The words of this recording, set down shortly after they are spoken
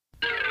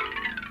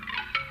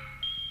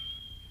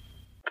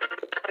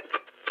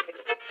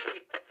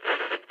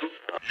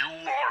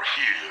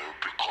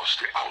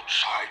The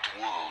outside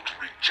world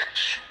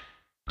rejects you.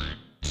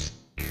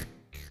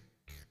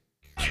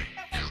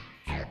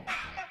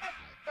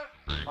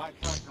 My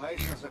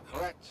calculations are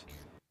correct.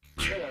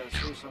 You're gonna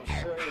see some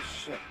serious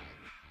shit.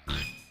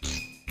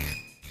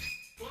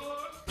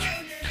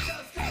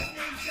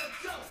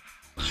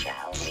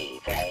 Shall we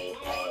play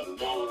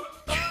game?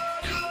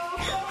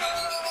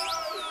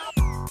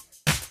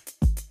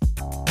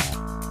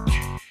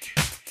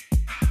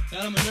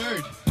 And I'm a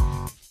nerd.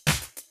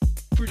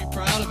 Pretty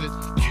proud of it.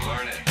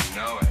 Learn it,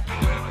 know it,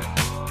 live it.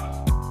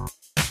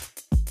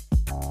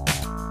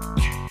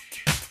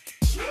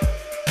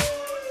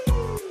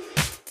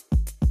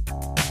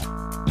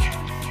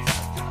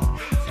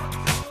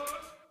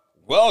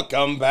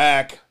 Welcome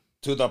back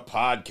to the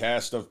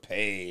podcast of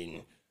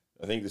pain.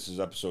 I think this is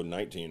episode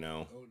 19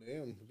 now. Oh,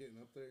 damn. We're getting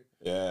up there.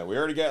 Yeah, we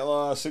already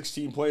got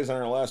 16 plays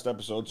on our last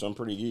episode, so I'm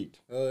pretty geeked.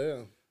 Oh,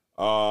 yeah.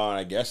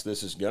 I guess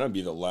this is going to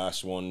be the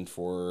last one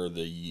for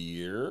the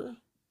year.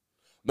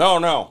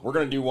 No, we're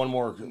going to do one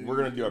more. We're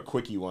going to do a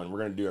quickie one. We're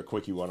going to do a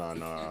quickie one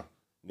on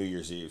New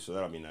Year's Eve, so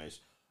that'll be nice.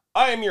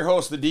 I am your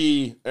host, the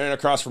D, and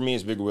across from me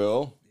is Big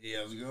Will. Yeah,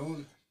 how's it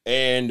going?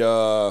 And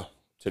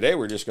today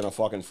we're just going to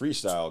fucking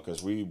freestyle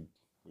because we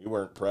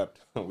weren't prepped.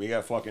 We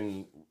got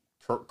fucking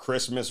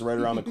Christmas right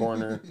around the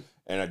corner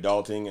and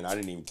adulting, and I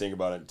didn't even think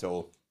about it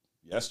until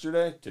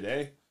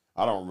today.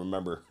 I don't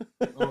remember.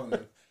 Oh, yeah.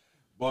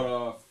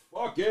 But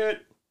fuck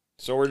it.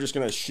 So we're just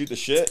gonna shoot the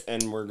shit,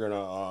 and we're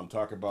gonna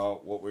talk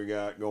about what we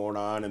got going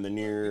on in the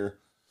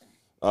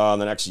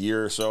next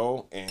year or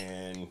so,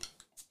 and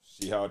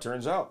see how it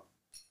turns out.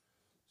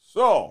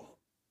 So,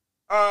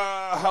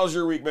 how's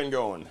your week been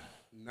going?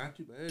 Not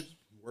too bad. Just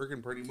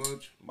working pretty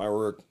much. My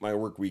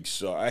work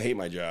weeks. I hate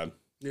my job.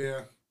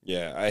 Yeah.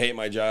 Yeah, I hate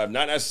my job.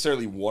 Not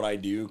necessarily what I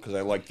do, because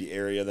I like the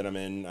area that I'm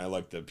in. I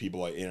like the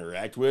people I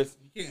interact with.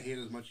 You can't hate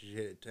as much as you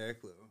hate at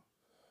tech, though.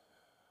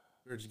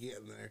 Or just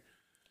getting there.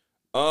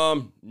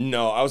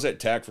 No, I was at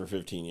TAC for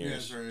 15 years. Yeah,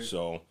 that's right.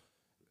 So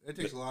It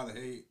takes a lot of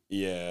hate.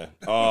 yeah.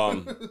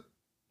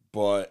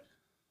 But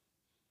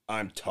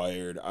I'm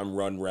tired. I'm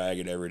run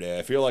ragged every day.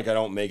 I feel like I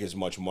don't make as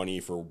much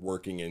money for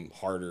working and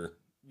harder.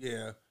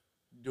 Yeah.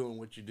 Doing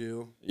what you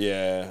do.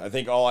 Yeah, I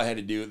think all I had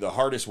to do, the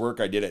hardest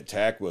work I did at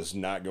TAC was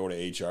not go to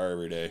HR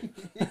every day.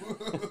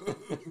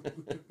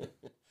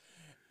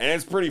 And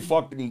it's pretty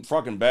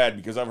fucking bad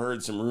because I've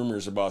heard some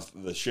rumors about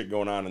the shit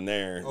going on in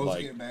there. Oh, like,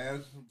 it's getting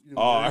bad?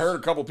 I heard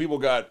a couple people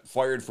got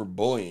fired for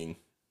bullying.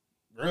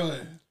 Really?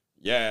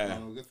 Yeah.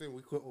 Oh, good thing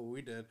we quit what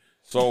we did.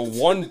 So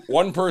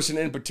one person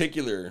in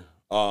particular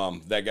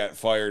that got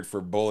fired for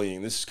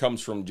bullying. This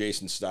comes from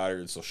Jason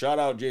Stoddard. So shout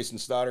out Jason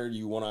Stoddard,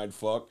 you one-eyed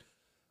fuck.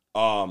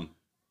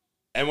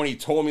 And when he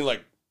told me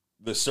like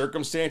the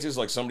circumstances,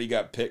 like somebody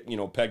got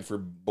pegged for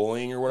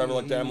bullying or whatever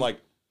like that, I'm like,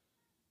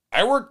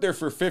 I worked there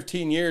for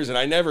 15 years and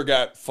I never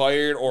got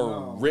fired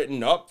or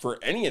written up for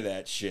any of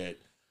that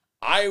shit.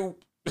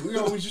 We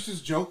always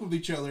just joke with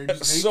each other and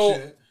just make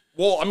shit.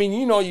 Well, I mean,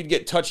 you'd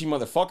get touchy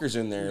motherfuckers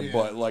in there, Yeah.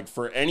 but like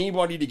for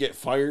anybody to get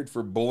fired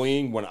for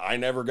bullying when I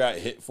never got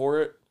hit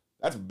for it,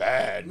 that's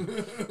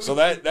bad. So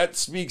that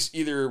speaks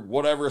either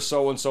whatever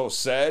so-and-so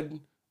said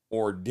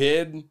or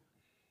did,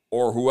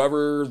 or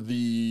whoever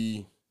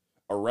the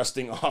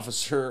arresting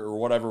officer or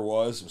whatever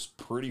was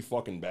pretty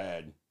fucking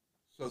bad.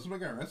 So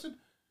somebody got arrested?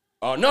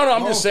 No,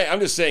 I'm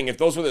just saying if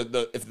those were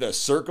if the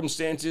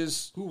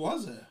circumstances. Who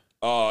was it?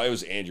 It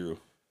was Andrew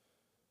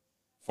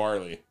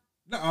Farley.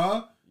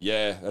 Nuh-uh.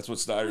 Yeah, that's what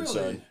Stoddard Really?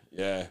 said.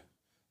 Yeah,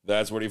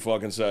 that's what he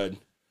fucking said.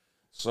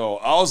 So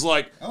I was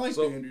like, I like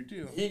Andrew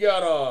too. He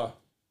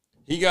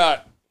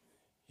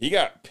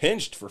got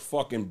pinched for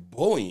fucking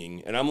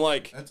bullying, and I'm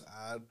like, That's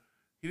odd.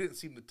 He didn't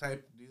seem the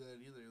type to do that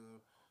either,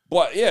 though.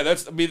 but yeah,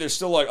 there's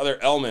still like other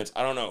elements.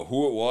 I don't know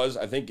who it was.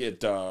 I think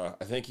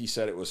he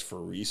said it was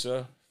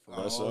Farisa.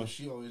 Oh,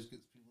 she always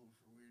gets people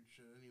for weird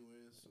shit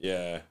anyways.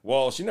 Yeah.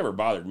 Well, she never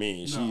bothered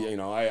me.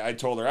 No. I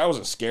told her I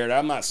wasn't scared.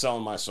 I'm not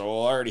selling my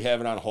soul. I already have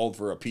it on hold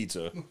for a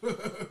pizza.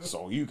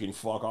 So you can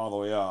fuck all the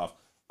way off.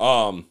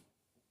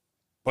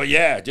 But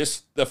yeah,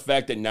 just the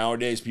fact that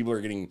nowadays people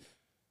are getting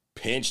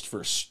pinched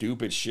for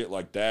stupid shit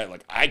like that.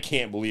 Like, I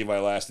can't believe I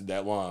lasted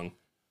that long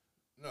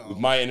with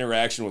my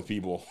interaction with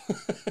people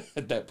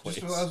at that place.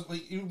 Just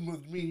like, even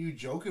with me and you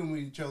joking with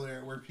each other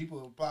at work,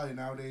 people probably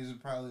nowadays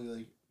would probably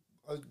like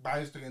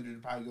bystanders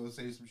would probably go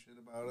say some shit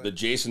about it. The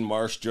Jason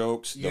Marsh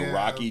jokes, the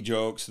Rocky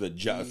jokes, the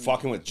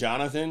fucking with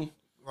Jonathan.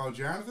 Oh,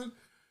 Jonathan?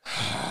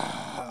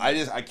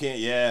 I can't.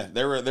 Yeah,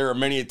 there were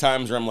many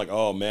times where I'm like,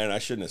 oh man, I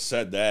shouldn't have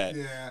said that.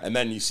 Yeah. And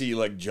then you see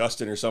like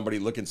Justin or somebody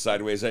looking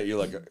sideways at you,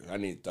 like, I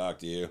need to talk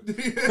to you.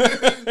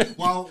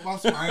 while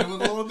smiling a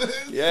little bit.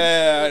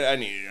 Yeah, I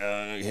need.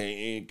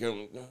 Hey,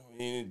 come, you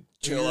need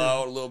to chill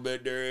out a little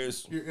bit,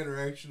 Darius. Your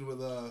interaction with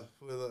Neil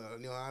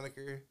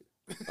Honecker.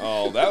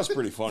 Oh, that was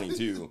pretty funny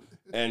too.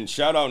 And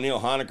shout out Neil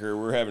Honecker.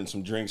 We're having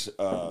some drinks.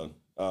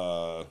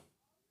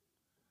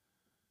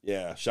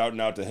 Yeah,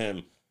 shouting out to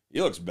him. He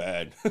looks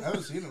bad. I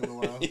haven't seen him in a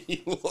while.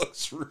 He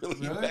looks really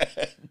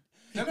bad.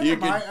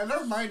 I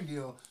never mind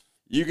Neil.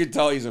 You could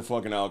tell he's a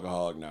fucking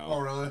alcoholic now. Oh,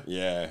 really?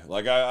 Yeah.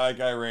 Like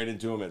I ran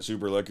into him at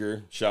Super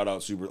Liquor. Shout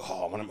out Super.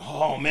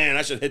 Oh man,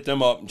 I should hit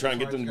them up and try and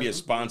get them to be a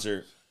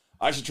sponsor.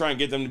 I should try and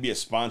get them to be a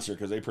sponsor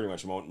because they pretty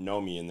much won't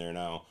know me in there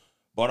now.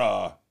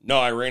 But no,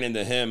 I ran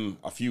into him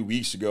a few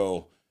weeks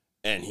ago,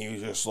 and he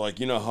was just like,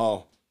 you know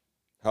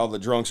how the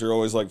drunks are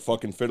always like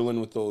fucking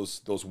fiddling with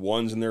those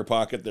ones in their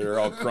pocket that are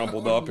all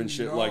crumpled up and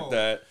shit like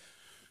that.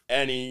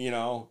 And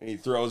he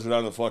throws it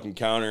on the fucking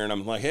counter, and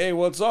I'm like, hey,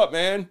 what's up,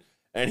 man?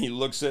 And he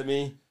looks at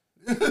me.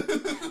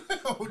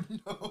 Oh,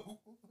 no.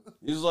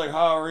 He's like,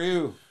 how are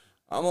you?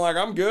 I'm like,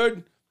 I'm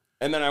good.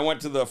 And then I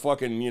went to the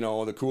fucking,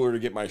 the cooler to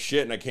get my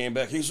shit, and I came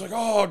back. He's like,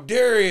 oh,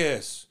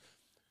 Darius.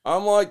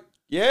 I'm like,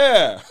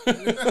 yeah.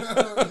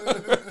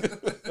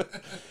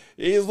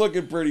 He's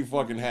looking pretty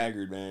fucking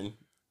haggard, man.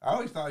 I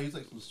always thought he's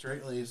like some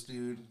straight-laced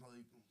dude.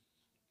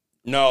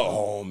 No,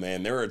 oh,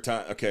 man, there were a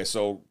time. Okay,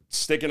 so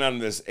sticking on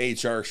this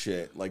HR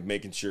shit, like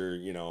making sure,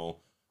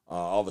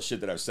 all the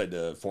shit that I've said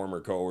to former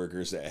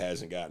coworkers that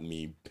hasn't gotten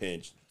me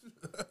pinched.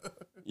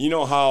 You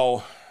know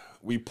how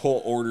we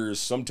pull orders,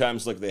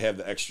 sometimes like they have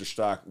the extra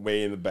stock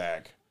way in the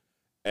back.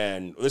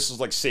 And this is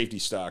like safety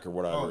stock or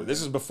whatever. Oh,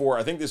 yeah.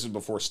 I think this is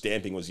before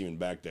stamping was even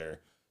back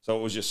there. So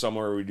it was just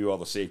somewhere where we do all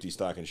the safety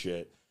stock and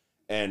shit.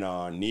 And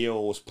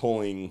Neil was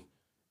pulling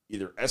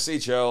either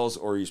SHLs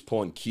or he's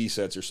pulling key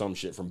sets or some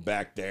shit from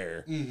back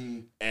there. Mm-hmm.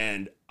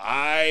 And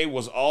I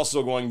was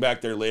also going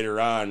back there later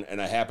on,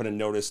 and I happened to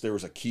notice there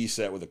was a key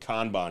set with a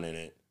Kanban in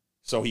it.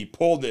 So he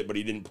pulled it, but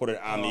he didn't put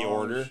it on the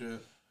order.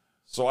 Shit.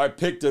 So I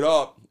picked it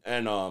up,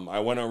 and I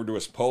went over to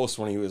his post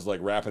when he was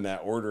like wrapping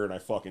that order, and I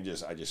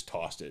just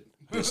tossed it.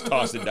 Just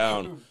tossed it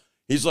down.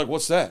 He's like,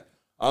 what's that?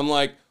 I'm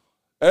like,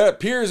 it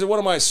appears that one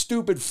of my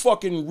stupid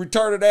fucking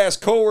retarded ass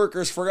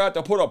coworkers forgot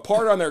to put a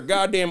part on their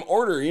goddamn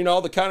order. You know,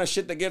 the kind of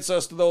shit that gets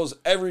us to those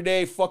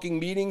everyday fucking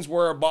meetings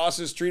where our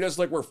bosses treat us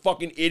like we're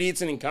fucking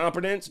idiots and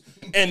incompetents.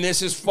 And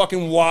this is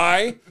fucking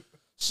why.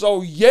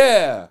 So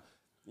yeah.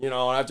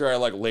 After I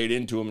like laid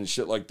into him and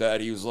shit like that,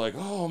 he was like,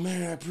 oh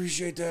man, I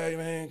appreciate that,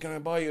 man. Can I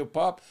buy you a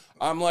pop?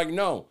 I'm like,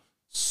 no.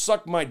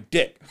 Suck my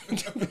dick.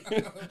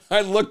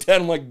 I looked at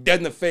him like dead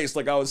in the face,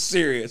 like I was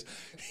serious.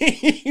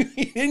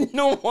 He didn't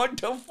know what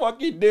to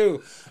fucking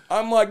do.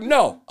 I'm like,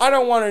 no, I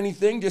don't want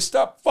anything. Just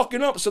stop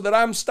fucking up so that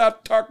I'm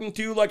stop talking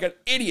to you like an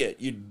idiot,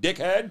 you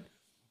dickhead.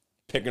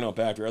 Picking up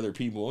after other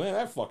people. Man,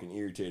 that fucking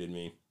irritated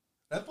me.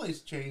 That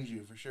place changed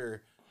you for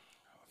sure.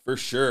 For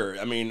sure.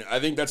 I mean, I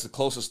think that's the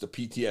closest to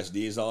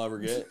PTSD as I'll ever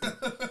get.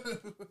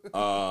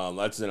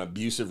 That's an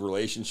abusive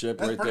relationship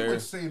that's right pretty there.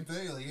 Much the same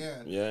thing, like,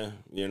 yeah.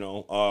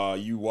 Yeah,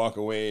 you walk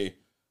away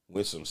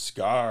with some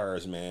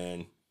scars,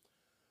 man.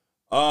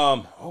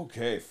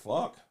 Okay,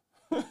 fuck.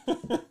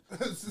 We're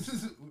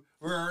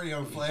already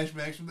on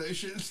flashbacks from that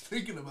shit, just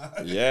thinking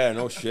about it. Yeah,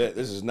 no shit.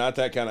 This is not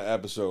that kind of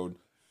episode.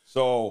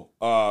 So,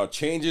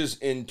 changes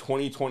in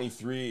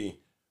 2023.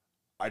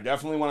 I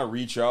definitely want to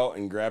reach out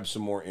and grab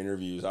some more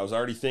interviews. I was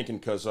already thinking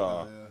because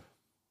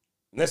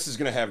this is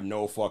going to have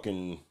no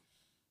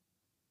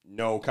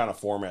kind of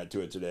format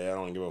to it today. I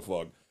don't give a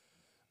fuck.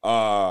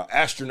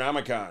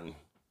 Astronomicon,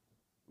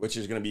 which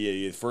is going to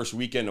be the first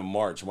weekend of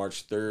March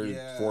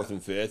 3rd, 4th,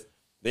 and 5th.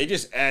 They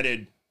just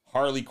added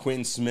Harley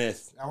Quinn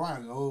Smith. I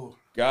want to go.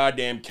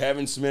 Goddamn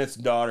Kevin Smith's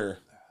daughter.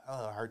 I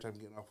have a hard time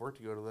getting off work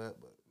to go to that,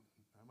 but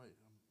I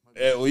might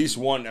at least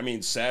one. I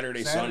mean,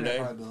 Saturday, Sunday.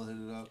 Probably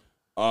hit it up.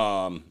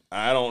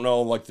 I don't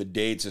know like the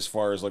dates as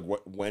far as like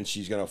when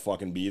she's gonna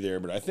fucking be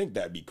there, but I think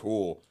that'd be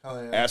cool. Oh,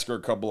 yeah. Ask her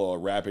a couple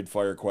of rapid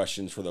fire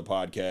questions for the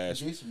podcast.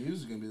 Jason Mewes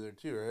is gonna be there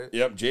too, right?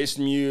 Yep,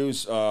 Jason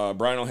Mewes,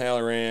 Brian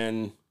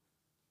O'Halloran,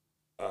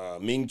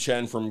 Ming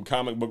Chen from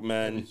Comic Book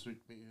Men.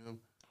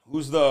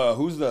 Who's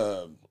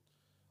the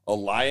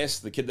Elias,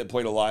 the kid that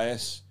played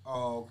Elias?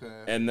 Oh,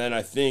 okay. And then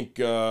I think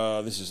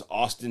this is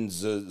Austin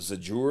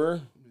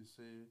Zajur.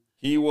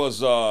 He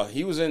was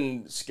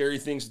in Scary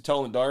Things to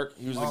Tell in the Dark.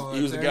 He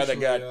was the guy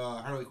that got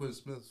Harley Quinn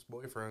Smith's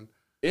boyfriend.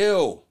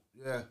 Ew.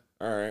 Yeah.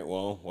 All right.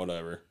 Well,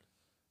 whatever.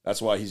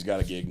 That's why he's got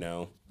a gig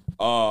now.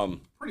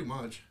 Pretty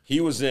much. He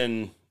was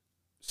in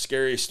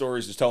Scary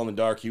Stories to Tell in the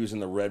Dark. He was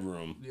in the Red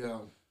Room. Yeah.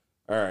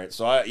 All right.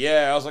 So I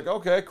was like,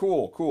 okay,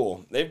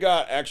 cool. They've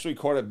got actually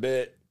quite a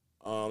bit.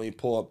 Let me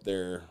pull up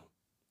there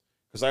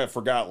because I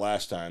forgot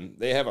last time.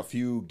 They have a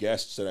few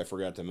guests that I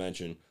forgot to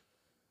mention.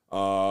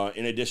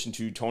 In addition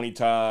to Tony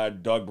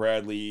Todd, Doug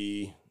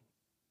Bradley,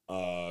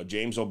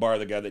 James O'Barr,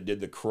 the guy that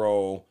did The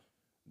Crow,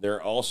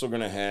 they're also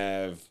going to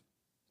have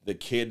the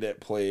kid that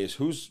plays,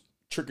 who's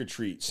Trick or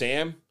Treat?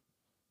 Sam?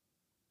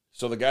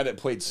 So the guy that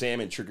played Sam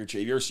in Trick or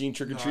Treat. Have you ever seen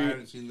Trick or Treat? No, I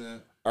haven't seen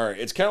that. All right.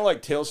 It's kind of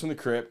like Tales from the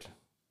Crypt.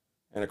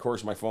 And, of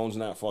course, my phone's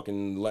not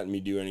fucking letting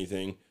me do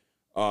anything.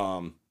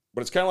 But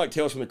it's kind of like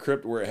Tales from the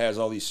Crypt where it has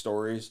all these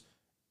stories.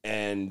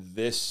 And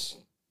this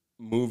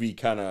movie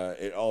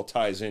it all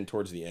ties in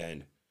towards the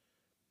end.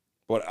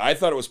 But I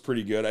thought it was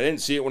pretty good. I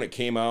didn't see it when it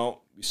came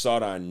out. We saw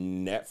it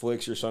on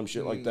Netflix or some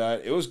shit like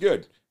that. It was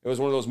good. It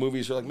was one of those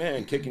movies you're like,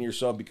 man, kicking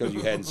yourself because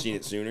you hadn't seen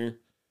it sooner.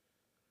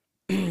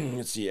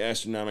 Let's see,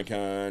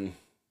 Astronomicon.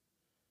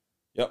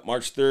 Yep,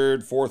 March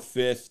 3rd, 4th,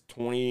 5th,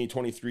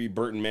 2023,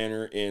 Burton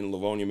Manor in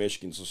Livonia,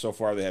 Michigan. So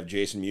far they have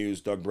Jason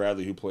Mewes, Doug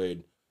Bradley, who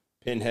played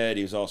Pinhead.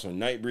 He was also in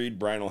Nightbreed,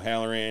 Brian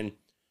O'Halloran,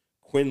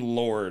 Quinn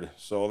Lord.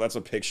 So that's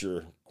a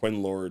picture,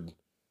 Quinn Lord.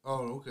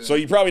 Oh, okay. So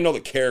you probably know the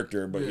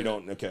character, but Yeah. you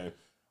don't. Okay.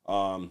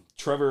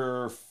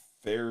 Trevor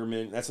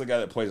Fairman, that's the guy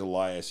that plays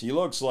Elias. He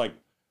looks like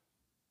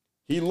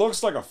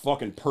a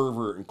fucking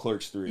pervert in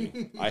Clerks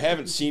 3. I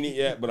haven't seen it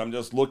yet, but I'm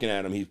just looking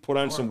at him. He's put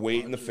on some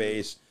weight in the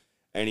face,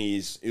 and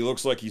he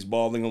looks like he's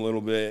balding a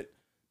little bit,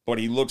 but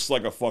he looks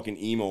like a fucking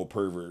emo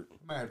pervert. I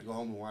might have to go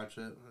home and watch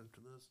that after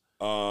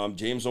this.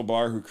 James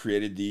O'Barr, who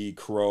created the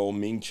Crow,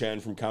 Ming Chen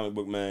from Comic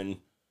Book Men,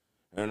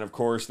 and of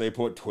course they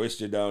put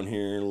Twisted down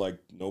here. Like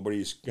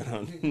nobody's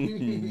gonna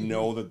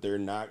know that they're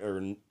not,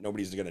 or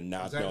nobody's gonna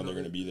not know they're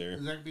gonna be there.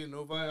 Is that gonna be in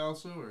Novi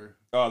also, or?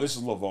 Oh, this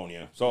is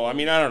Livonia. So I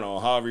mean, I don't know.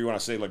 However you want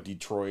to say, like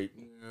Detroit,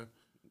 Yeah.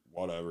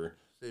 whatever.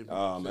 Same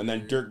And then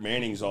area. Dirk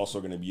Manning's also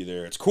going to be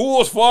there. It's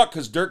cool as fuck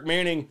because Dirk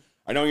Manning,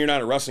 I know you're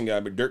not a wrestling guy,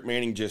 but Dirk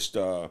Manning just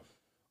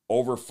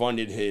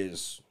overfunded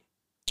his,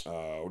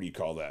 what do you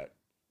call that?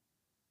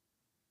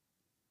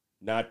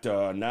 Not,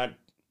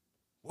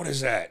 what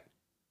is that?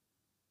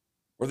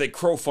 Where they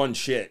crow fund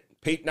shit.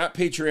 Not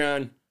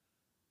Patreon.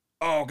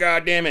 Oh,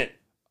 god damn it.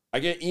 I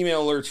get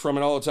email alerts from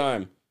it all the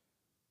time.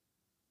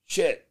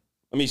 Shit.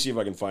 Let me see if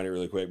I can find it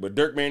really quick. But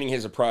Dirk Manning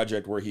has a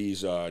project where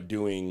he's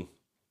doing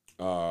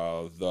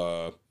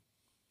the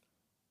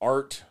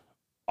art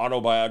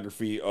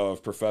autobiography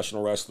of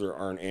professional wrestler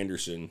Arn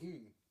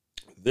Anderson.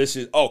 This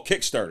is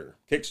Kickstarter.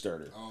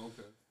 Oh,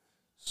 okay.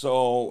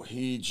 So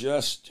he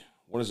just,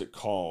 what is it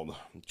called?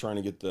 I'm trying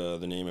to get the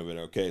name of it.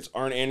 Okay, it's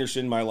Arn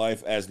Anderson, My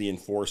Life as the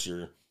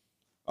Enforcer.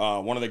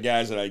 One of the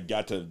guys that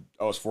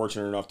I was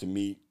fortunate enough to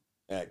meet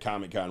at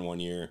Comic-Con one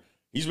year.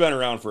 He's been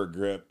around for a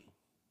grip.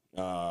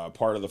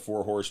 Part of the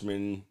Four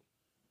Horsemen.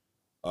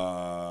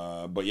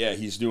 But yeah,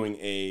 he's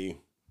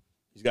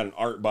got an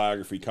art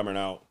biography coming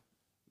out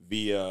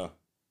via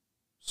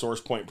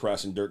Source Point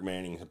Press and Dirk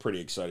Manning. I'm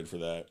pretty excited for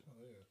that.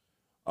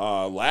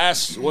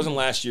 It wasn't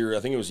last year. I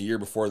think it was a year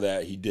before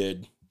that.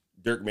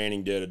 Dirk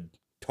Manning did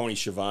Tony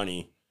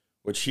Schiavone,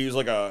 which he was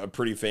like a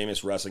pretty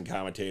famous wrestling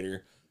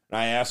commentator. And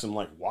I asked him,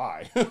 like,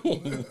 why?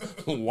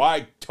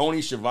 Why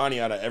Tony Schiavone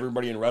out of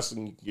everybody in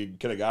wrestling you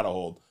could have got a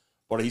hold?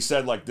 But he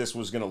said, like, this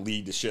was going to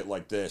lead to shit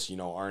like this. You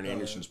know, Arn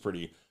Anderson's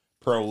pretty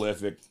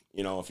prolific,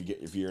 you know,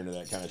 if you're into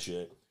that kind of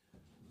shit.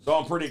 So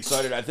I'm pretty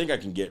excited. I think I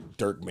can get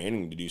Dirk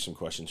Manning to do some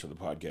questions for the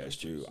podcast,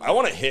 too. I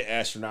want to hit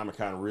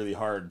Astronomicon really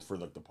hard for,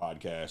 like, the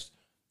podcast.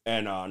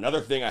 And another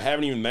thing, I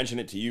haven't even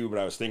mentioned it to you, but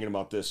I was thinking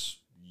about this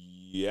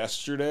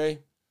yesterday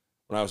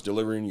when I was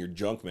delivering your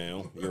junk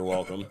mail. You're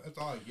welcome. That's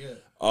all I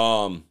get.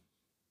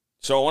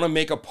 So I want to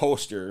make a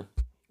poster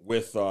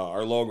with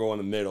our logo in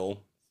the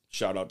middle.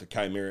 Shout out to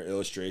Chimera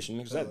Illustration,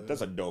 because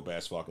that's a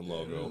dope-ass fucking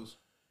logo.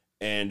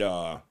 And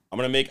I'm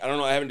going to make, I don't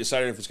know, I haven't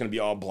decided if it's going to be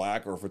all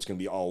black or if it's going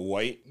to be all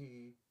white.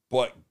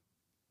 But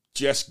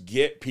just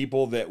get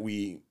people that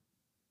we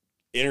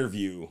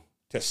interview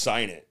to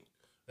sign it.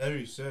 That'd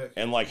be sick.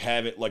 And, like,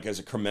 have it, like, as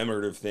a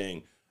commemorative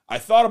thing. I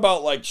thought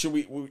about, like, should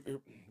we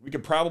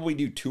could probably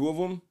do two of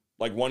them.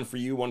 Like, one for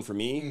you, one for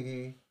me.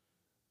 Mm-hmm.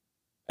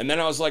 And then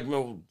I was like,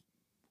 well,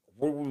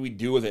 what would we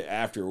do with it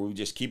after? Would we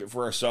just keep it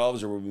for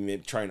ourselves, or would we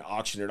maybe try and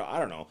auction it? I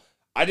don't know.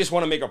 I just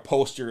want to make a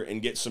poster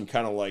and get some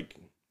kind of, like,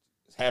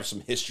 have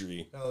some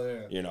history. Hell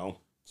yeah. You know?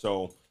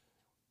 So,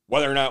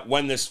 whether or not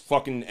when this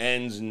fucking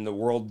ends and the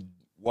world,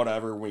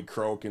 whatever, we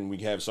croak and we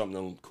have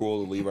something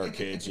cool to leave our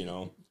kids, you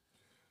know?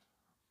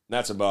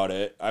 That's about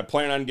it. I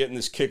plan on getting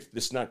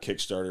this not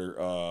Kickstarter,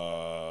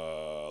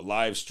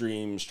 live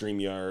stream,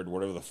 StreamYard,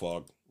 whatever the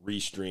fuck,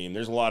 Restream.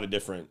 There's a lot of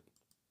different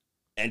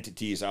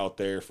entities out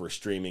there for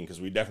streaming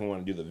because we definitely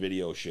want to do the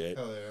video shit.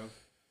 Hell yeah.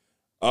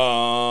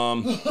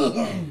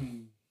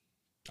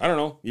 I don't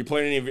know. You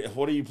playing any?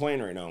 What are you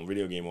playing right now,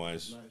 video game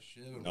wise? Not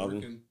shit. I'm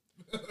Nothing?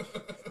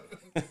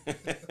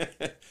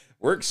 working.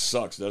 Work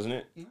sucks, doesn't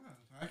it? Nah,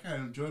 I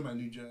kind of enjoy my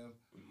new job.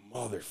 I'm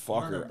not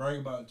Motherfucker. gonna brag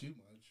about it too much.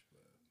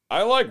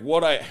 I like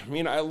what I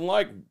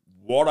like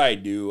what I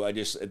do. I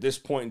just, at this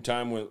point in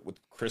time with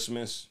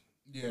Christmas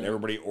Yeah. and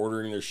everybody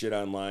ordering their shit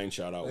online,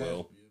 shout out Yeah.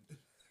 Will.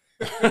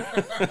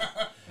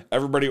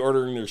 Everybody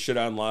ordering their shit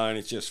online,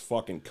 it's just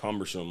fucking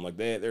cumbersome. Like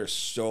there's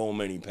so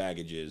many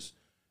packages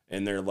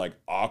and they're like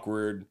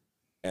awkward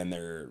and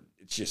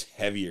it's just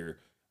heavier.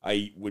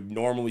 I would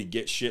normally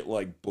get shit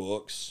like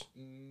books.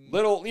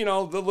 Little, you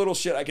know, the little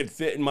shit I could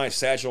fit in my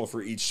satchel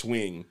for each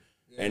swing.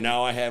 Yeah. And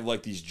now I have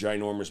like these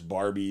ginormous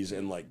Barbies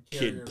and like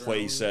kid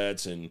play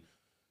sets and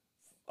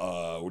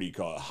what do you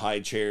call it? High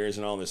chairs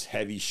and all this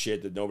heavy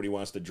shit that nobody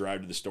wants to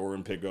drive to the store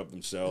and pick up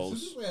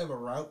themselves. Does this have a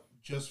route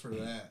just for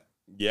that?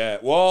 Yeah.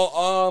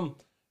 Well,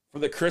 for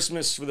the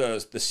Christmas, for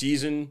the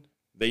season,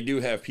 they do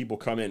have people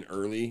come in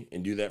early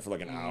and do that for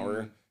like an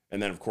hour.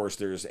 And then of course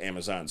there's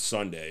Amazon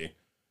Sunday.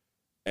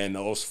 And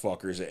those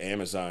fuckers at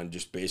Amazon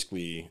just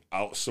basically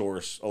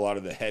outsource a lot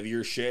of the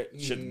heavier shit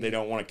that they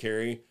don't want to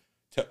carry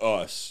to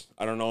us.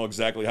 I don't know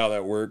exactly how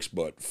that works,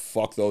 but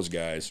fuck those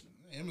guys.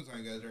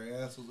 Amazon guys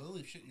are assholes. They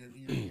leave shit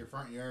in your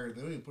front yard.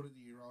 They don't even put it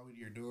all the way to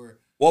your door.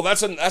 Well,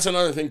 that's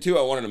another thing too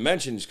I wanted to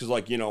mention, is because,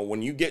 like, you know,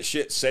 when you get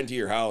shit sent to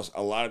your house,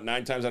 9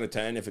 times out of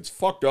 10, if it's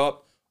fucked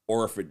up,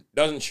 or if it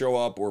doesn't show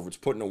up, or if it's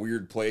put in a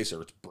weird place,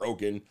 or it's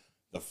broken,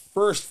 the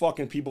first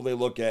fucking people they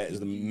look at is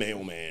the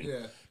mailman.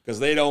 Yeah. Because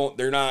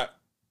they're not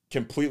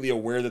completely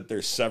aware that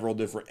there's several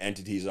different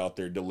entities out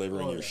there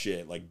delivering your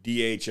shit. Like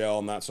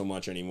DHL, not so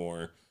much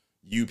anymore.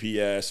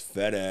 UPS,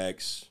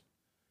 FedEx.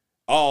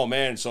 Oh,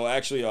 man. So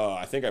actually,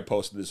 I think I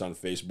posted this on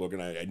Facebook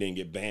and I didn't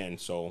get banned.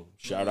 So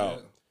shout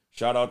out.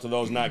 Shout out to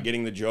those not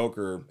getting the joke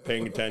or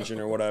paying attention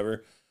or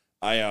whatever.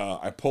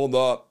 I pulled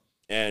up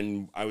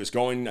and I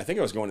think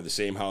I was going to the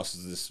same house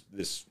as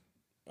this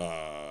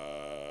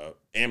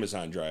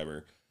Amazon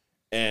driver.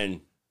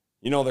 And,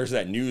 you know, there's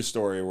that news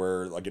story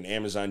where, like, an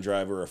Amazon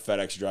driver or a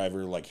FedEx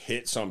driver, like,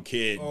 hit some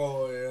kid.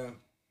 Oh, yeah.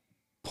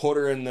 Put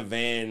her in the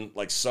van,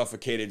 like,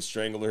 suffocated,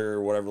 strangled her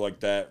or whatever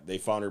like that. They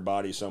found her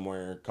body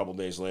somewhere a couple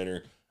days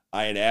later.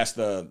 I had asked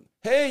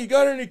hey, you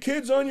got any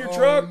kids on your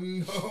truck?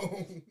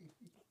 No.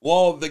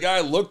 Well, the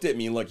guy looked at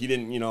me like he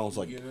didn't, you know, I was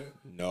like,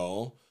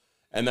 no.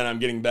 And then I'm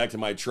getting back to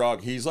my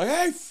truck. He's like,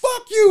 hey,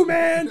 fuck you,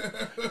 man.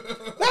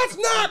 That's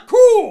not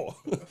cool.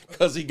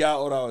 Because he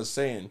got what I was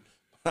saying.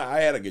 I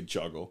had a good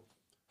chuckle.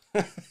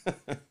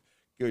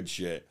 Good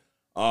shit.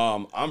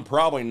 I'm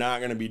probably not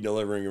going to be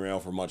delivering mail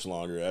for much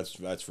longer.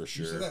 That's for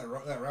sure. You said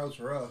that route's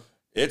rough.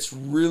 It's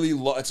really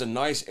it's a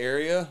nice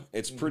area.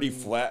 It's pretty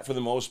flat for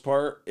the most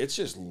part. It's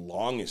just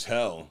long as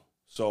hell.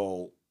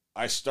 So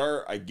I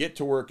get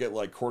to work at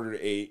like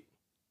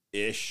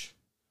 7:45-ish.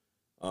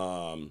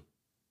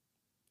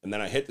 And then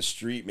I hit the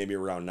street maybe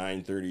around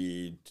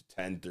 9:30 to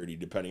 10:30,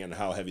 depending on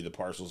how heavy the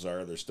parcels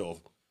are. They're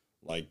still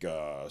like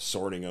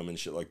sorting them and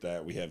shit like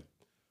that. We have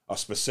a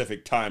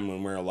specific time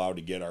when we're allowed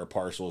to get our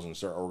parcels and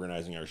start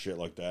organizing our shit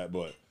like that.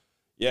 But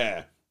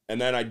yeah, and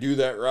then I do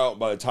that route.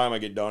 By the time I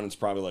get done, it's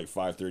probably like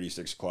 5:30,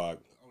 6 o'clock.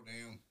 Oh,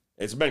 damn.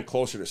 It's been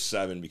closer to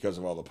 7 because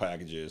of all the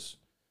packages.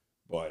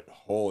 But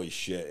holy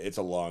shit, it's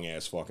a long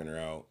ass fucking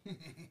route.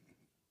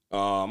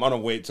 I'm gonna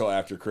wait till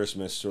after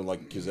Christmas, or like,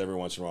 because every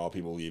once in a while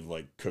people leave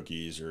like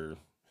cookies or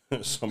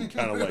some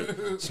kind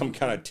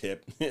of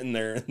tip in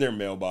their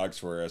mailbox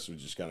for us,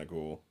 which is kind of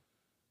cool.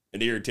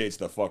 It irritates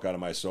the fuck out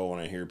of my soul when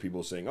I hear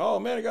people saying, "Oh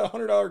man, I got a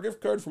 $100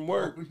 gift card from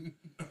work."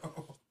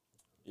 No.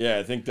 Yeah,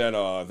 I think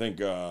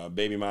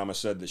baby mama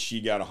said that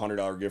she got a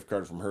 $100 gift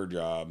card from her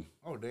job.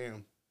 Oh,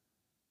 damn.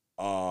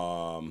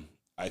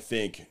 I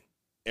think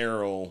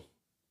Errol,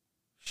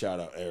 shout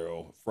out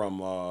Errol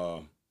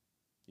from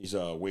he's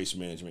a waste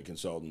management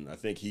consultant. I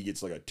think he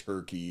gets like a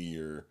turkey,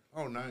 or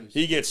Oh, nice.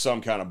 he gets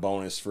some kind of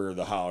bonus for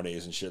the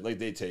holidays and shit. Like,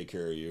 they take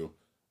care of you.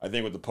 I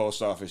think with the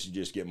post office, you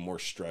just get more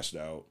stressed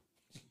out.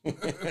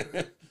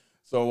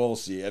 So we'll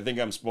see. I think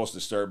I'm supposed to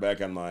start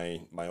back on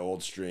my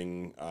old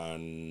string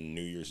on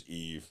New Year's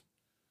Eve.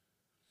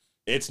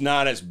 It's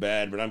not as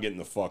bad, but I'm getting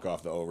the fuck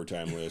off the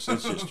overtime list.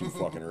 It's just too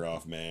fucking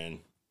rough, man.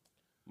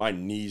 My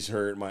knees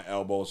hurt, my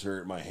elbows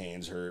hurt, my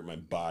hands hurt, my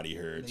body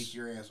hurts. Make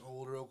your ass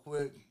old real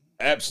quick.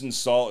 Epsom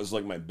salt is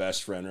like my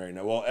best friend right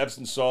now. Well,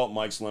 Epsom salt,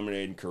 Mike's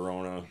Lemonade, and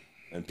Corona,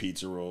 and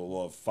pizza roll.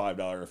 Well,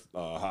 $5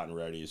 hot and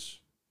readies.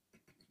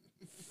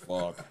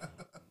 Fuck.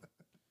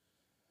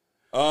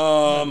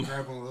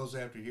 Grab one of those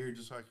after here,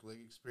 just so I can like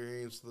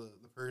experience the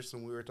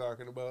person we were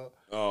talking about.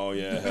 Oh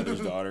yeah,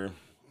 Heather's daughter.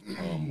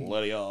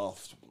 Letty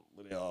off.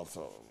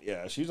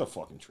 Yeah, she's a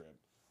fucking trip.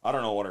 I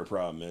don't know what her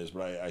problem is,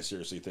 but I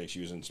seriously think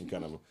she was in some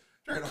kind of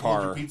Trying to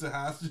car. hold your pizza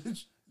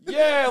hostage.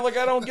 Yeah, like,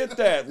 I don't get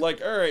that.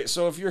 Like, all right,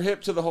 so if you're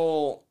hip to the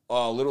whole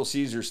Little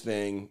Caesars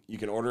thing, you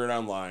can order it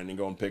online and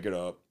go and pick it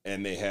up,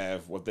 and they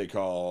have what they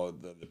call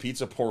the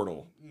pizza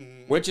portal,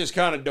 which is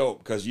kind of dope,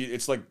 because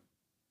it's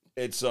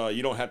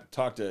you don't have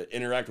to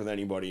interact with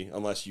anybody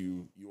unless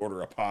you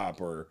order a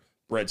pop or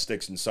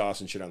breadsticks and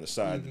sauce and shit on the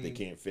side that they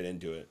can't fit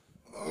into it.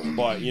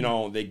 But, you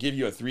know, they give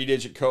you a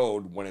 3-digit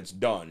code when it's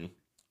done,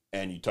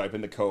 and you type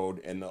in the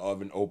code, and the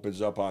oven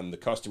opens up on the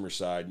customer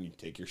side, and you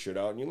take your shit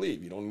out and you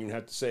leave. You don't even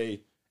have to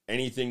say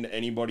anything to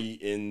anybody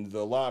in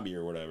the lobby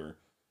or whatever.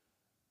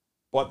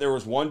 But there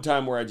was one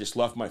time where I just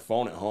left my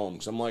phone at home,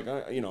 because I'm like,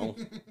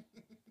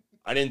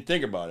 I didn't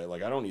think about it.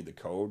 Like, I don't need the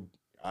code.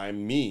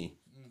 I'm me.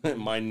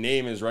 My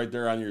name is right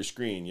there on your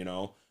screen, you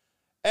know.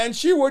 And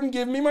she wouldn't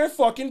give me my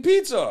fucking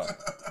pizza.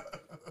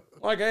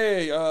 Like,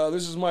 hey,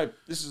 this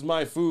is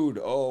my food.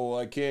 Oh,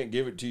 I can't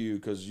give it to you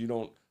because you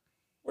don't.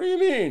 What do you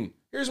mean?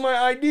 Here's my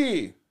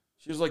ID.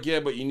 She was like, yeah,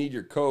 but you need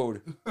your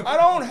code. I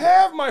don't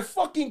have my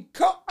fucking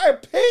code. I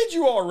paid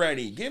you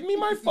already. Give me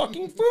my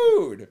fucking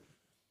food.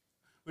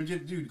 What'd you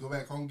do? Go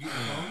back home and get your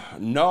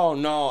phone?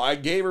 No. I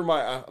gave her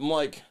I'm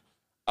like,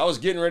 I was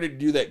getting ready to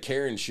do that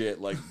Karen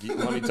shit. Like,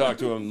 let me talk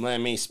to him. Let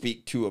me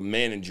speak to a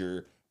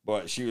manager.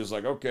 But she was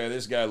like, okay,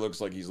 this guy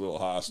looks like he's a little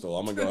hostile.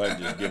 I'm going to go ahead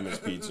and just give him his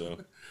pizza.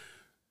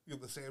 You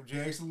got the Sam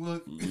Jackson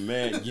look?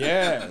 Man,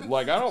 yeah.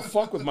 Like, I don't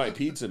fuck with my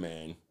pizza,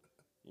 man.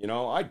 You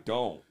know, I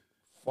don't.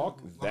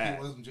 Fuck that.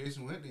 It wasn't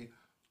Jason Whitney.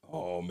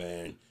 Oh,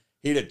 man.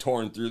 He'd have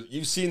torn through.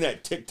 You've seen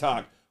that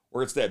TikTok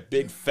where it's that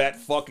big fat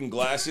fucking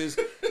glasses,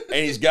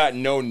 and he's got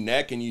no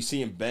neck, and you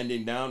see him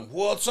bending down.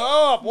 What's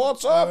up?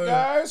 What's up,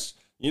 guys?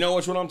 You know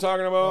which one I'm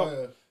talking about?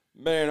 Oh, yeah.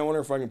 Man, I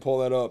wonder if I can pull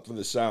that up for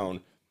the sound.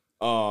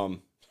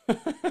 You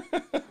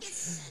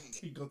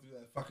go through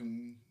that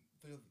fucking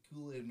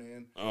Kool-Aid,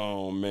 man.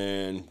 Oh,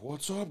 man.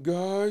 What's up,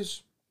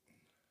 guys?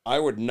 I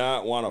would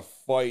not want to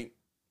fight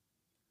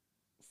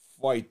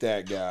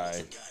that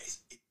guy.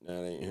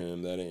 That ain't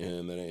him. That ain't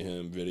him. That ain't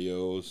him.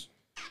 Videos.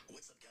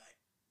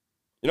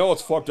 You know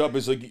what's fucked up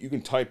is like you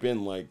can type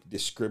in like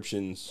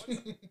descriptions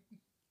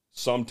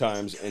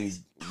sometimes and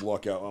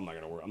luck out. I'm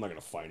not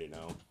gonna find it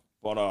now.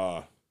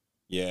 But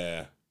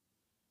yeah.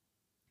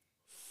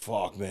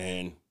 Fuck,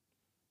 man.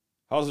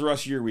 How's the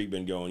rest of your week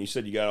been going? You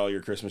said you got all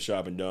your Christmas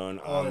shopping done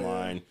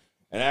online. Yeah.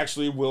 And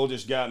actually, Will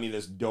just got me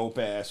this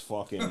dope-ass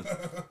fucking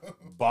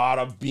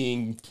Bada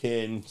Bing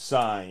tin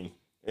sign.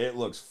 It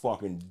looks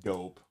fucking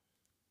dope.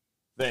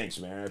 Thanks,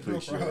 man. I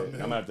appreciate it.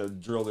 Man. I'm going to have to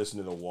drill this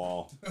into the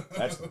wall.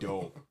 That's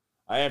dope.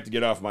 I have to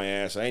get off my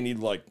ass. I need,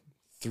 like,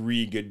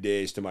 3 good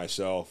days to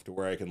myself to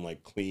where I can,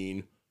 like,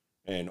 clean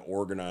and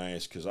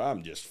organize because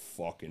I'm just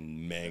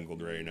fucking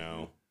mangled right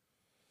now.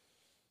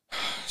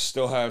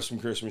 Still have some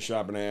Christmas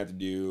shopping I have to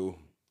do.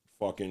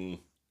 Fucking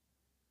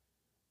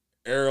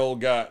Errol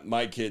got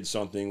my kid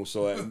something,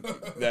 so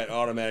that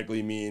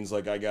automatically means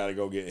like I gotta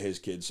go get his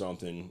kid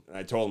something. And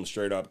I told him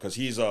straight up because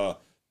he's what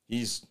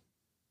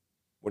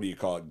do you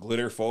call it?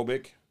 Glitter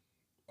phobic.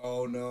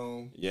 Oh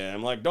no. Yeah,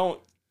 I'm like, don't.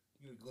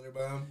 You a glitter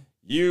bomb?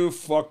 You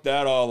fucked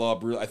that all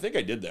up. I think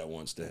I did that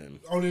once to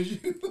him. Oh, did you?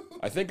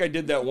 I think I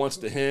did that once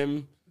to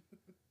him.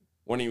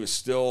 When he was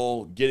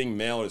still getting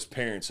mail at his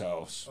parents'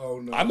 house. Oh,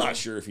 no. I'm not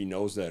sure if he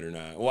knows that or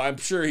not. Well, I'm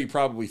sure he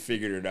probably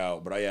figured it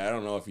out, but I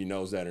don't know if he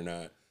knows that or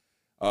not.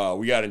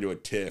 We got into a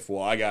tiff.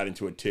 Well, I got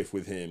into a tiff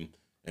with him,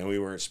 and we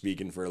weren't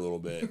speaking for a little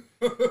bit.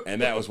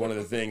 And that was one of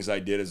the things I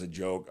did as a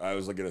joke. I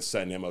was like going to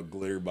send him a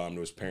glitter bomb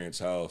to his parents'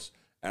 house.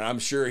 And I'm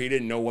sure he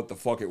didn't know what the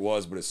fuck it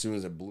was, but as soon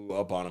as it blew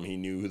up on him, he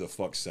knew who the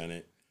fuck sent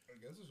it. I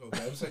guess there's a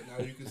website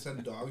now you can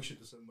send dog shit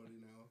to somebody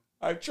now.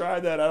 I tried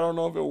that. I don't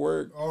know if it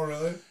worked. Oh,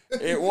 really?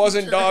 It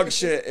wasn't dog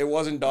shit. It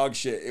wasn't dog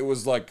shit. It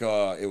was like,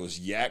 it was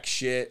yak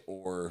shit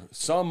or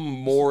some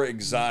more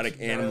exotic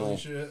animal.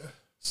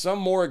 Some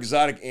more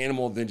exotic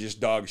animal than just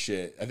dog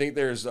shit. I think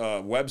there's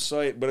a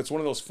website, but it's one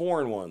of those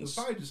foreign ones. It's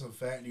probably just some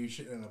fat dude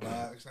shit in a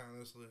box,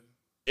 honestly.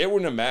 It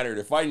wouldn't have mattered.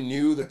 If I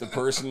knew that the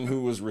person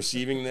who was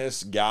receiving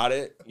this got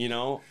it, you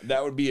know,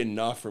 that would be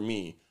enough for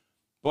me.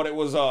 But it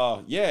was,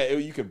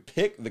 you could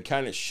pick the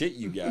kind of shit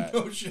you got.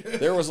 No shit.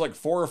 There was like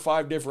 4 or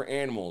 5 different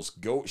animals.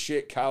 Goat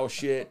shit, cow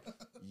shit,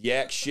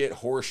 yak shit,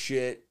 horse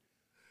shit.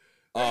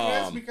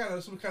 That has to be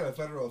some kind of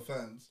federal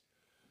offense.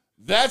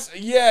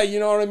 You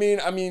know what I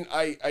mean? I mean,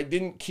 I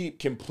didn't keep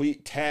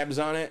complete tabs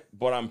on it,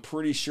 but I'm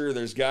pretty sure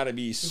there's got to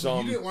be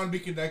some. You didn't want to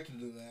be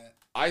connected to that.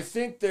 I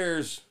think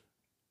there's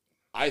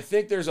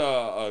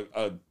a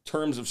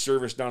terms of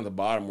service down at the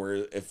bottom where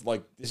if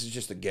like this is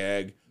just a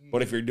gag,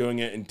 but if you're doing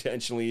it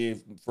intentionally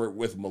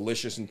with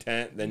malicious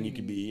intent, then you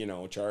could be, you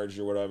know, charged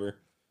or whatever.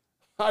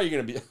 How are you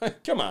gonna be?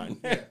 Come on,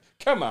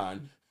 come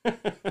on.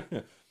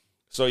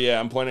 So yeah,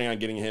 I'm planning on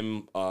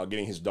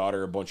getting his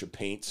daughter a bunch of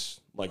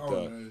paints, like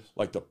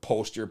like the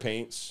poster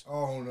paints.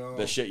 Oh no,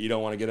 the shit you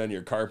don't want to get on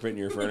your carpet and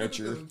your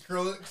furniture.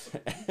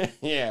 Acrylics.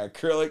 Yeah,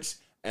 acrylics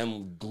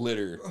and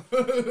glitter.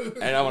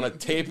 And I want to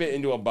tape it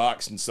into a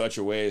box in such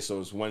a way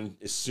so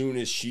as soon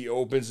as she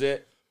opens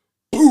it,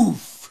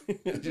 poof.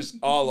 Just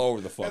all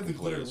over the fucking Have the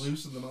glitter place.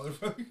 loose in the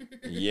motherfucker.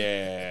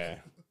 Yeah.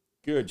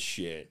 Good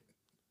shit.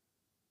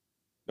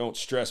 Don't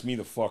stress me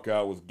the fuck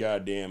out with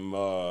goddamn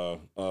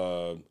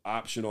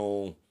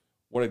optional.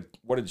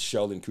 What did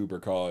Sheldon Cooper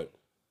call it?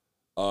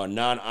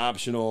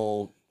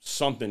 Non-optional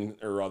something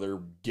or other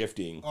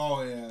gifting.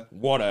 Oh yeah.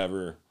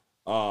 Whatever.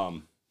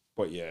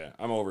 But yeah,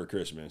 I'm over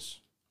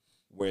Christmas.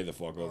 Way the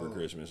fuck over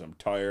Christmas. I'm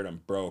tired.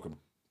 I'm broke. I'm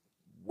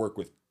work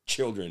with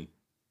children.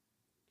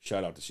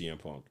 Shout out to CM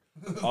Punk.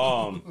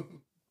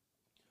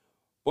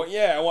 But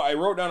yeah, I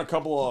wrote down a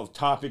couple of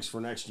topics for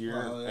next year,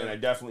 and I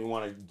definitely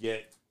want to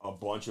get a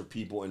bunch of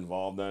people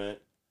involved in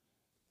it.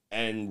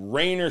 And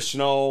rain or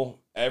snow,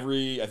 I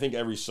think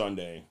every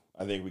Sunday,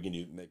 I think we can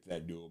make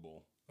that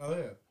doable. Oh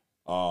yeah.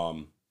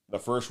 The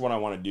first one I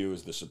want to do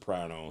is The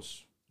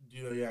Sopranos.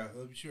 Yeah,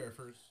 let me shoot our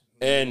first.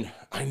 And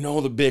I know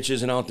the bitch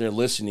isn't out there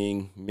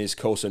listening, Miss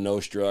Cosa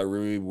Nostra. I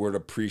really would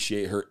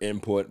appreciate her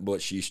input,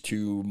 but she's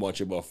too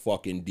much of a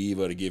fucking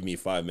diva to give me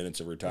 5 minutes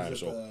of her time.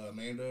 So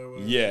Amanda or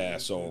whatever? Yeah,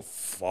 so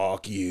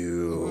fuck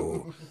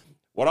you.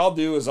 What I'll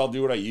do is I'll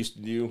do what I used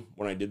to do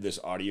when I did this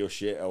audio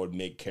shit. I would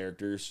make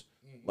characters.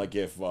 Like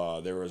if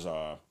there's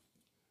a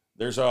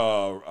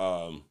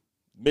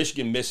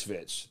Michigan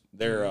Misfits.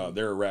 They're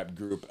a rap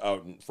group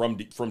out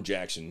from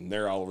Jackson.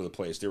 They're all over the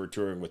place. They were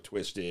touring with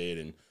Twisted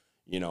and,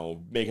 you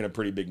know, making a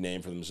pretty big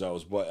name for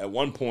themselves. But at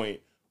one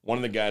point, one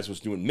of the guys was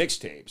doing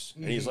mixtapes,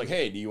 and he's like,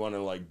 "Hey, do you want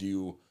to like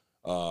do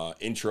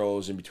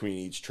intros in between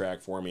each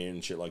track for me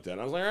and shit like that?"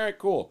 And I was like, "All right,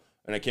 cool."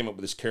 And I came up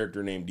with this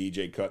character named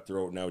DJ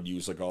Cutthroat, and I would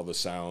use like all the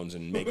sounds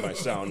and make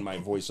my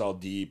voice all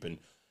deep and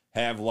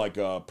have like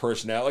a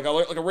personality,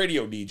 like a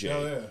radio DJ,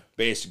 Oh, yeah.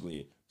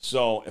 basically.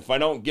 So if I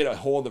don't get a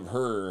hold of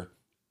her,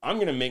 I'm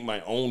gonna make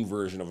my own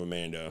version of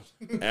Amanda,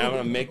 and I'm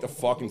gonna make the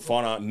fucking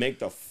fun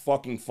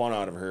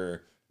out of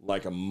her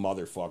like a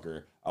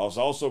motherfucker. I was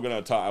also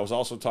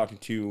talking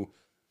to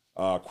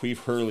Queef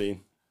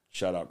Hurley.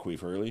 Shout out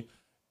Queef Hurley.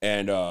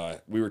 And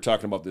we were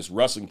talking about this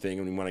wrestling thing,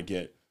 and we want to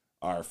get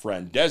our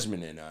friend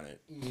Desmond in on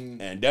it.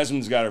 Mm-hmm. And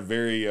Desmond's got a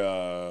very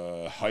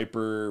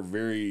hyper,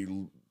 very,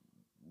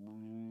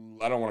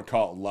 I don't want to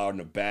call it loud in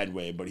a bad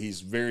way, but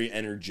he's very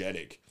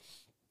energetic.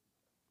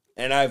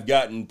 And I've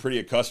gotten pretty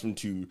accustomed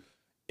to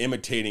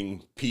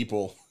imitating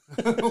people.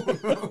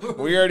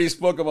 We already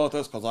spoke about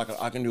this because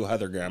I can do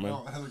Heather Gammon.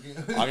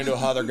 I can do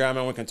Heather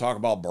Gammon. We can talk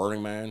about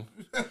Burning Man.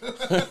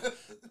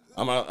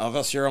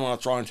 This year I'm gonna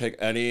try and take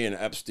Eddie and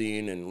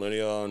Epstein and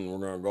Lydia, and we're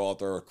gonna go out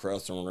there with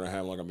Chris, and we're gonna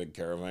have like a big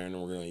caravan,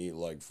 and we're gonna eat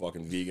like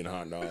fucking vegan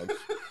hot dogs.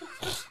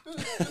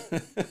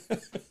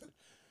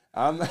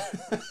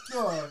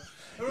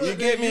 You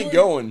get me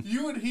going.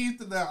 You and Heath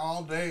did that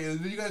all day,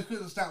 and you guys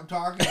couldn't stop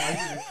talking.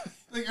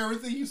 Like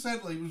everything you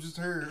said, like was just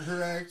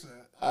her accent.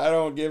 I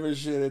don't give a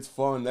shit. It's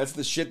fun. That's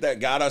the shit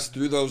that got us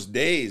through those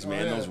days,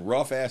 man. Those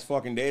rough ass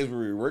fucking days where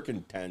we were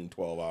working 10,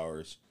 12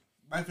 hours.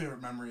 My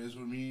favorite memory is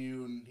when me,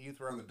 you, and Heath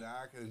were on the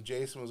dock, and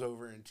Jason was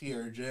over in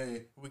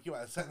TRJ. We kept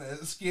on setting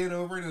that skin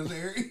over in his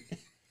area.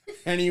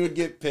 And he would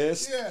get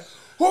pissed. Yeah.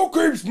 Who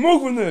keeps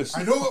moving this?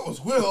 I know it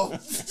was Will.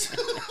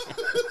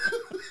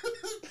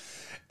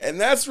 And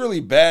that's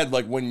really bad.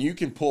 Like when you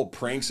can pull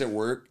pranks at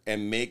work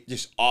and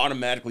just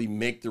automatically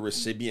make the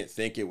recipient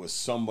think it was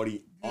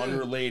somebody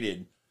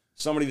unrelated,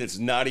 somebody that's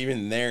not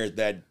even there at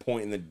that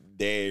point in the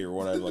day or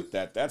whatever like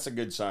that. That's a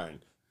good sign.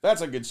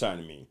 That's a good sign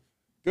to me.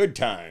 Good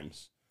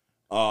times.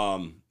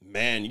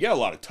 Man, you got a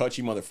lot of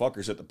touchy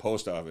motherfuckers at the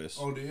post office.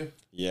 Oh, do you?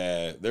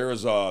 Yeah, there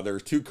was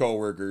two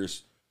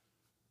coworkers.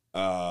 He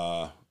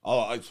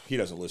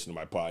doesn't listen to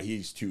my pod.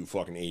 He's too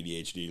fucking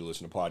ADHD to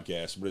listen to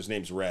podcasts. But his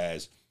name's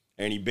Raz,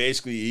 and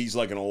he's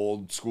like an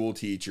old school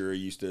teacher. He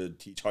used to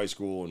teach high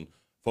school and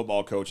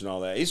football coach and all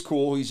that. He's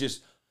cool. He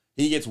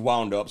gets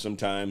wound up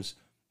sometimes.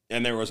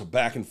 And there was a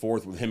back and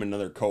forth with him and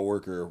another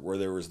coworker where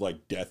there was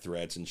like death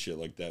threats and shit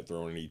like that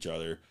thrown at each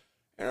other.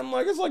 And I'm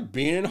like, it's like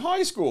being in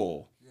high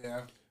school.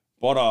 Yeah.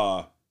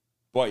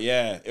 But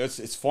yeah,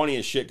 it's funny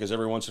as shit because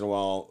every once in a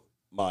while,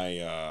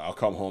 I'll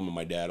come home and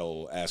my dad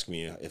will ask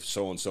me if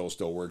so and so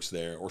still works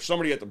there, or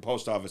somebody at the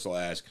post office will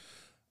ask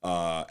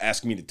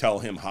me to tell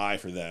him hi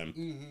for them.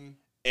 Mm-hmm.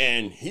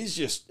 And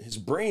his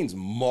brain's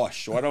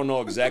mush, so I don't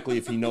know exactly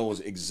if he knows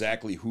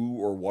exactly who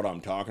or what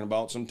I'm talking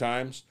about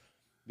sometimes,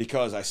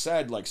 because I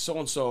said like so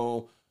and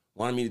so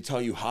wanted me to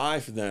tell you hi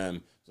for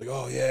them. Like,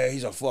 oh, yeah,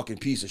 he's a fucking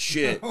piece of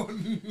shit. Oh,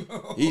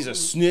 no. He's a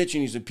snitch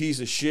and he's a piece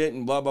of shit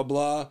and blah, blah,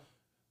 blah.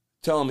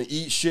 Tell him to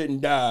eat shit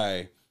and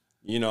die,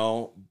 you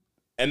know.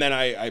 And then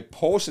I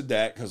posted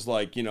that because,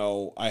 like, you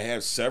know, I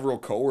have several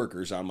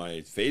coworkers on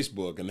my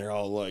Facebook, and they're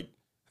all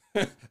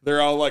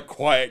like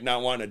quiet,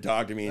 not wanting to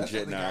talk to me and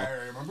shit now. Guy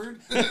I remembered.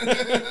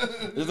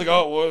 It's like,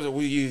 oh,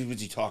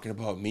 was he talking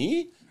about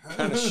me?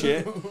 Kind of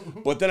shit.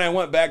 But then I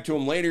went back to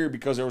him later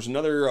because there was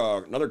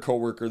another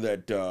coworker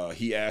that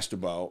he asked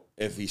about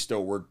if he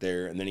still worked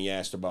there, and then he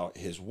asked about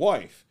his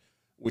wife,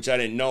 which I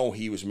didn't know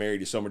he was married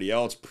to somebody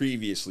else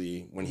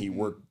previously when he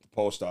worked at the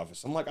post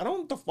office. I'm like, I don't know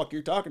what the fuck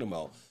you're talking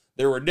about.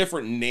 There were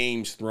different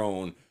names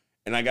thrown,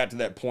 and I got to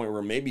that point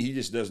where maybe he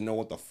just doesn't know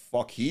what the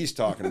fuck he's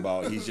talking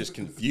about. He's just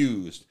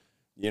confused.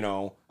 You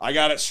know, I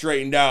got it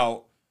straightened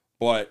out.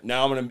 But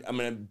now I'm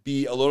gonna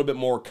be a little bit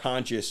more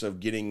conscious of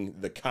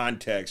getting the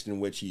context in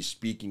which he's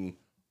speaking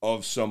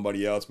of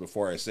somebody else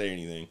before I say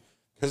anything,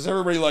 because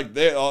everybody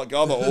all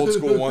the old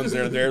school ones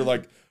they're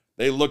like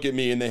they look at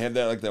me and they have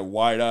that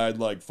wide eyed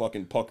like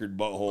fucking puckered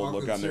butthole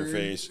look on their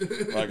face,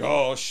 like,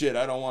 oh shit,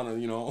 I don't want to,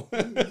 you know.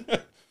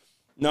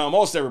 No,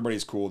 most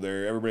everybody's cool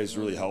there. Everybody's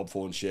really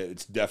helpful and shit.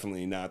 It's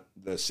definitely not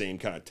the same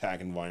kind of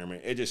tack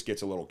environment. It just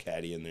gets a little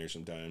catty in there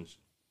sometimes.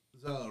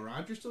 Does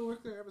Roger still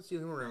work there? I haven't seen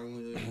him around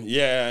lately.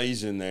 Yeah,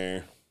 he's in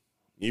there.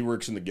 He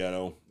works in the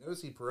ghetto. I haven't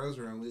seen Perez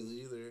around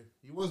lately either.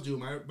 He was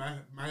doing my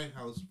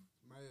house,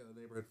 my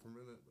neighborhood for a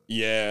minute. But.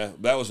 Yeah,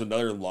 that was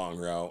another long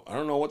route. I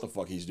don't know what the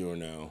fuck he's doing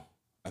now.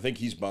 I think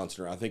he's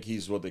bouncing around. I think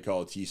he's what they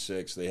call a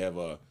T6. They have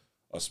a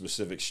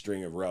specific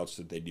string of routes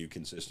that they do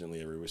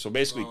consistently every week. So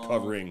basically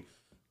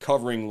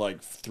covering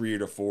like 3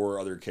 to 4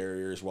 other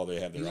carriers while they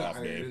have their off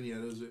day.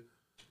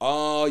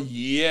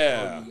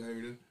 Yeah.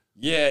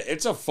 Yeah,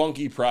 it's a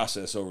funky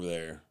process over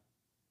there.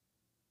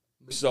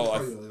 So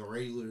like a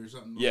regular or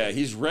something. Yeah,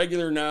 he's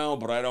regular now,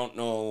 but I don't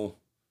know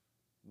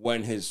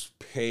when his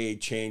pay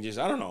changes.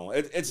 I don't know.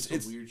 It's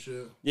weird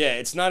shit. Yeah,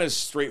 it's not as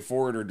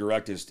straightforward or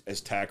direct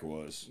as TAC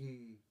was.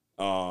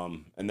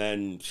 And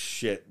then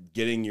shit,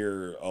 getting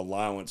your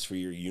allowance for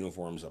your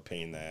uniform's a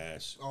pain in the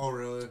ass. Oh,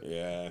 really?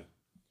 Yeah.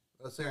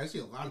 I see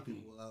a lot of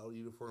people without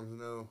uniforms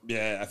now.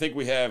 Yeah, I think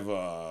we have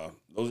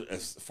those.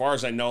 As far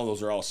as I know,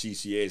 those are all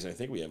CCAs, and I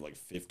think we have like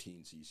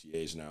 15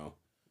 CCAs now.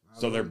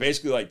 So they're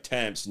basically like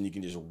temps, and you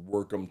can just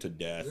work them to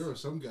death. There was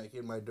some guy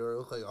came to my door,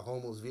 looked like a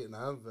homeless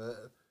Vietnam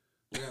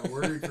vet. Yeah,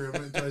 worried for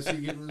him until I see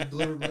you get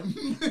delivered.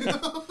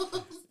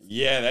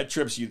 Yeah, that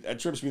trips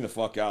me the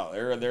fuck out.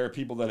 There are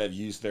people that have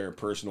used their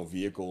personal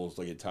vehicles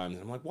like at times,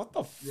 and I'm like, what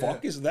the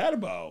fuck is that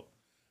about?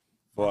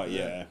 But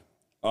yeah.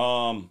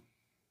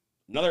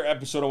 Another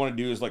episode I want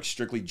to do is like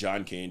strictly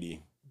John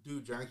Candy.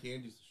 Dude, John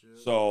Candy's the shit.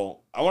 So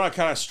I want to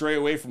kind of stray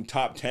away from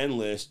top 10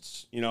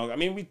 lists. You know, I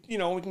mean, we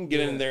can get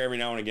in there every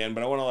now and again,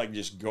 but I want to like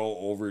just go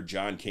over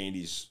John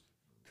Candy's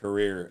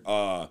career.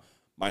 My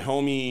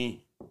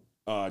homie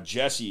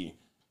Jesse,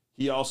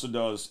 he also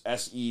does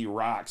SE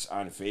Rocks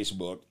on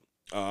Facebook.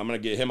 I'm gonna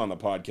get him on the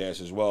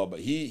podcast as well,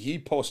 but he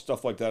posts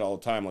stuff like that all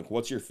the time. Like,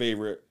 what's your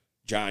favorite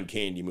John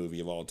Candy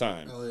movie of all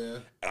time? Oh yeah.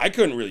 And I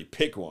couldn't really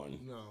pick one.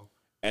 No.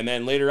 And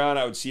then later on,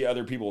 I would see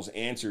other people's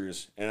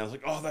answers, and I was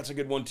like, "Oh, that's a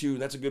good one too.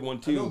 That's a good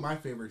one too." I know my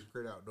favorite is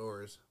Great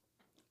Outdoors.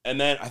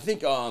 And then I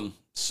think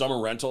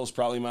Summer Rental is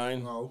probably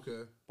mine. Oh,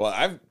 okay.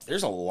 But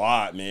there's a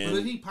lot, man. But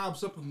then he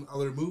pops up in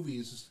other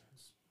movies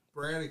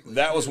sporadically.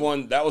 That was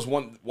one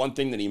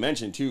thing that he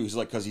mentioned too. He's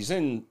like, because he's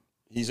in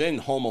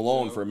Home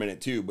Alone for a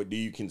minute too. But do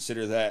you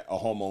consider that a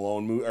Home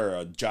Alone movie or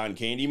a John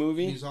Candy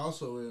movie? He's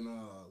also in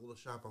Little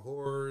Shop of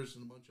Horrors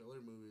and a bunch of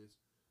other movies.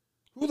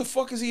 Who the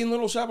fuck is he in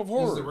Little Shop of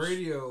Horrors?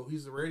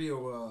 He's the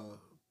radio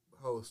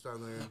host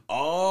on there.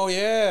 Oh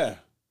yeah.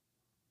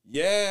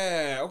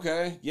 Yeah,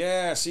 okay.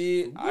 Yeah,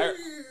 see,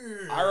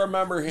 I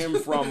remember him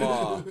from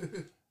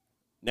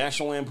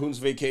National Lampoon's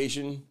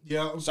Vacation.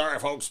 Yeah. Sorry,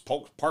 folks,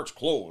 park's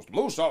closed.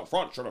 Moose out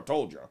front should have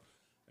told you.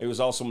 It was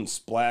also in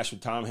Splash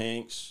with Tom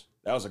Hanks.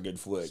 That was a good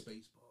flick.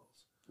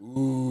 Spaceballs.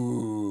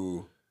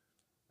 Ooh.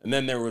 And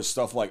then there was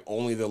stuff like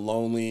Only the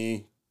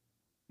Lonely,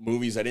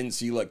 movies I didn't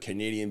see, like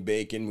Canadian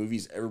Bacon,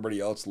 movies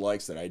everybody else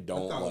likes that I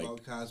don't like.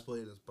 About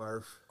cosplay as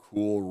barf.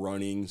 Cool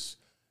Runnings.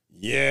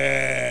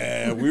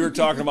 Yeah, we were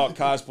talking about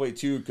cosplay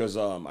too because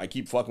I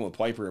keep fucking with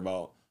Piper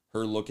about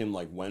her looking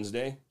like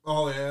Wednesday.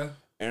 Oh yeah.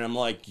 And I'm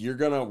like, we're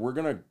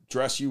gonna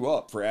dress you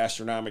up for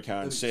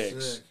Astronomicon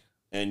 6, sick.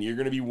 and you're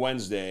gonna be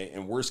Wednesday.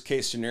 And worst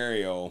case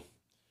scenario,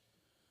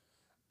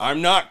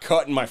 I'm not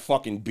cutting my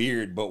fucking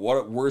beard, but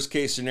what worst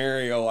case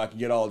scenario, I can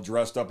get all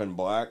dressed up in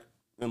black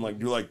and like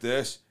do like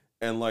this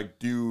and like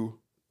do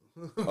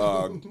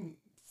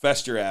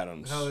Fester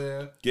Adams. Hell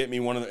yeah. Get me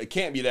one of the, it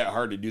can't be that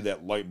hard to do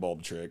that light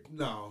bulb trick.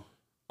 No.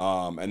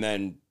 And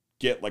then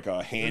get like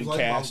a hand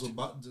cast. With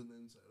buttons in the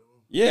inside of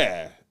them.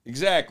 Yeah,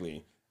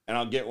 exactly. And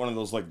I'll get one of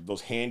those like those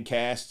hand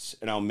casts,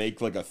 and I'll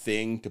make like a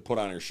thing to put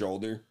on her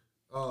shoulder.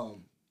 You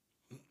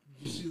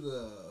see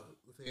the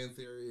fan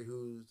theory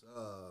who's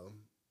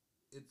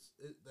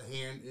the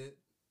hand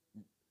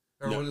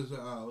or No. what is it?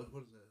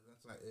 What is it?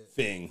 That's not it.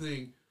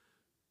 Thing.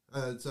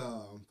 It's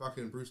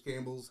fucking Bruce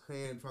Campbell's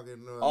hand.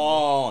 Fucking.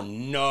 Oh,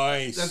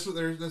 nice. That's what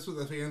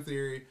the fan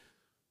theory.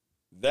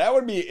 That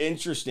would be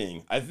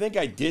interesting. I think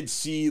I did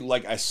see,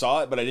 like, I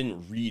saw it, but I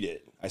didn't read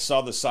it. I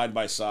saw the side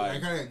by I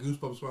side. kind of got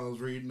goosebumps when I was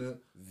reading it.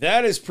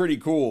 That is pretty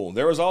cool.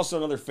 There was also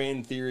another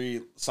fan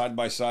theory side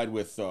by side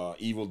with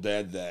Evil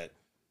Dead that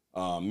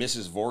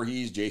Mrs.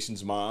 Voorhees,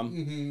 Jason's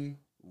mom,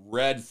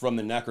 read from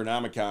the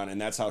Necronomicon, and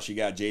that's how she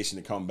got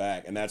Jason to come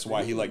back, and that's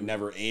why he like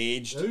never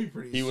aged. That'd be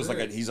pretty. He was sick.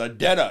 like he's a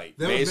deadite.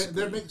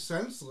 That makes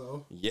sense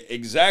though. Yeah,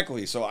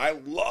 exactly. So I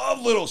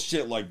love little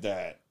shit like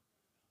that.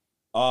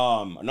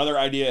 Another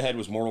idea I had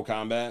was Mortal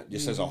Kombat,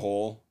 just as a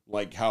whole,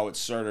 like how it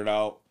started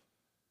out,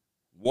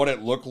 what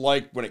it looked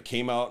like when it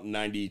came out in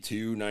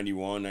 92,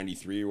 91,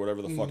 93, or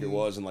whatever the fuck it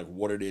was, and like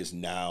what it is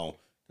now.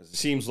 Because it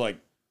seems like,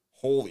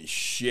 holy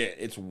shit,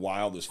 it's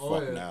wild as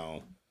fuck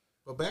now.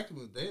 But back in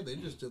the day, they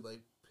just did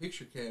like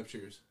picture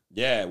captures.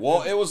 Yeah,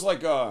 well, it was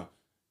like,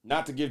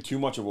 not to give too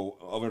much of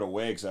it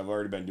away, because I've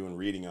already been doing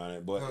reading on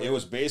it, but it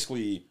was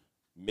basically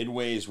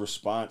Midway's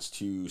response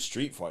to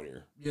Street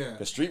Fighter. Yeah.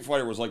 Because Street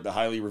Fighter was like the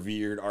highly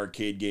revered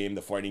arcade game,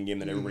 the fighting game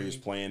that everybody was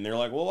playing. They're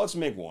like, well, let's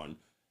make one.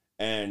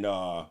 And,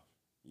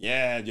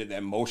 did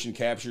that motion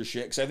capture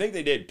shit. Because I think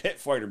they did Pit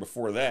Fighter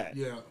before that.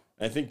 Yeah.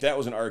 I think that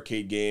was an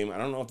arcade game. I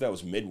don't know if that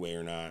was Midway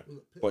or not. Was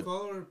it but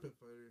Pitfall or Pit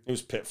Fighter? it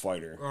was Pit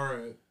Fighter. All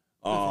right.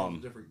 Pitfall's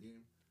a different game.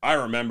 I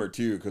remember,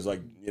 too, because,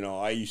 like, you know,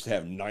 I used to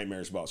have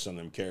nightmares about some of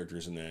them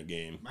characters in that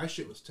game. My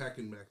shit was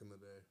Tekken back in the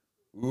day.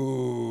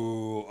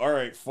 Ooh, all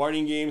right.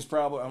 Fighting games,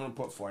 probably. I'm gonna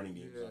put fighting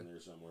games on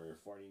there somewhere.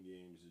 Fighting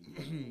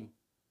games.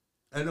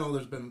 I know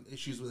there's been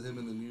issues with him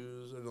in the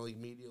news and like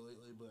media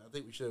lately, but I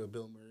think we should have a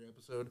Bill Murray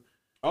episode.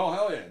 Oh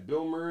hell yeah,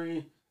 Bill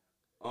Murray.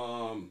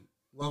 Love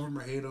him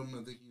or hate him,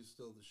 I think he's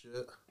still the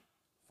shit.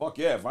 Fuck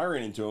yeah, if I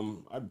ran into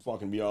him, I'd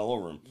fucking be all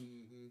over him.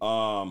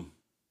 All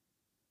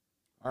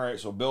right,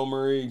 so Bill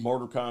Murray,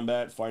 Mortal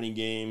Kombat, fighting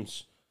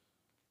games.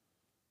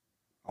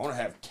 I want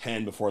to have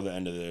 10 before the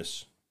end of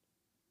this.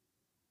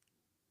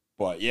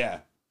 But yeah,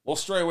 we'll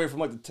stray away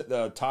from like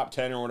the top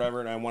 10 or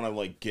whatever, and I want to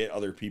like get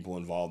other people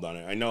involved on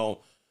it. I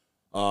know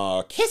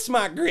Kiss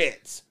My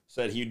Grits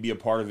said he'd be a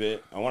part of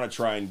it. I want to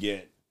try and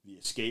get the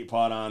Escape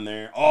Pod on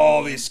there.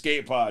 Oh, the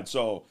Escape Pod.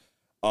 So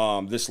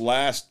this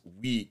last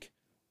week,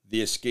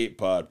 the Escape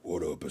Pod.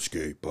 What up,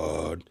 Escape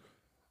Pod?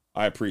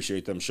 I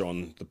appreciate them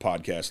showing the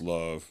podcast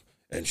love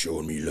and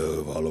showing me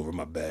love all over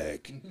my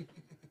back.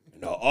 And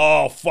No.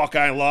 Oh fuck!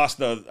 I lost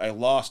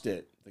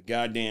it. The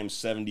goddamn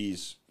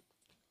 70s.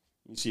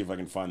 Let me see if I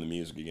can find the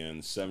music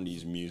again.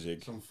 70s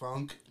music. Some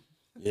funk.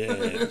 Yeah,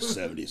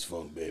 70s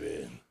funk,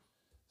 baby.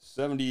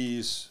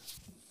 70s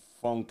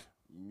funk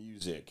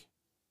music.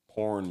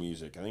 Porn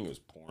music. I think it was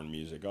porn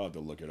music. I'll have to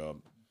look it up.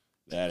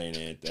 That ain't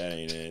it.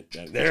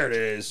 There it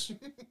is.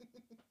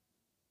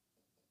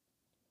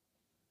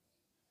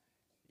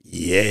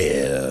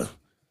 Yeah.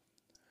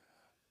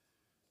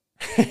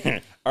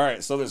 All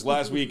right, so this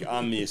last week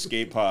on the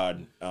Escape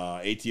Pod,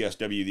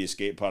 ATSW, the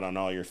Escape Pod on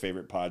all your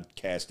favorite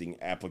podcasting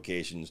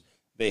applications,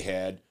 they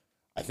had,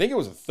 I think it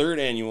was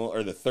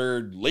the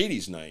third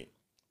ladies' night,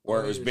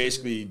 where it was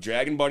basically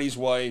Dragon Buddy's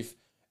wife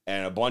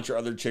and a bunch of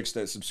other chicks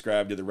that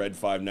subscribed to the Red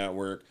 5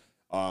 network,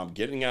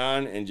 getting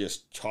on and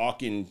just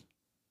talking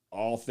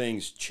all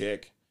things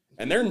chick.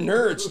 And they're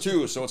nerds,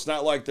 too, so it's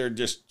not like they're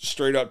just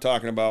straight up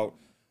talking about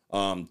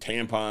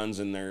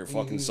tampons and their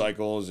fucking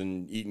cycles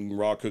and eating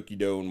raw cookie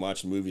dough and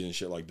watching movies and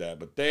shit like that.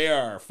 But they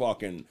are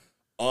fucking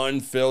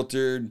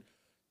unfiltered,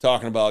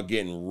 talking about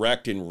getting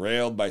wrecked and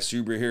railed by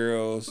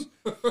superheroes.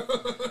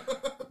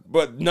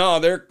 But no,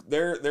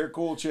 they're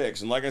cool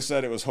chicks. And like I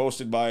said, it was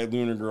hosted by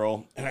Lunar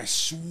Girl. And I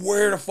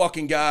swear to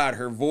fucking God,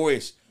 her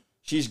voice,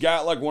 she's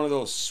got like one of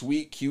those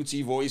sweet,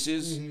 cutesy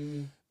voices.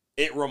 Mm-hmm.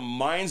 It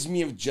reminds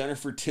me of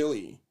Jennifer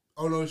Tilly.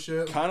 Oh, no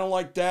shit. Kind of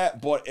like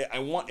that, but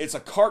it's a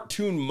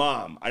cartoon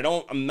mom.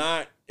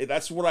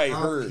 That's what I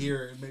heard.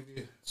 Hear it,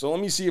 maybe. So let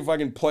me see if I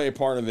can play a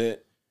part of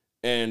it.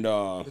 And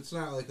it's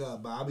not like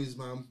Bobby's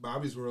mom,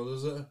 Bobby's World,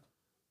 is it?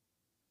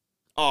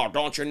 Oh,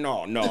 don't you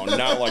know? No,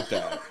 not like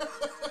that.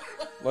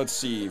 Let's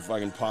see if I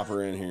can pop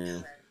her in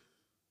here.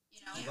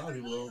 A lot of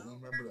people don't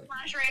remember that.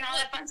 Lingerie and all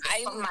that fun stuff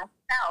for myself.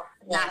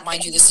 Well,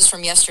 mind you, this is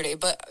from yesterday,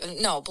 but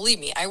no, believe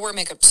me, I wear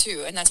makeup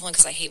too, and that's only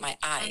because I hate my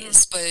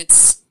eyes, but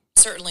it's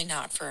certainly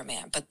not for a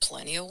man, but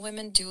plenty of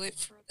women do it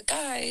for the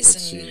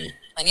guys,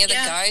 plenty of the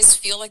guys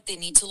feel like they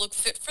need to look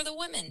fit for the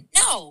women.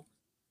 No.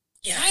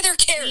 Yeah. Neither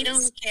cares. We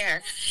don't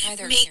care.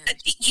 Neither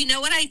cares. You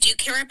know what I do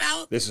care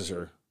about? This is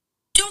her.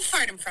 Don't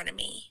fart in front of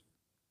me.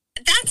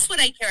 That's what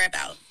I care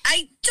about.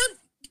 I don't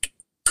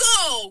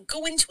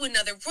go into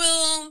another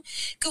room,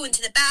 go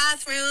into the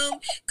bathroom,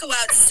 go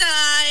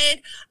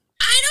outside.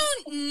 I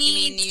don't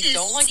need you mean you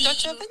don't like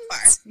Dutch ovens?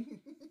 Fart.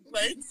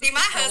 What? See, my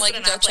husband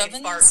and I play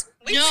fart.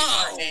 We play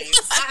fart games.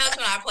 My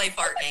husband and I play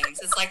fart games.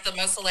 It's like the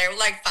most hilarious. We're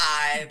like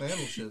 5.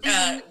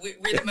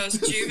 We're the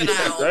most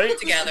juvenile right?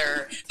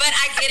 together. But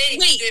I get it.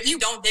 Wait, if you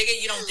don't dig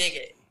it, you don't dig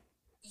it.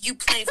 You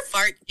play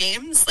fart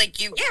games? Like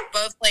you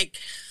both like...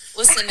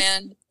 Listen,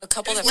 man, a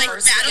couple that like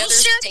farts together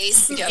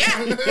stays together.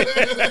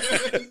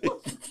 Yeah.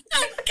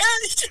 Oh,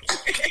 gosh.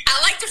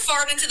 I like to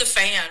fart into the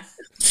fan.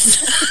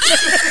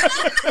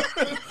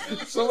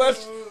 So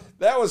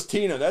that was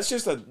Tina. That's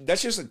just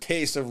a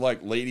taste of like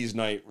ladies'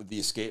 night with the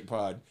Escape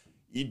Pod.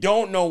 You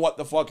don't know what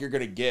the fuck you're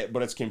gonna get,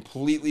 but it's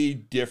completely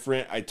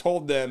different. I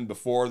told them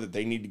before that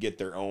they need to get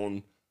their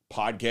own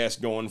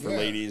podcast going for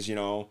ladies, you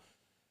know.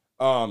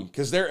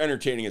 Because they're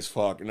entertaining as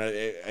fuck, and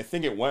I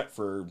think it went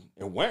for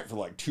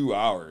like 2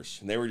 hours,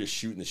 and they were just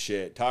shooting the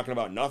shit, talking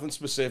about nothing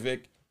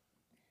specific,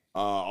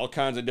 all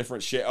kinds of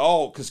different shit.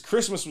 Oh, because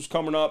Christmas was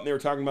coming up, and they were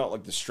talking about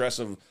like the stress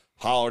of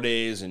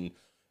holidays, and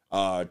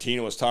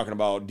Tina was talking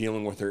about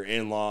dealing with her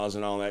in-laws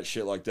and all that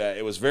shit like that.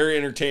 It was very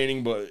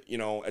entertaining, but you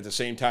know, at the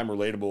same time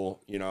relatable.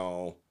 You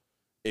know,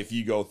 if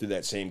you go through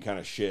that same kind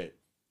of shit.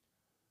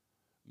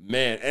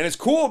 Man, and it's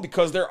cool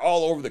because they're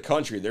all over the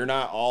country. They're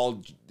not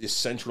all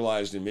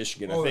centralized in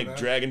Michigan. I think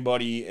Dragon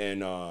Buddy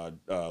and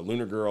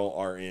Lunar Girl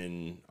are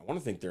in, I want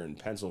to think they're in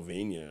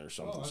Pennsylvania or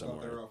something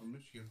somewhere. They're off in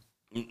Michigan.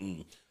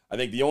 Mm-mm. I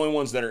think the only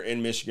ones that are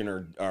in Michigan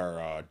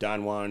are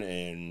Don Juan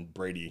and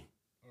Brady.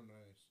 Oh,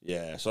 nice.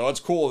 Yeah, so it's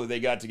cool that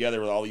they got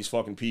together with all these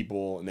fucking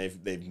people, and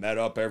they've met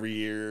up every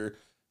year.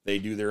 They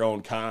do their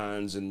own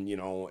cons, and, you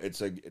know,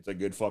 it's a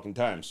good fucking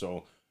time.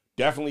 So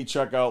definitely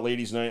check out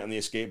Ladies Night on the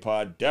Escape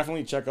Pod.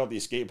 Definitely check out the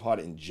Escape Pod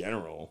in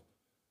general.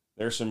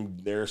 There's some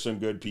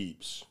good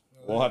peeps.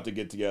 We'll have to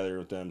get together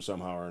with them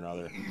somehow or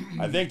another.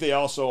 I think they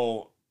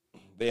also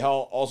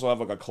have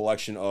like a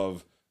collection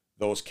of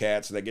those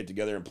cats that get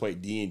together and play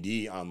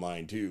D&D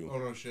online too. Oh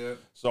no shit.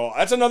 So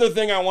that's another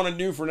thing I want to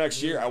do for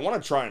next year. I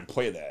want to try and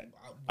play that.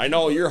 I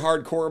know you're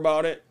hardcore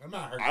about it. I'm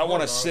not hardcore. I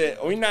want to sit.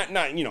 I mean,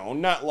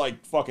 not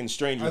like fucking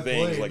Stranger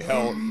Things, like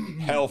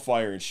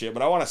Hellfire and shit.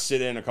 But I want to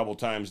sit in a couple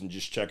times and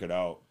just check it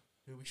out.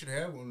 Dude, we should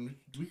have one.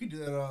 We could do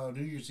that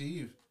New Year's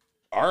Eve.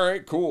 All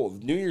right, cool.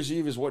 New Year's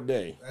Eve is what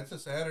day? That's a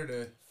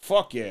Saturday.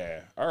 Fuck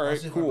yeah! All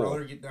right, cool. My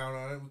brother get down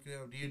on it. We could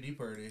have a D&D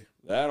party.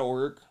 That'll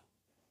work.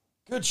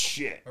 Good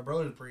shit. My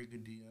brother's a pretty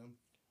good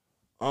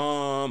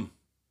DM.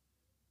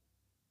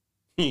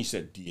 He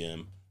said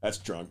DM. That's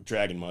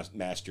Dragon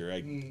Master.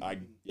 I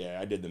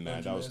did the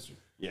math.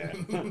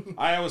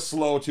 I was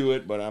slow to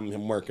it, but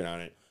I'm working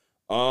on it.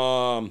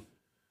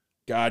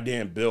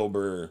 Goddamn Bill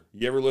Burr.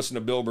 You ever listen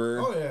to Bill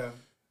Burr? Oh yeah.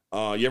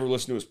 You ever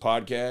listen to his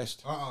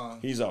podcast?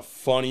 He's a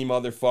funny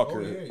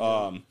motherfucker.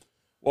 Oh, yeah.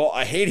 Well,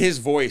 I hate his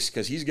voice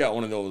because he's got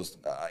one of those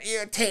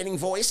irritating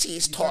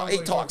voices. He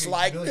talks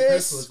like Billy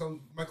this. Crystal,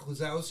 Michael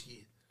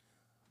Wazowski.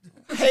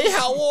 Hey,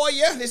 how are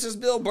you? This is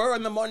Bill Burr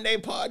on the Monday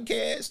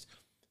podcast.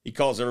 He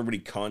calls everybody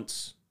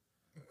cunts.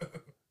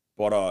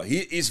 But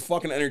he's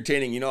fucking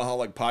entertaining. You know how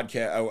like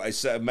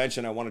podcast, I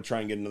mentioned I want to try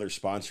and get another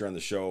sponsor on the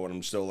show, and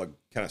I'm still like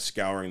kind of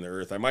scouring the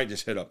earth. I might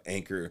just hit up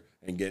Anchor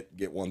and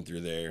get one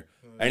through there.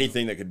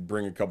 Anything that could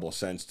bring a couple of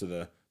cents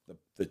to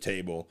the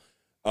table.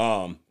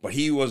 But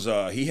he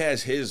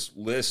has his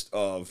list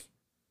of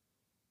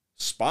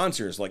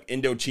sponsors like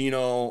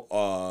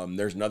Indochino.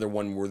 There's another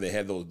one where they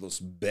have those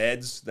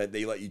beds that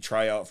they let you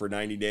try out for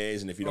 90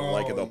 days, and if you don't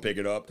like it, they'll pick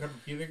it up.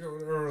 Tempur-Pedic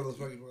or those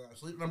fucking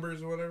Sleep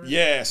Numbers or whatever.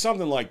 Yeah,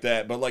 something like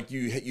that. But like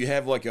you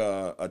have like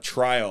a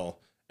trial,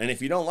 and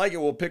if you don't like it,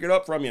 we'll pick it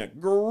up from you.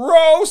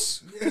 Gross.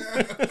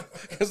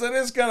 Because it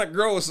is kind of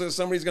gross that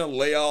somebody's gonna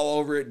lay all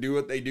over it, do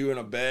what they do in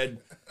a bed,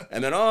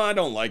 and then I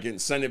don't like it,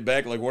 and send it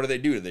back. Like, what do?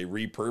 Do they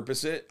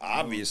repurpose it?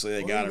 Obviously,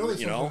 they got it.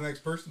 You know, the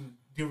next person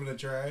give it a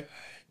try.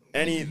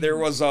 And there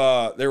was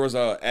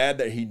a ad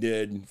that he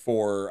did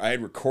for, I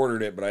had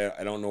recorded it, but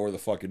I don't know where the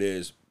fuck it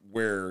is,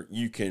 where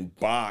you can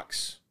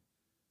box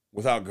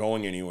without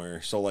going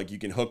anywhere. So like you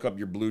can hook up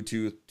your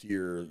Bluetooth to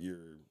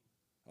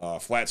your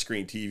flat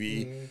screen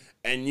TV,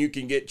 and you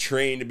can get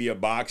trained to be a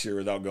boxer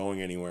without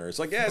going anywhere. It's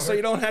like, yeah, so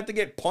you don't have to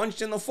get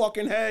punched in the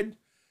fucking head.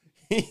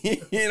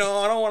 You know,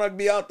 I don't want to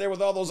be out there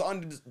with all those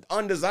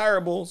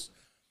undesirables.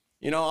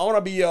 You know, I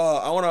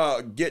want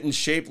to get in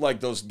shape like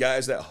those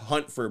guys that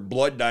hunt for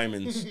blood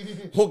diamonds.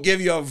 We'll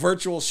give you a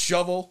virtual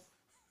shovel.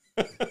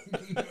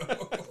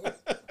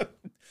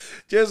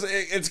 Just,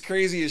 it's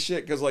crazy as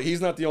shit because, like,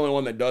 he's not the only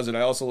one that does it.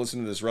 I also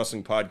listen to this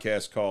wrestling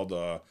podcast called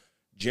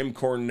Jim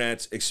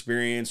Cornette's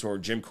Experience or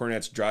Jim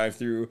Cornette's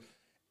Drive-Thru.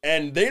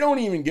 And they don't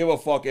even give a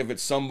fuck if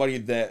it's somebody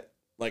that,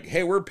 like,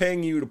 hey, we're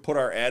paying you to put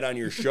our ad on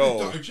your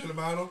show. Talk shit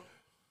about them.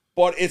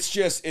 But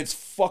it's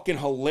fucking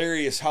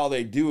hilarious how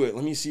they do it.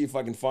 Let me see if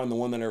I can find the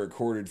one that I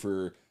recorded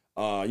for,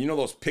 you know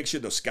those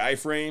sky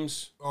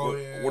frames? Oh,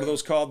 yeah. What are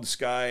those called? The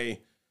sky,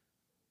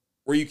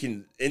 where you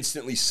can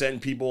instantly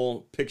send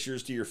people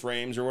pictures to your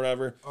frames or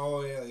whatever.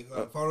 Oh, yeah,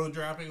 like photo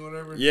dropping or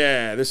whatever.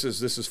 Yeah, this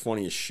is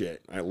funny as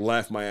shit. I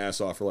laughed my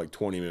ass off for like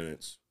 20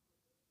 minutes.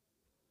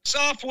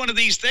 Off one of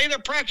these things, they're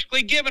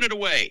practically giving it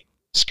away.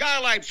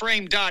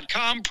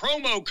 SkylightFrame.com,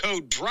 promo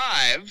code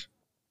DRIVE.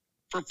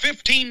 For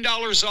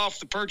 $15 off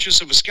the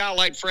purchase of a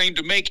skylight frame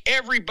to make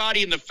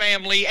everybody in the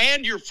family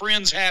and your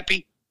friends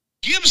happy.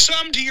 Give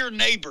some to your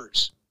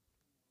neighbors.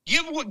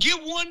 Give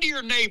one to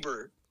your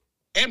neighbor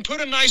and put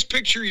a nice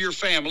picture of your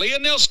family,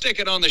 and they'll stick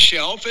it on the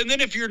shelf. And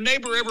then if your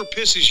neighbor ever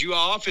pisses you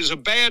off, is a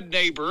bad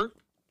neighbor,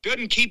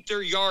 doesn't keep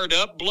their yard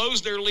up,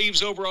 blows their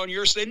leaves over on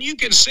yours, then you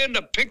can send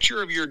a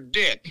picture of your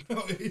dick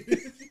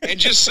and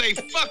just say,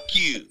 fuck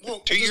you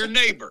to your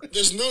neighbor.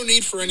 There's no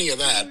need for any of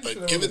that,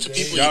 but give it to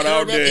people Shout you care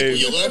out, about, Dave.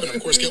 people you love, and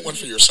of course get one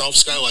for yourself,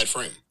 Skylight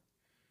Frame.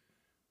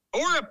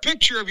 Or a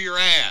picture of your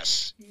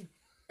ass.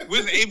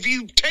 If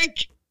you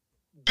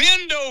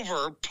bend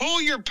over,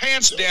 pull your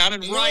pants down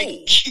and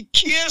write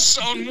kiss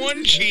on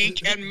one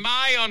cheek and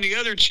my on the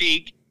other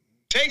cheek,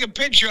 take a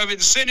picture of it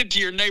and send it to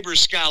your neighbor's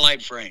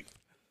skylight frame.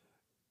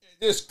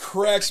 This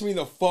cracks me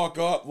the fuck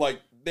up.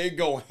 Like, they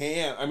go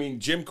ham. I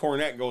mean, Jim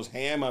Cornette goes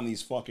ham on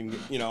these fucking,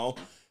 you know,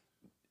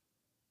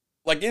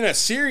 like in a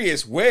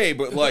serious way,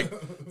 but like,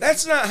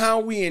 that's not how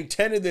we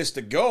intended this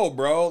to go,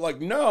 bro. Like,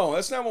 no,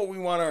 that's not what we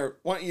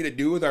want you to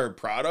do with our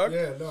product.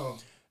 Yeah, no.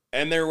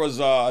 And there was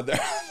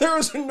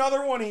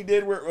another one he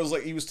did where it was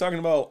like, he was talking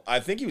about, I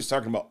think he was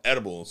talking about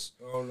edibles.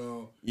 Oh,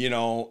 no. You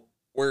know,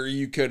 where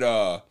you could,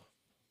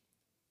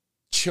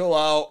 chill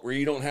out, where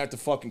you don't have to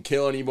fucking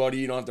kill anybody.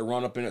 You don't have to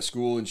run up in a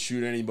school and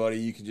shoot anybody.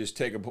 You can just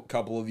take a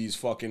couple of these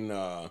fucking,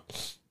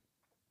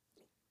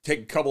 take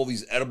a couple of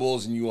these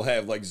edibles and you will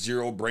have like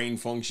zero brain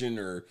function,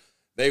 or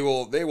they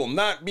will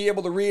not be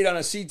able to read on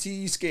a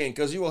CTE scan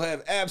because you will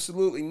have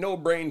absolutely no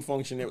brain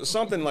function. It was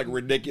something like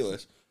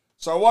ridiculous.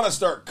 So I want to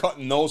start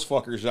cutting those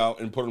fuckers out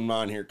and put them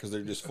on here because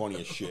they're just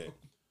funny as shit.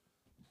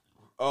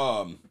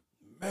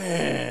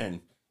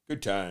 Man,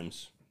 good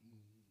times.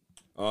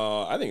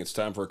 I think it's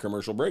time for a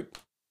commercial break.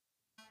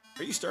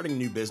 Are you starting a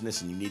new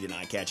business and you need an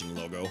eye-catching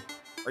logo?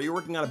 Are you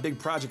working on a big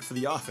project for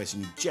the office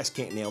and you just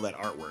can't nail that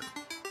artwork?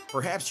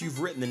 Perhaps you've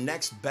written the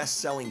next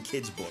best-selling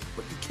kids book,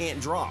 but you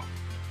can't draw.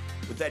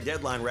 With that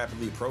deadline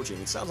rapidly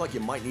approaching, it sounds like you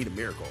might need a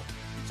miracle.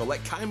 So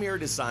let Chimera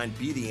Design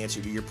be the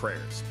answer to your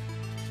prayers.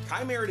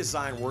 Chimera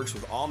Design works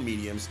with all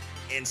mediums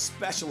and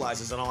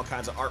specializes in all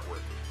kinds of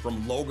artwork,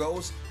 from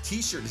logos,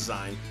 t-shirt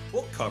design,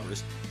 book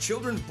covers,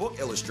 children's book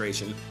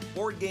illustration,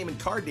 board game and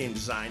card game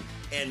design,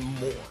 and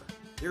more.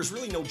 There's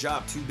really no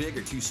job too big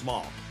or too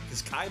small,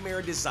 because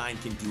Chimera Design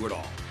can do it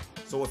all.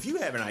 So if you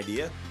have an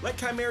idea, let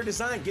Chimera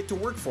Design get to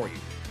work for you.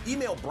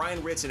 Email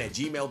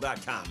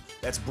BrianRitson@gmail.com.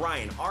 That's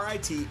Brian,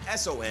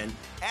 R-I-T-S-O-N,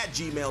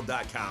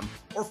 @gmail.com,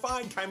 or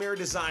find Chimera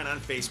Design on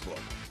Facebook.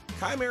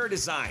 Chimera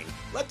Design.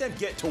 Let them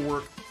get to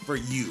work for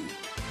you.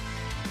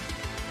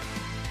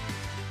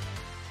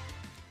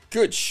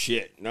 Good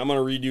shit. And I'm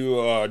gonna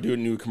redo do a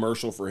new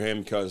commercial for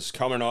him because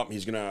coming up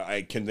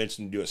I convinced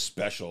him to do a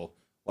special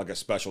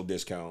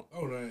discount.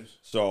 Oh, nice.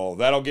 So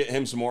that'll get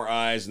him some more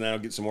eyes, and that'll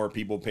get some more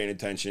people paying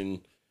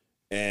attention.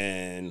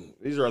 And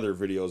these are other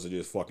videos I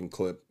just fucking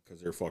clip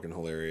because they're fucking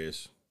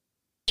hilarious.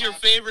 Your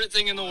favorite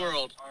thing in the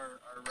world?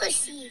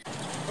 Pussy.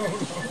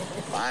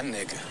 My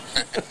nigga.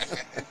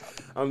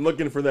 I'm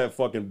looking for that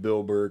fucking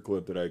Bill Burr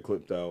clip that I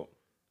clipped out.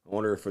 I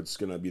wonder if it's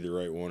gonna be the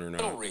right one or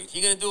not. Little read.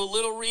 You gonna do a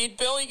little read,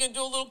 Bill? You gonna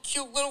do a little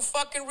cute little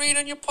fucking read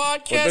on your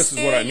podcast? But this is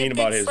what I mean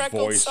about his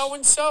voice. So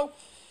and so.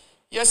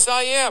 Yes,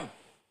 I am.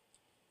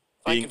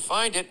 If I can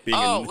find it.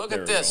 Oh, look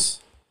at this.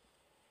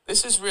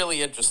 This is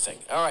really interesting.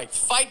 All right,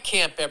 fight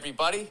camp,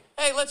 everybody.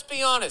 Hey, let's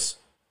be honest.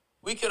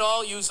 We could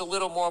all use a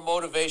little more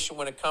motivation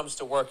when it comes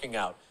to working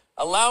out.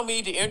 Allow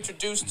me to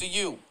introduce to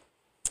you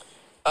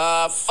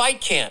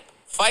Fight Camp.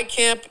 Fight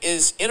Camp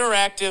is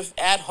interactive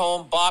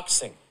at-home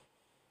boxing.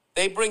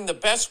 They bring the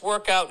best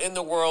workout in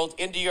the world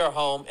into your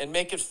home and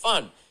make it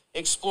fun.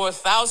 Explore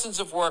thousands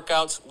of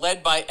workouts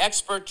led by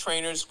expert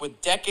trainers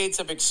with decades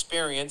of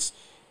experience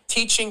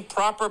teaching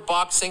proper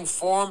boxing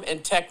form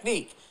and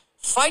technique.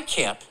 Fight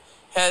Camp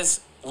has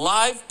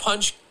live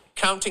punch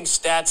counting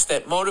stats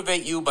that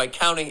motivate you by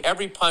counting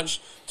every punch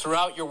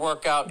throughout your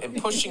workout and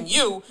pushing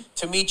you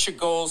to meet your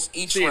goals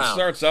each round. It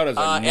starts out as a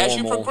normal, as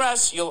you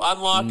progress, you'll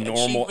unlock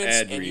achievements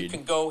ad and you read.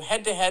 can go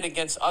head-to-head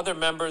against other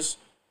members,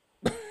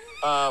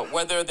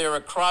 whether they're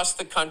across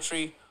the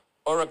country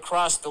or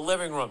across the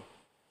living room.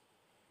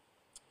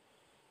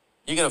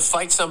 You're going to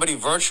fight somebody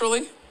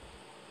virtually?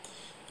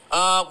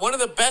 One of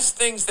the best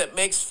things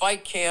about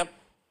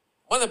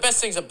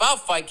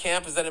Fight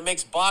Camp is that it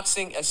makes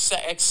boxing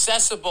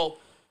accessible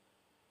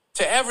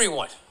to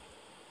everyone.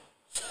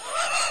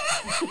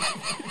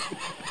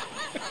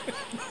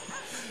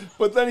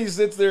 But then he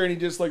sits there and he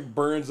just like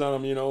burns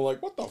on him,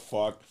 like, what the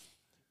fuck?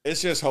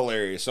 It's just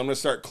hilarious. So I'm going to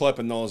start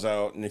clipping those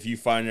out. And if you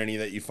find any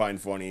that you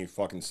find funny,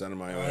 fucking send them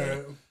my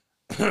way.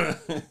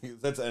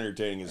 That's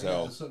entertaining as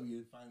hell. That's something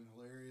you'd find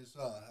hilarious.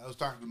 I was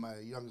talking to my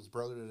youngest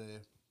brother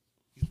today.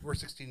 We're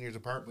 16 years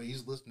apart, but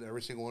he's listened to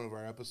every single one of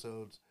our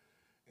episodes.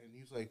 And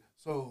he's like,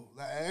 so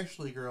that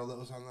Ashley girl that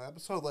was on the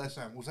episode last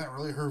time, was that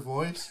really her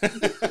voice?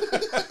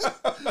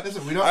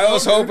 Listen, I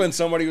was hoping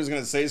somebody was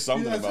going to say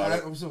something about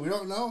it. So we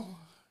don't know.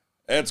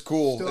 It's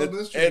cool. Still a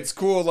mystery. It's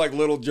cool. Like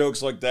little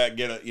jokes like that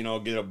get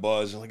a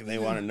buzz. Like they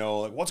want to know,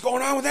 like, what's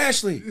going on with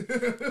Ashley?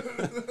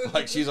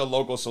 Like she's a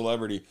local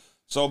celebrity.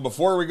 So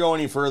before we go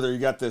any further, you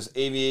got this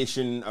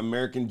Aviation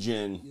American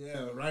Gin.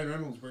 Yeah, Ryan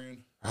Reynolds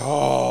brand.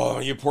 Oh,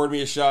 you poured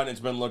me a shot and it's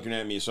been looking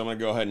at me, so I'm going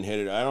to go ahead and hit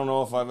it. I don't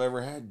know if I've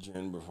ever had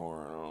gin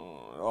before.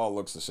 It all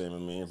looks the same to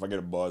me. If I get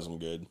a buzz, I'm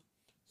good.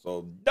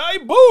 So,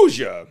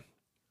 Daibuja.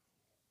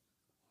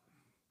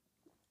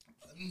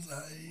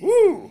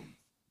 Woo.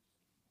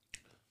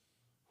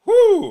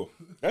 Woo.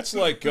 That's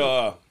like,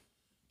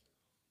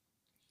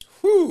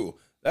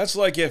 That's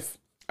like if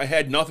I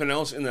had nothing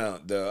else in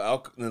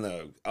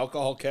the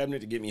alcohol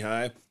cabinet to get me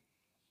high.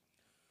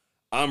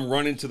 I'm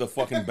running to the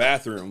fucking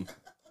bathroom.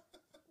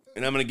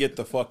 And I'm going to get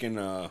the fucking,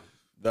 the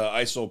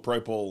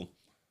isopropyl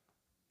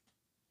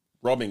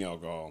rubbing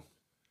alcohol.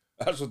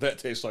 That's what that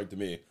tastes like to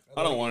me.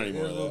 I don't want any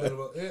more of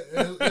that. It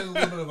has a little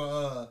bit of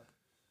a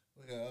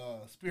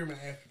spearmint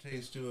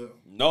aftertaste to it.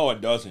 No,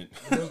 it doesn't.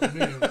 It doesn't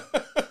mean.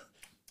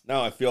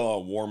 Now I feel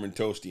all warm and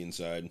toasty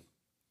inside.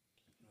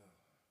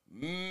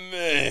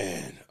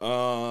 Man.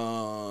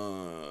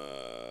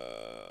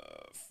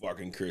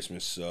 Fucking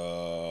Christmas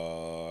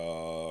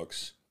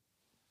sucks.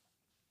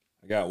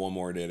 I got one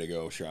more day to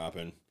go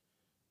shopping.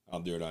 I'll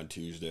do it on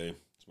Tuesday.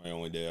 It's my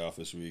only day off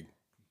this week.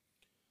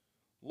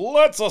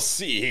 Let's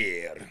see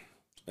here.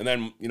 And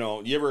then,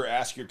 you ever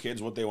ask your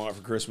kids what they want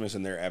for Christmas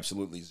and they're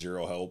absolutely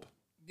zero help?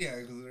 Yeah,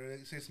 because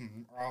they say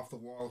some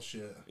off-the-wall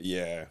shit.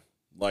 Yeah.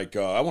 Like,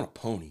 I want a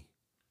pony.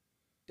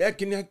 Dad,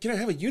 can I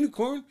have a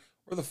unicorn?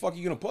 Where the fuck are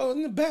you going to put it?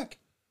 In the back.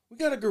 We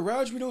got a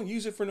garage. We don't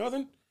use it for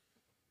nothing.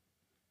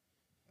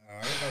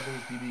 I got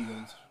those BB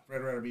guns.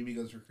 Red Ryder BB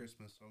guns for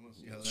Christmas, so I'm gonna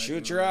see how that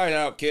Shoot goes. your eye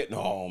out, kid.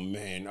 Oh,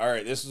 man. All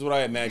right, this is what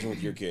I imagine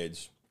with your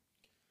kids.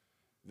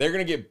 They're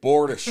going to get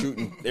bored of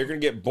shooting. They're going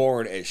to get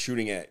bored at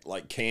shooting at,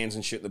 like, cans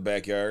and shit in the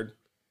backyard.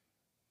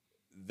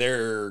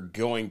 They're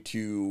going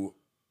to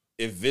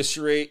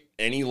eviscerate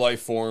any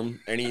life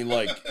form, any,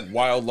 like,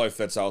 wildlife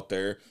that's out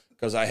there,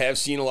 because I have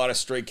seen a lot of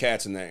stray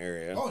cats in that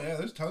area. Oh, yeah,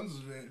 there's tons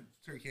of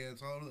stray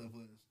cats all over the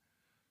place.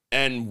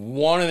 And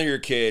one of your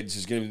kids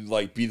is going to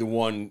like be the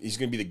one, he's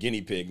going to be the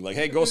guinea pig. Like,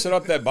 hey, go set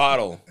up that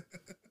bottle.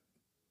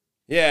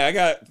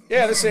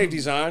 The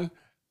safety's on.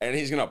 And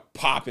he's going to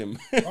pop him.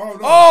 Oh, no.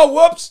 Oh,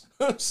 whoops.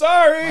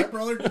 Sorry. My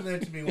brother did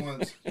that to me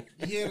once.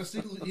 He had a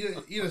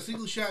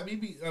single shot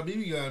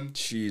BB gun.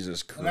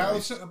 Jesus Christ. And I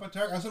was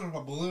setting up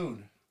a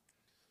balloon.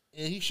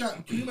 And he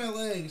shot between my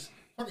legs,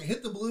 fucking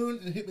hit the balloon,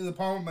 and hit me in the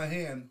palm of my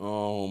hand.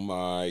 Oh,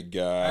 my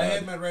God. I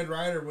had my Red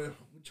Ryder which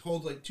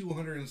holds like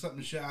 200 and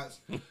something shots.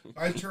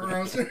 I turn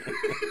around and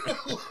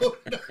load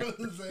down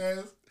his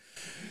ass.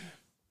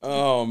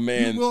 Oh,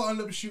 man. You will end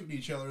up shooting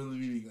each other with a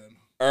BB gun.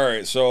 All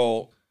right,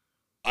 so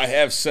I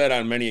have said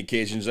on many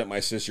occasions that my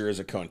sister is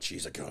a cunt.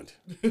 She's a cunt.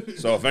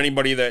 So if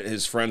anybody that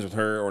is friends with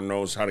her or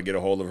knows how to get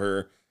a hold of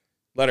her,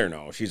 let her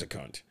know. She's a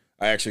cunt.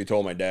 I actually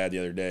told my dad the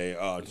other day,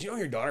 do you know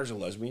your daughter's a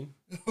lesbian?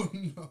 Oh,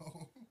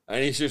 no.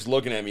 And he's just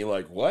looking at me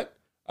like, what?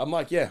 I'm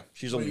like, yeah,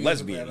 she's a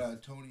lesbian.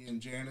 That Tony and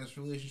Janice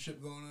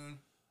relationship going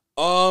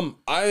on?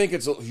 I think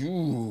it's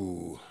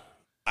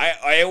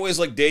I always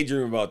like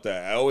daydream about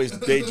that. I always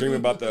daydream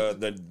about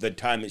the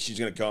time that she's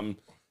gonna come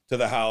to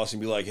the house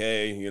and be like,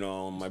 hey, you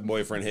know, my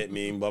boyfriend hit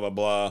me, blah blah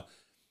blah,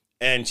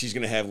 and she's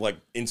gonna have like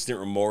instant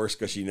remorse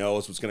because she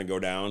knows what's gonna go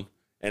down,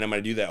 and I'm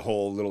gonna do that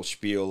whole little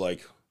spiel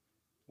like,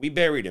 we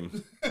buried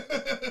him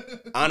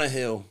on a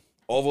hill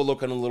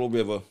overlooking a little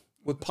river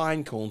with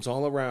pine cones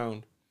all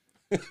around.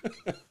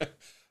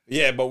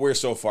 Yeah, but we're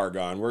so far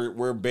gone.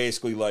 We're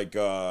basically like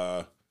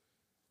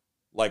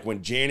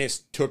when Janice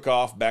took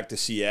off back to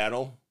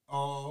Seattle.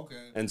 Oh,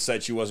 okay. And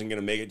said she wasn't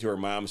gonna make it to her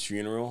mom's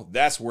funeral.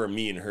 That's where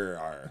me and her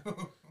are.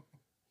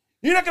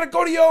 You're not gonna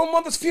go to your own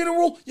mother's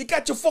funeral? You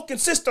got your fucking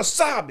sister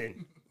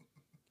sobbing.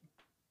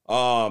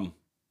 Yeah,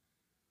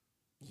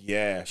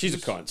 she's a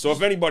cunt. So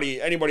if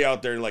anybody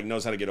out there like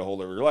knows how to get a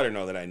hold of her, let her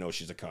know that I know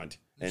she's a cunt.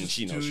 And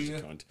she knows she's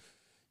a cunt.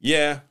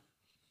 Yeah.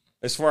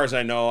 As far as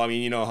I know, I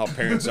mean, you know how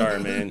parents are,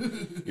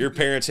 man. Your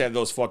parents have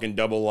those fucking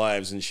double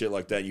lives and shit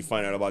like that. You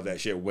find out about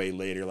that shit way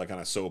later, like on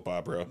a soap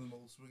opera.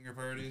 Old swinger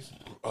parties.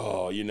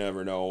 Oh, you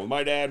never know.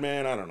 My dad,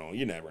 man, I don't know.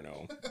 You never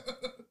know.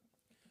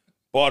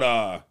 But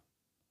I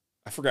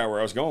forgot where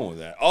I was going with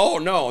that. Oh,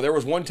 no, there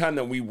was one time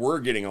that we were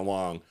getting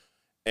along.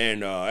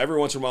 And every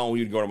once in a while, we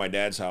would go to my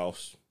dad's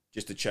house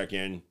just to check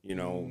in, you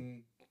know,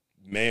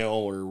 mail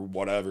or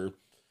whatever.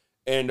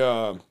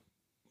 And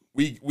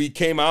we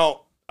came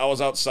out. I was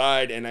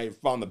outside and I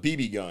found the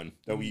BB gun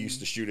that we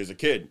used to shoot as a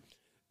kid.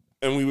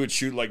 And we would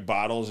shoot like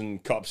bottles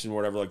and cups and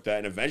whatever like that.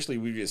 And eventually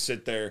we would just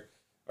sit there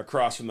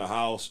across from the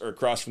house or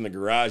across from the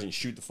garage and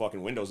shoot the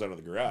fucking windows out of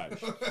the garage.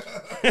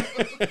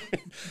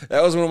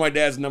 That was one of my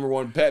dad's number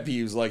one pet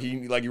peeves. Like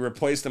he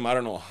replaced them I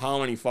don't know how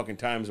many fucking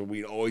times, and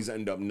we'd always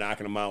end up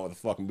knocking them out with a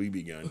fucking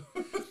BB gun.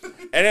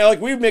 And like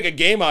we'd make a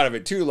game out of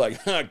it too.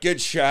 Like, good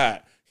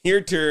shot.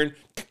 Your turn.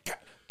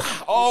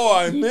 Oh,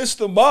 I missed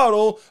the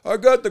bottle. I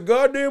got the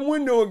goddamn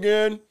window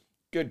again.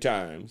 Good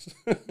times.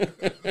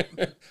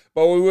 But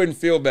we wouldn't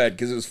feel bad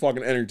because it was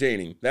fucking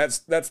entertaining. That's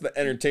the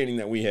entertaining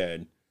that we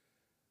had.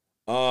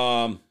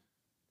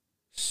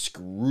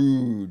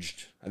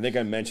 Scrooged. I think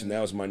I mentioned that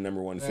was my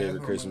number one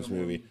favorite Christmas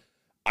movie.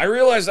 I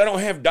realized I don't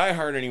have Die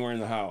Hard anywhere in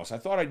the house. I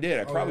thought I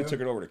did. I probably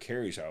took it over to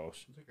Carrie's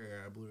house. I think I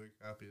got a Blu-ray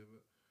copy of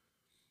it.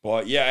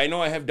 But yeah, I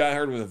know I have Die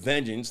Hard with a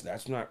Vengeance.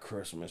 That's not a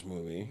Christmas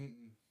movie.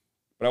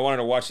 But I wanted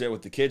to watch that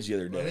with the kids the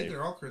other day. I think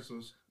they're all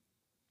Christmas.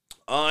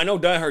 I know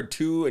Die Hard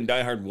 2 and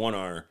Die Hard 1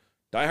 are.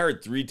 Die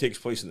Hard 3 takes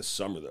place in the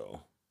summer,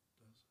 though.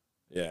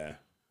 Yeah.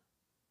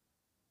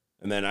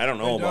 And then I don't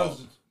know about...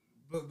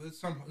 But it's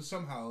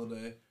some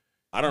holiday.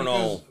 I don't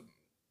know.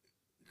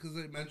 Because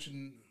they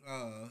mentioned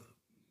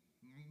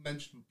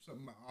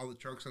something about all the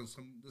trucks on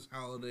this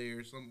holiday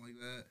or something like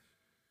that.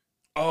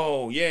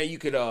 Oh, yeah, you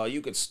could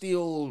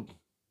steal...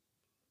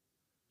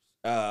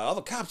 all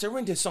the cops are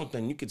into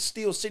something. You could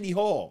steal City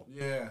Hall.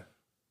 Yeah.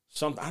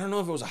 I don't know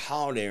if it was a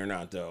holiday or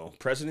not, though.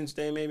 President's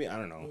Day, maybe? I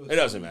don't know. It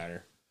doesn't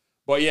matter.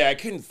 But yeah, I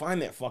couldn't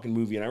find that fucking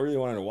movie, and I really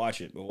wanted to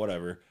watch it, but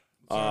whatever.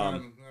 It's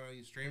on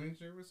your streaming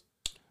service?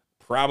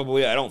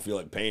 Probably. I don't feel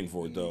like paying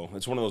for it, though.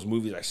 It's one of those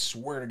movies I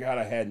swear to God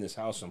I had in this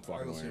house some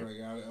fucking way. I'll see if I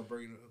got it. I'll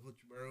bring it. I'll let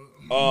you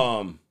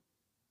borrow it.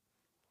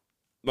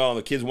 Well,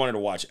 the kids wanted to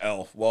watch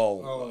Elf.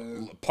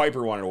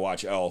 Piper wanted to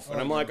watch Elf. And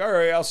I'm like, all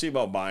right, I'll see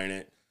about buying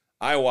it.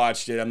 I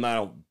watched it. I'm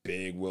not a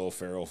big Will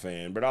Ferrell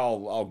fan, but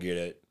I'll get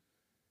it.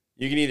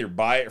 You can either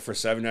buy it for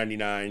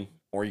 $7.99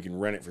 or you can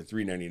rent it for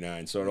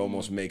 $3.99. So it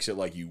almost makes it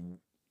like you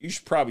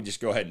should probably just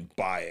go ahead and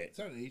buy it. It's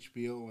on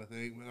HBO, I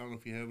think, but I don't know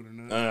if you have it or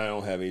not. I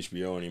don't have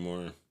HBO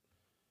anymore.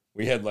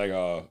 We had like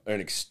an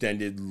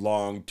extended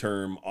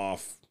long-term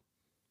off,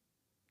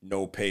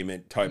 no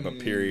payment type of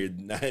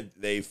period.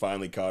 They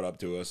finally caught up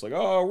to us. Like,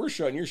 oh, we're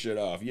shutting your shit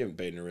off. You haven't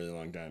paid in a really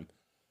long time.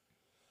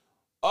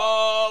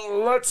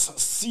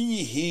 Let's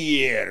see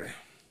here.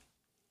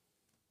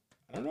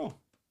 I don't know.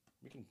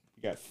 We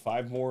got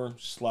 5 more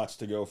slots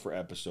to go for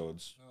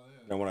episodes. Oh,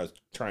 yeah. I want to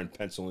try and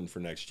pencil in for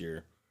next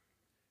year.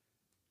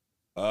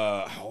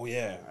 I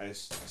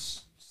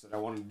said I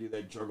wanted to do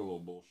that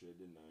Juggalo bullshit,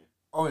 didn't I?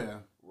 Oh yeah.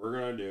 We're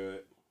gonna do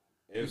it.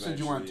 You said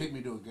you want to take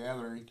me to a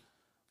gathering.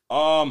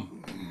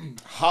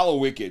 Hollow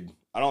Wicked.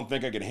 I don't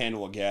think I could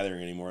handle a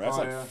gathering anymore.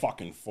 That's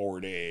fucking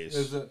 4 days.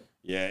 Is it?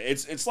 Yeah,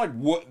 it's like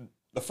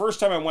the first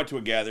time I went to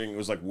a gathering, it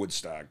was like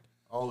Woodstock.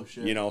 Oh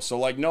shit. You know, so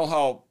like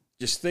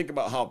just think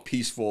about how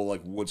peaceful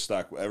like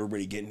Woodstock,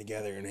 everybody getting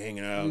together and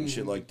hanging out and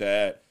shit like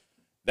that.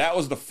 That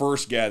was the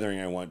first gathering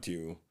I went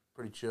to.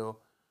 Pretty chill.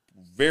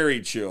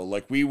 Very chill.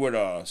 Like we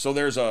would so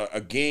there's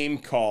a game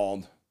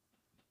called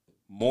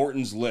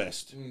Morton's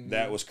List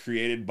that was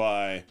created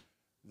by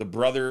the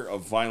brother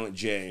of Violent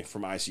J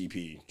from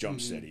ICP, Jump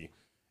City.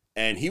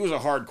 and he was a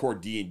hardcore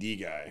D&D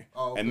guy.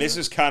 Oh, okay. And this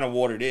is kind of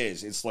what it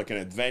is. It's like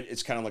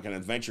it's kind of like an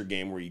adventure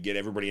game where you get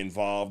everybody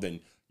involved and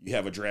you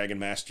have a dragon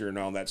master and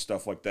all that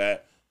stuff like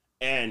that.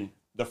 And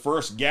the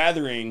first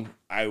gathering,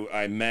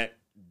 I met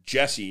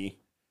Jesse,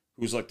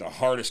 who's like the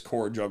hardest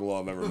core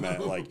juggalo I've ever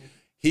met. Like,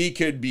 he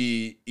could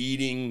be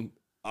eating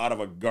out of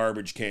a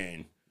garbage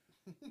can.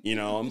 You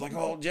know, I'm like,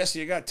 oh,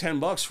 Jesse, I got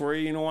 $10 for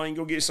you. You know, why don't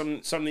you go get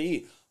something to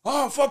eat?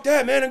 Oh, fuck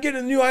that, man. I'm getting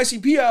a new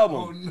ICP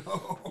album.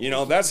 Oh, no. You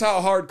know, that's how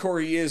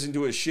hardcore he is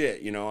into his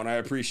shit, you know, and I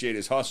appreciate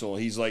his hustle.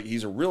 He's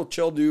a real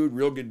chill dude,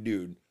 real good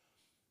dude.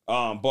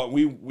 But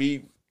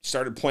we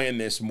started playing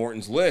this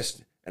Morton's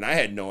List, and I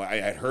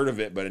had heard of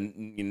it, but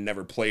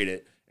never played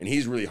it, and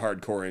he's really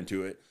hardcore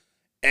into it.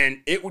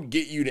 And it would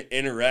get you to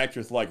interact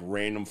with, like,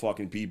 random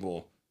fucking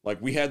people.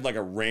 Like, we had, like,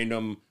 a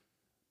random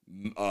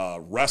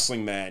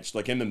wrestling match,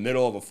 like in the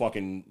middle of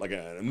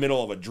a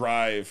middle of a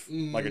drive,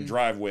 like a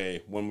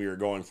driveway, when we were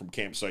going from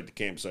campsite to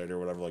campsite or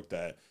whatever like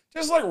that.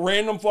 Just like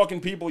random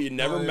fucking people you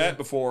never met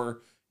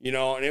before, you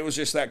know. And it was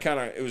just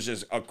it was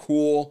just a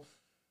cool,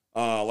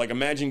 like,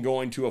 imagine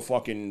going to a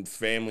fucking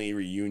family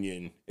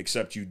reunion,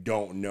 except you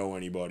don't know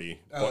anybody,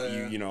 but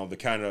you know, the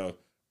kind of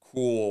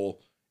cool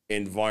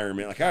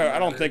environment. Like, I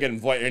don't think I'd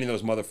invite any of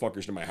those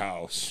motherfuckers to my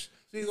house.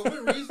 See, the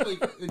only reason,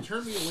 like, it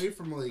turned me away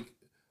from, like,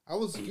 I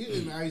was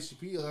getting the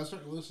ICP. Like, I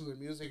started listening to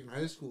music in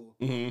high school.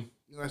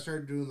 Mm-hmm. And I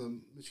started doing the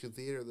Michigan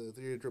Theater, the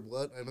Theater Drip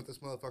Blood. I met this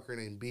motherfucker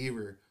named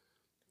Beaver.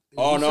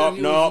 Oh, no,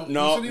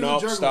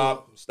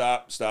 stop.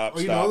 Oh,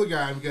 you know the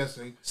guy, I'm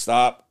guessing.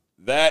 Stop.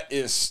 That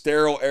is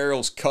Sterile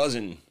Errol's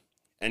cousin,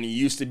 and he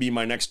used to be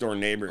my next door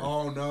neighbor.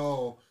 Oh,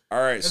 no. All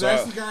right, and so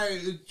that's the guy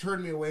that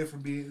turned me away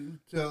from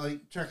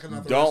checking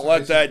out the don't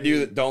let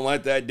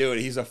that do it.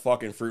 He's a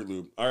fucking Fruit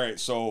Loop. All right,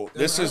 so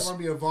I don't want to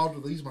be involved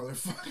with these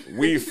motherfuckers.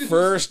 We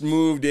first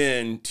moved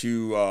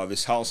into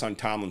this house on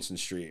Tomlinson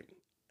Street.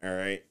 All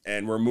right,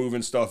 and we're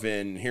moving stuff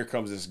in. Here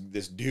comes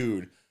this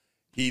dude.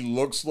 He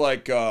looks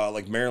like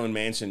Marilyn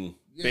Manson,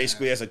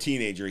 basically as a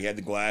teenager. He had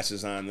the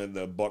glasses on,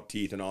 the buck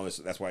teeth, and all this.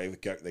 That's why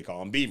they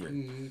call him Beaver.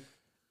 Mm-hmm.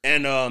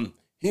 And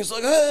he's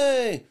like,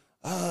 hey,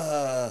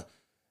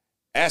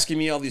 asking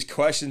me all these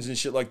questions and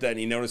shit like that, and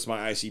he noticed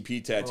my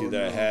ICP tattoo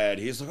I had.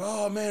 He's like,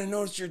 oh, man, I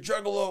noticed your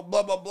juggalo,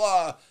 blah, blah,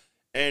 blah.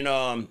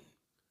 And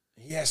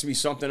he asked me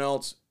something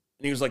else,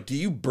 and he was like, do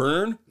you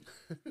burn?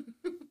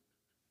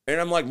 And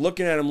I'm like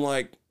looking at him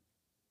like,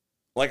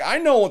 I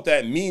know what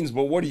that means,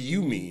 but what do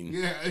you mean?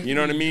 Yeah, you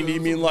know what I mean? Do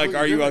you mean like,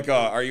 are you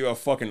a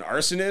fucking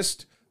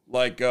arsonist?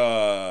 Like,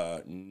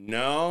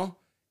 no.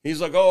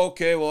 He's like, oh,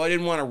 okay, well, I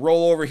didn't want to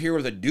roll over here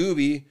with a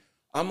doobie.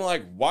 I'm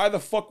like, why the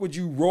fuck would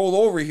you roll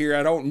over here?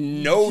 I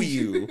don't know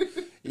you.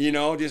 You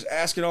know, just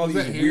asking all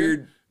these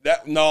weird.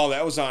 That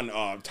was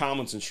on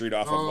Tomlinson Street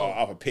off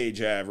of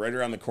Page Ave, right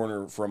around the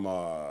corner from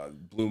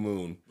Blue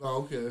Moon.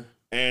 Oh, okay.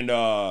 And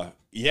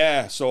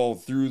so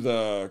through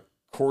the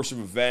course of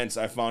events,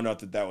 I found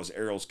out that was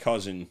Errol's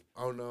cousin.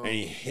 Oh no! And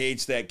he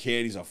hates that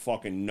kid. He's a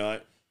fucking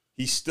nut.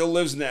 He still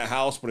lives in that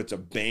house, but it's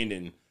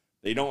abandoned.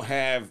 They don't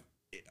have.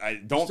 I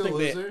don't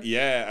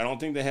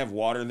think they have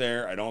water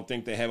there. I don't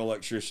think they have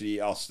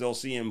electricity. I'll still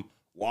see him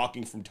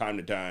walking from time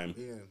to time.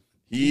 Yeah.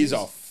 He's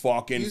a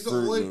fucking He's the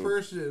only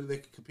person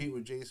that can compete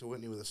with Jason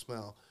Whitney with a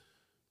smell.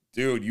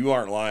 Dude, you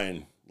aren't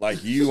lying.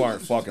 Like, you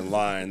aren't fucking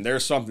lying.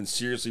 There's something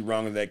seriously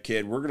wrong with that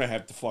kid. We're going to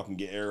have to fucking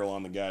get Errol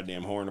on the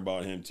goddamn horn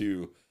about him,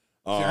 too.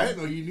 See, I didn't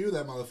know you knew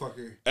that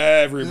motherfucker.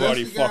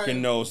 Everybody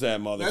fucking knows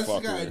that motherfucker. That's the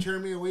guy that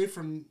turned me away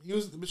from. He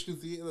was at the Michigan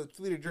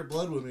Theater Drip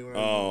Blood with me.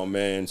 When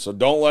man. So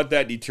don't let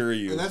that deter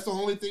you. And that's the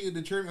only thing that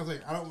deterred me. I was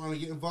like, I don't want to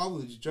get involved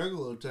with these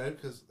juggalo type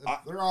because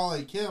they're all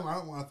like him. I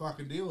don't want to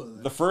fucking deal with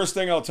it. The first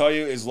thing I'll tell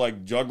you is,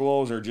 like,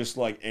 juggalos are just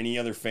like any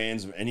other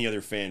fans of any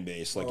other fan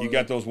base. Like, you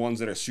got those ones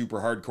that are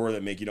super hardcore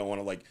that make you don't want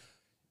to,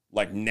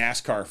 like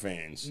NASCAR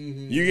fans.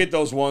 Mm-hmm. You get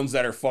those ones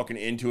that are fucking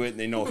into it, and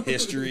they know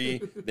history,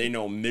 they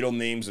know middle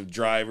names of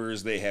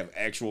drivers, they have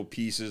actual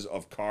pieces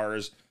of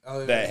cars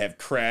that have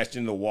crashed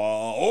in the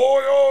wall.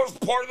 Oh, it's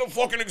part of the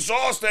fucking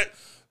exhaust that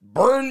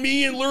burned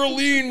me and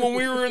Lurleen when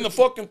we were in the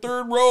fucking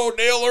third row.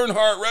 Dale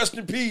Earnhardt, rest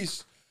in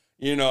peace.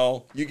 You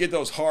know, you get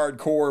those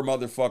hardcore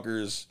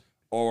motherfuckers,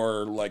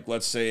 or like,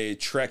 let's say,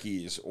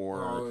 Trekkies,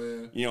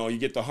 or, you know, you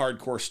get the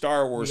hardcore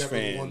Star Wars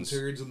fans. One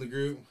turds in the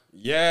group.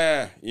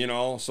 Yeah, you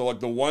know, so like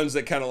the ones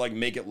that kind of like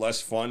make it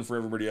less fun for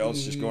everybody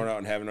else, just going out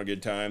and having a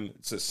good time.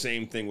 It's the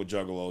same thing with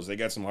juggalos. They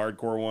got some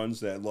hardcore ones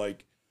that,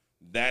 like,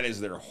 that is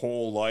their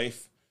whole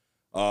life.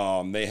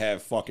 They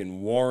have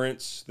fucking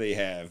warrants. They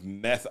have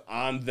meth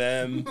on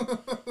them.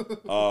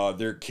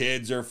 Their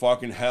kids are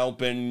fucking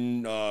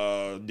helping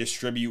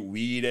distribute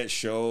weed at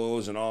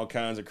shows and all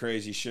kinds of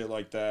crazy shit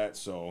like that.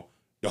 So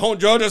don't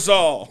judge us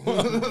all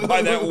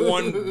by that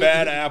one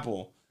bad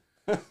apple.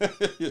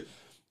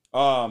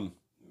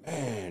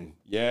 Man,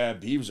 yeah,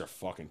 beavers are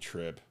fucking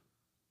trip.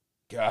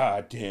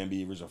 God damn,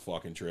 beavers are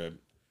fucking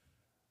trip.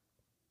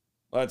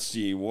 Let's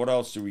see, what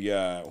else do we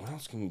got? What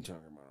else can we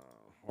talk about?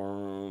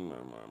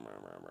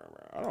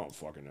 I don't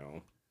fucking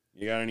know.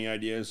 You got any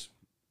ideas?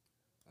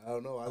 I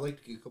don't know. I'd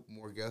like to get a couple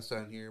more guests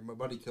on here. My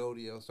buddy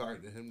Cody, I was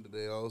talking to him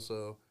today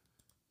also.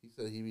 He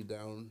said he'd be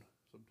down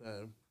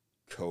sometime.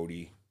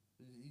 Cody.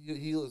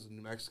 He lives in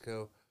New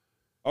Mexico.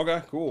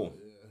 Okay, cool.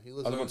 Yeah, he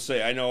lives I was about to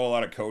say, I know a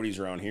lot of Codys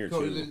around here,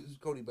 too.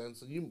 Cody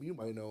Benson. You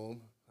might know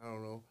him. I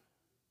don't know.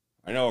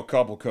 I know a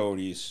couple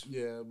Codys.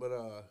 Yeah, but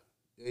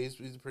yeah, he's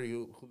pretty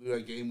cool. We'll do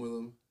that game with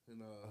him.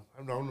 And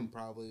I've known him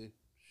probably,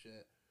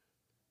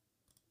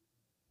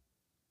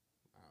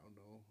 I don't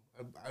know.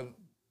 I've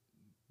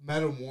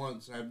met him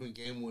once, and I've been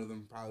gaming with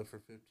him probably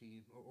for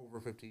over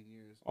 15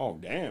 years. Oh,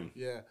 damn.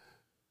 Yeah.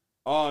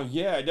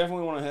 Yeah, I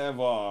definitely want to have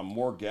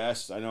more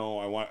guests. I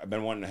know I've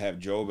been wanting to have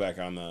Joe back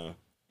on the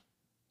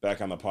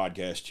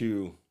podcast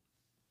too.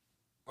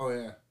 Oh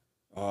yeah.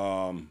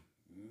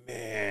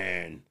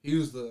 Man. He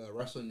was the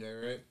wrestling guy,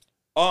 right?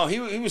 Oh,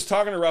 he was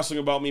talking to wrestling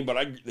about me,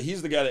 but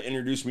he's the guy that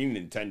introduced me to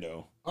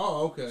Nintendo.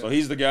 Oh, okay. So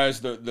he's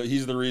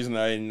he's the reason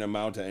that I didn't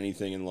amount to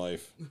anything in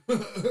life.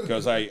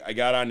 Because I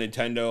got on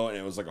Nintendo and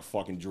it was like a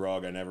fucking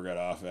drug. I never got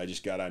off it. I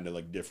just got onto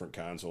like different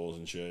consoles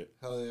and shit.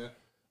 Hell yeah.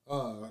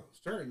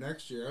 Starting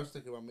next year, I was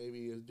thinking about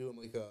maybe doing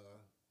like a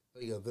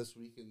This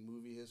Week in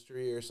Movie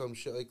History or some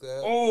shit like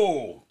that.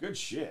 Oh, good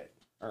shit.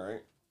 All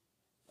right.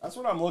 That's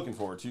what I'm looking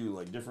for too,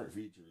 like different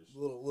features.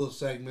 Little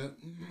segment.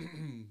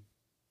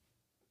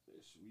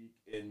 This Week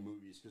in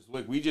Movies, because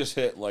like we just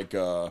hit like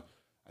I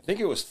think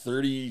it was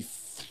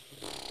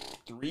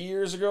 33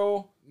 years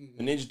ago.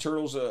 The Ninja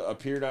Turtles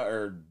appeared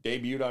or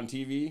debuted on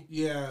TV.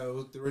 Yeah,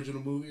 with the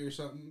original movie or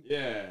something.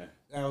 Yeah.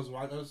 I just was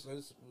watching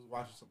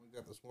something like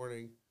that this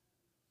morning.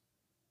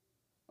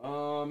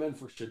 And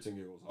for shits and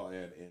giggles, I'll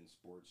add in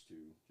sports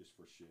too, just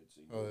for shits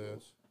and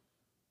giggles.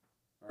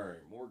 Oh, yeah. All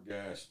right, more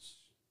guests,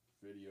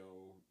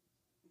 video.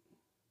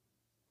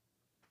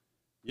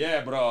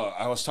 Yeah, but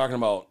I was talking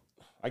about,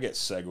 I get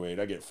segued,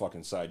 I get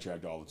fucking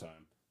sidetracked all the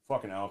time.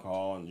 Fucking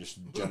alcohol and just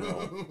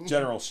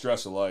general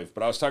stress of life.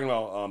 But I was talking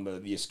about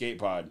the Escape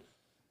Pod,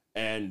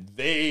 and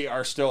they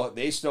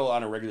still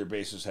on a regular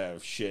basis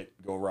have shit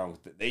go wrong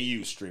with it. They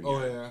use StreamYard.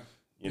 Oh yeah.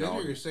 You know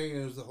know, you're saying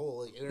it was the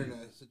whole like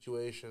internet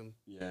situation.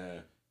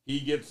 Yeah. He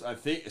gets, I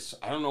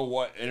don't know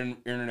what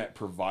internet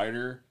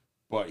provider,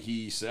 but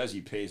he says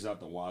he pays out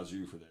the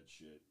wazoo for that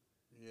shit.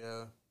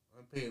 Yeah,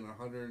 I'm paying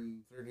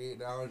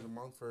 $138 a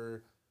month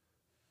for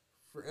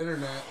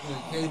internet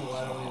and cable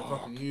I don't even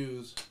fucking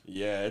use.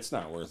 Yeah, it's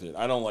not worth it.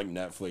 I don't like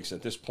Netflix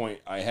at this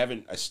point. I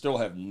still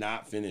have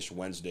not finished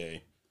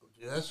Wednesday.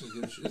 Yeah, it's a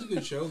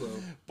good show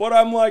though. But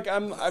I'm like,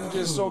 I'm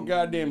just so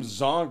goddamn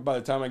zonked by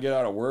the time I get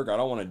out of work. I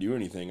don't want to do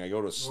anything. I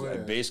go to sleep. Oh,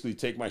 yeah. I basically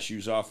take my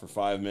shoes off for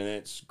 5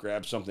 minutes,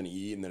 grab something to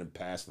eat, and then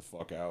pass the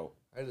fuck out.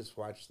 I just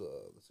watched the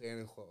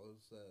Santa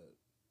Claus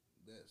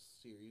that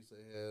series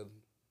they had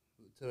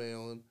with Tim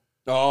Allen.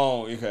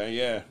 Oh, okay,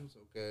 yeah. It was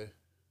okay.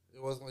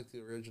 It wasn't like the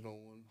original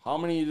one. How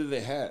many did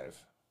they have?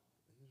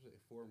 There's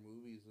like 4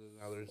 movies, and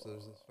now there's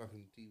this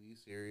fucking TV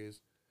series.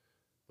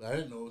 But I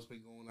didn't know it's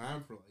been going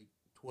on for like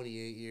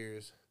 28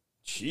 years.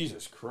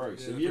 Jesus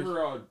Christ. Yeah, have you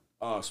ever,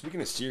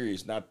 speaking of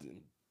series, not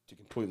to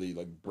completely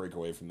like break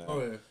away from that. Oh,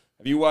 yeah.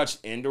 Have you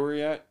watched Andor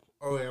yet?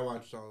 Oh, yeah, I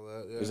watched all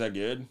that. Yeah. Is that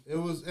good? It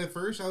was, at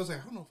first, I was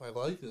like, I don't know if I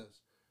like this.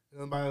 And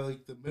then by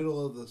like the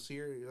middle of the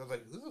series, I was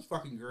like, this is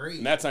fucking great.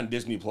 And that's on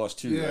Disney Plus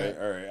too, Yeah. right?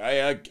 All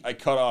right. I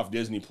cut off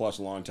Disney Plus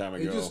a long time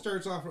ago. It just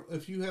starts off,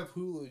 if you have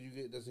Hulu, you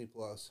get Disney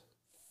Plus.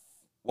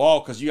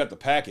 Well, because you got the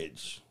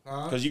package.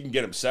 Huh? Because you can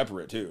get them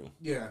separate too.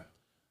 Yeah.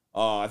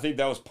 I think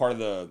that was part of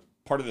the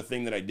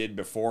thing that I did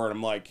before, and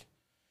I'm like,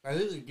 I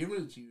think they're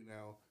giving it to you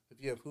now if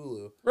you have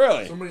Hulu.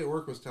 Really? Somebody at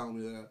work was telling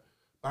me that.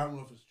 I don't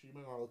know if it's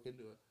streaming. I'll look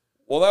into it.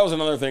 well, that was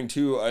another thing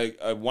too.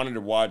 I wanted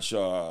to watch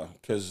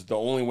because the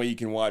only way you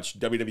can watch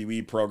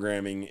WWE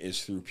programming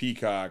is through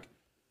Peacock,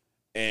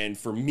 and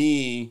for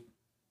me,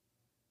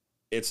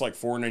 it's like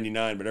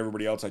 $4.99. But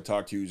everybody else I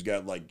talk to who's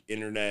got like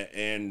internet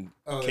and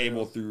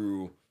cable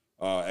through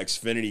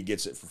Xfinity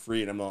gets it for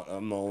free, and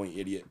I'm the only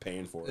idiot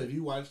paying for it. Have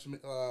you watched The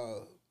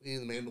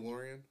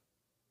Mandalorian?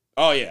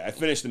 Oh yeah, I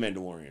finished The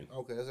Mandalorian.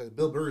 Okay, that's like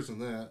Bill Burr's in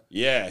that.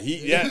 Yeah,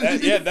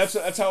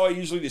 that's how I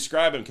usually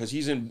describe him because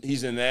he's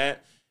in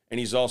that, and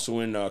he's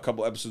also in a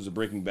couple episodes of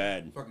Breaking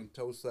Bad. Fucking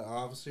toast that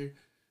officer.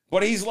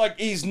 But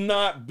he's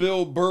not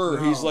Bill Burr.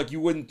 No. He's like, you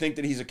wouldn't think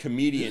that he's a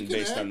comedian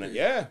based on that.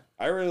 Yeah,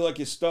 I really like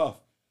his stuff.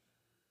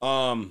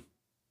 Man,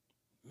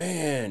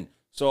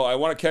 so I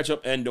want to catch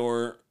up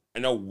Endor. I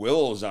know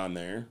Willow's on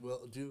there.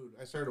 Well, dude,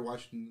 I started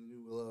watching the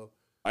new Willow.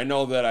 I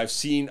know that I've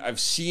seen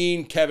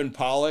Kevin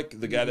Pollak,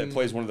 the guy that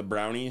plays one of the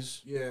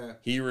brownies. Yeah,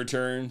 he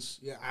returns.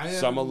 Yeah,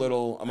 I'm a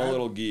little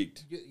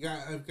geeked.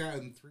 I've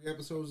gotten 3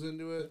 episodes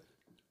into it,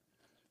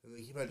 and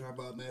they keep on talking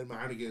about Mad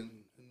Monaghan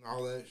and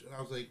all that. And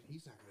I was like,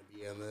 he's not going to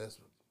be in this.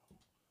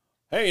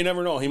 Hey, you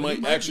never know. He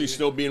might actually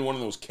still be in one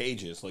of those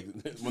cages, like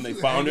when they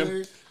found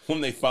him.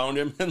 When they found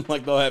him, and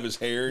like they'll have his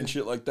hair and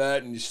shit like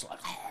that, and just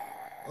like.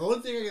 The only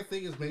thing I can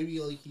think is maybe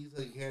like he's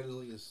like had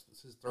like his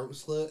throat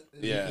slit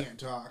and he can't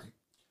talk.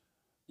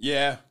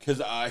 Yeah,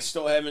 because I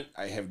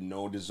have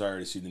no desire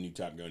to see the new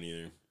Top Gun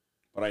either.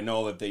 But I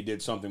know that they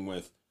did something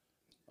with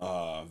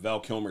Val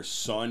Kilmer's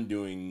son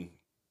doing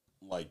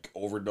like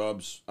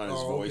overdubs on his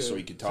voice so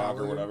he could talk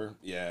or whatever.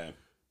 Yeah.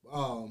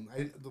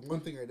 The one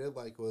thing I did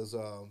like was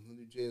the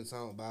new Jay and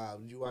Silent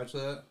Bob. Did you watch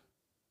that?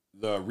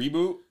 The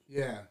reboot?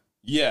 Yeah.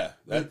 Yeah.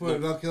 They put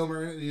Val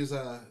Kilmer in. He's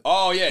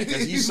oh yeah,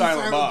 because he's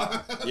Silent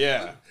Bob.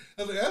 Yeah.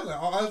 I was like,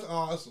 that's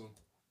awesome.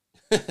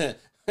 I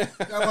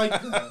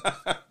like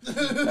that.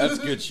 That's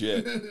good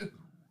shit.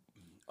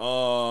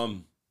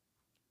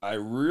 I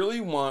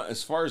really want,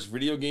 as far as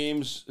video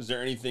games, is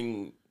there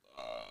anything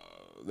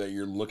that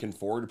you're looking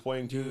forward to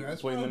playing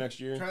the next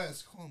year? Try that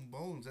Skull and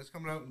Bones. That's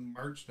coming out in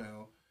March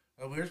now.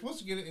 We were supposed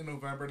to get it in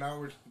November.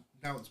 Now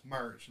it's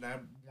March, and I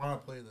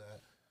want to play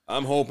that.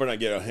 I'm hoping I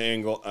get a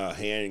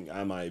hang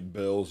on my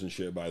bills and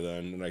shit by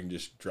then, and I can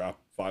just drop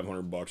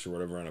 $500 or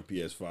whatever on a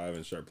PS5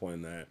 and start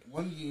playing that.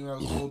 One game I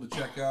was told to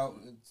check out.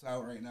 It's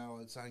out right now.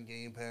 It's on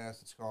Game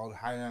Pass. It's called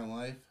High on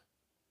Life.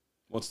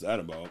 What's that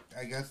about?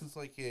 I guess it's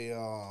like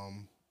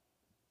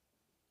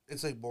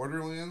it's like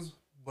Borderlands,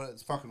 but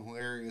it's fucking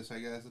hilarious. I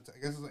guess it's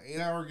an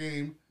 8-hour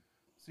game,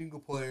 single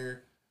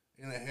player,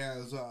 and it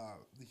has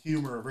the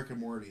humor of Rick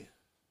and Morty.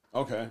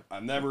 Okay, I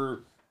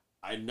never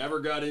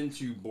got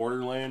into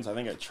Borderlands. I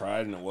think I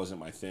tried and it wasn't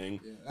my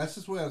thing. Yeah, that's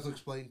just what it was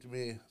explained to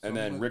me. So and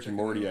then Rick and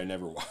Morty, I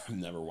never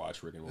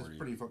watched Rick and Morty. It's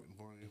pretty fucking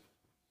funny.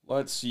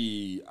 Let's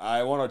see.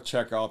 I want to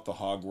check out the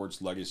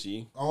Hogwarts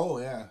Legacy. Oh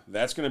yeah,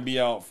 that's gonna be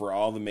out for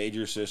all the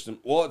major systems.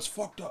 Well, it's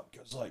fucked up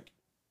because like,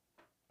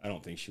 I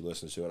don't think she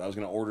listens to it. I was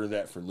gonna order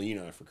that for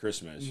Lena for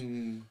Christmas,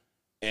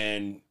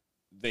 and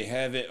they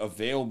have it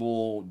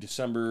available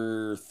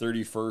December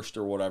 31st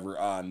or whatever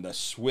on the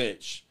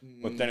Switch,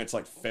 but then it's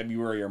like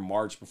February or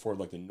March before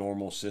like the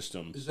normal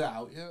systems. Is that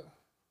out yet?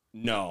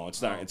 No,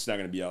 it's not. It's not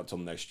going to be out till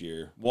next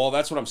year. Well,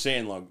 that's what I'm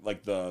saying.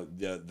 Like the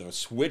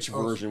Switch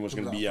version was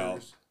going to be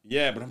out.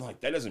 Yeah, but I'm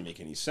like, that doesn't make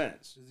any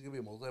sense. Is it going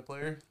to be a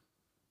multiplayer?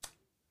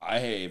 I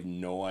have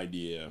no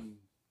idea.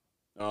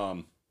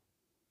 I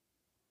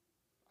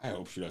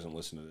hope she doesn't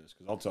listen to this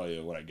because I'll tell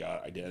you what I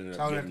got. I did.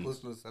 I don't have to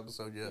listen to this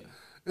episode yet.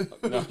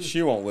 No,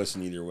 she won't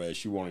listen either way.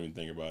 She won't even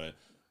think about it.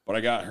 But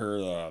I got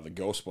her the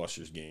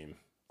Ghostbusters game.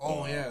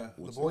 Oh yeah,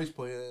 the boys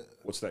play it.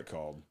 What's that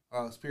called?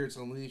 Spirits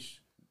Unleashed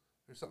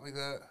or something like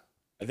that.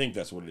 I think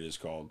that's what it is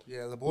called.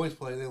 Yeah, the boys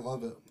play. They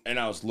love it. And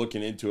I was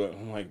looking into it.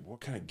 I'm like, what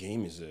kind of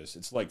game is this?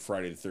 It's like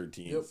Friday the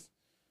 13th. Yep.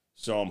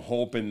 So I'm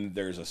hoping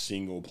there's a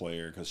single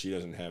player because she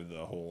doesn't have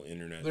the whole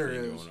internet thing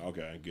going.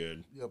 Okay,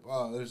 good. Yep.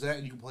 There's that,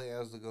 and you can play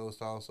as the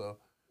ghost also.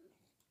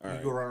 All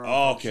right. Go around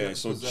okay,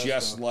 so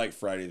just like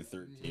Friday the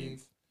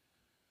 13th.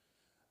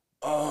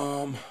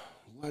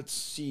 Let's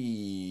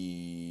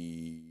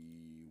see.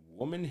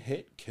 Woman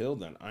hit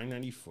killed on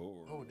I-94.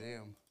 Oh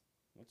damn.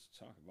 Let's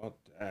talk about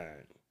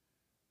that.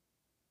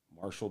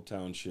 Marshall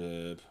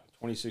Township.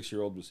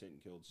 26-year-old was hit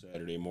and killed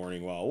Saturday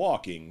morning while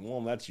walking.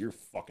 Well, that's your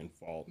fucking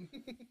fault.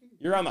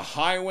 You're on the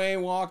highway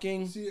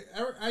walking? See,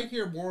 I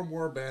hear more and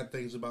more bad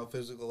things about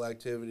physical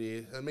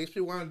activity. It makes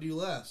me want to do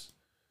less.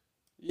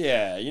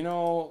 Yeah, you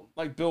know,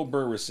 like Bill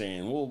Burr was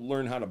saying, we'll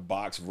learn how to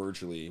box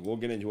virtually. We'll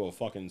get into a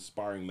fucking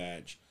sparring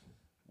match.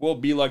 We'll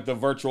be like the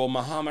virtual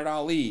Muhammad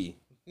Ali.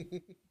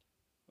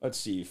 Let's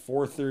see,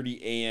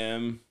 4:30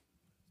 a.m.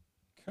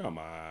 Come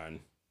on.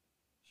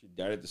 She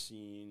died at the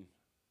scene.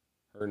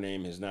 Her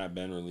name has not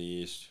been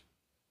released.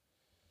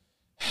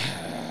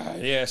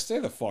 Yeah, stay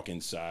the fuck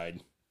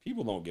inside.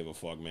 People don't give a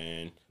fuck,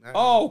 man.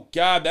 Oh,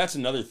 God, that's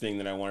another thing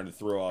that I wanted to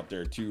throw out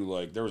there, too.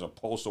 Like, there was a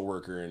postal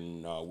worker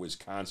in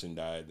Wisconsin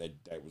died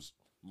that was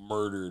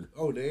murdered.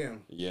 Oh,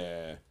 damn.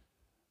 Yeah.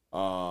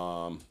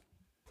 I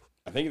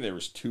think there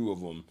was 2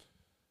 of them.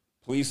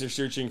 Police are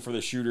searching for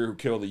the shooter who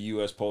killed a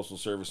U.S. Postal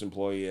Service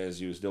employee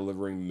as he was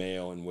delivering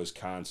mail in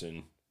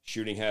Wisconsin.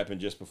 Shooting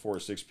happened just before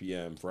 6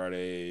 p.m.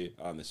 Friday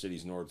on the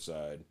city's north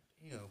side.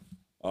 Ew.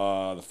 The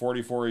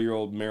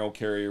 44-year-old mail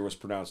carrier was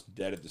pronounced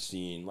dead at the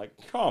scene. Like,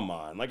 come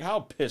on. Like, how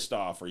pissed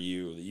off are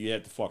you that you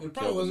had to fucking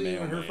kill the mailman? It probably wasn't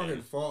even her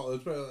fucking fault.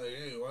 It's probably like,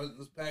 hey, why isn't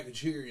this package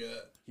here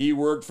yet? He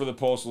worked for the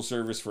Postal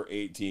Service for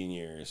 18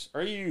 years.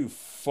 Are you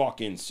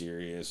fucking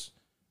serious?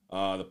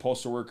 The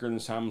postal worker in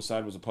this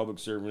homicide was a public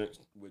servant,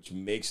 which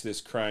makes this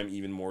crime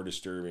even more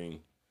disturbing.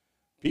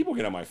 People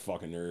get on my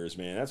fucking nerves,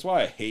 man. That's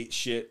why I hate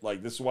shit.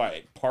 Like, this is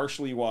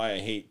partially why I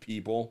hate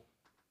people.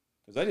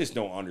 Because I just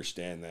don't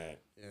understand that.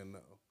 Yeah, no.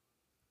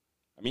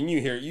 I mean,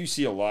 you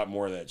see a lot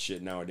more of that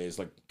shit nowadays,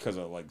 like, because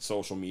of, like,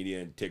 social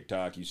media and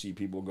TikTok. You see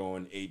people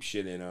going ape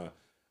shit in a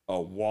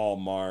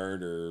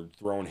Walmart or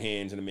throwing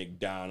hands in a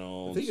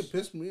McDonald's. I think it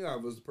pissed me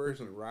off was the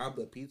person that robbed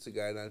the pizza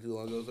guy not too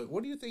long ago. I was like,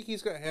 what do you think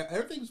he's got?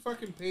 Everything's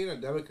fucking paid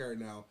on debit card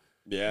now.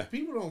 Yeah.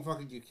 People don't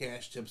fucking get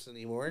cash tips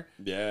anymore.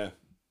 Yeah.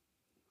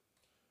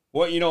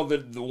 Well, you know,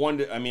 the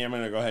one, I'm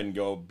going to go ahead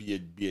and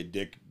be a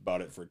dick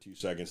about it for 2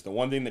 seconds. The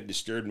one thing that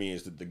disturbed me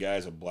is that the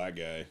guy's a black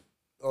guy.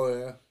 Oh,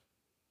 yeah.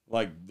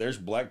 Like, there's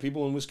black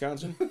people in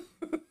Wisconsin?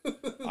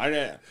 It might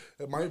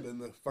have been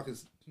the fucking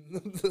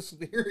the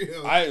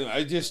scenario.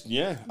 I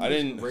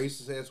didn't.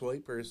 Racist ass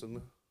white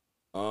person.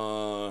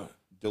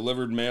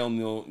 Delivered mail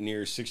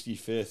near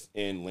 65th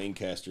and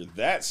Lancaster.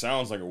 That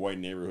sounds like a white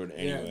neighborhood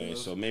anyway,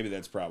 so maybe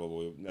that's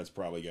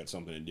probably got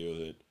something to do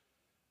with it.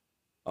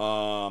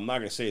 I'm not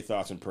gonna say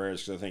thoughts and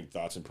prayers because I think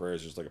thoughts and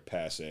prayers is like a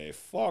passe.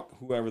 Fuck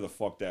whoever the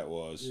fuck that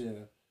was. Yeah.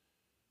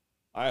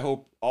 I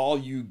hope all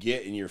you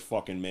get in your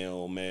fucking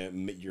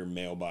your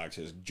mailbox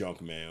is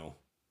junk mail.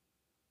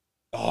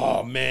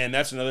 Oh man,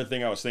 that's another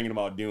thing I was thinking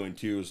about doing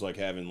too. Is like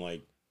having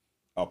like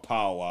a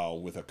powwow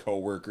with a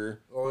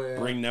coworker. Oh yeah.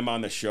 Bring them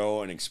on the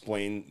show and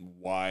explain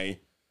why.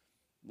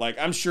 Like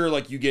I'm sure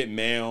like you get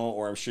mail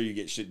or I'm sure you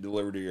get shit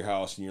delivered to your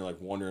house and you're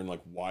like wondering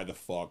like why the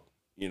fuck.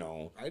 You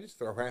know, I just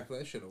throw half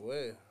that shit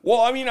away.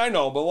 Well, I mean, I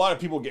know, but a lot of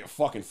people get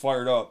fucking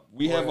fired up.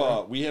 We have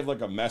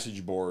like a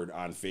message board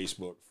on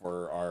Facebook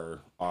for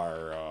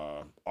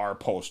our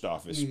post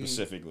office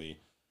specifically,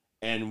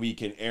 and we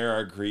can air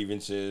our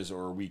grievances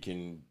or we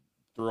can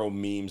throw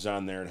memes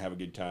on there and have a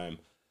good time.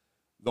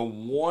 The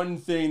one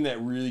thing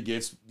that really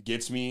gets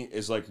me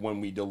is like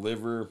when we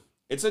deliver.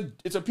 It's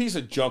a piece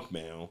of junk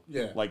mail.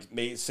 Yeah. Like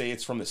say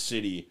it's from the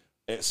city.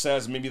 It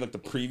says maybe like the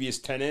previous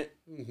tenant,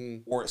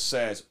 or it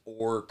says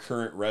or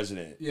current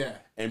resident. Yeah.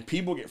 And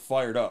people get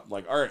fired up.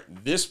 Like, all right,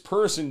 this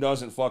person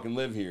doesn't fucking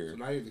live here. So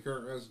now you're the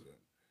current resident.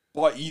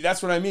 But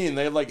that's what I mean.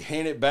 They like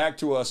hand it back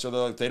to us, or they're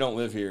like they don't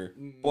live here.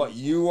 But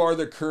you are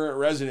the current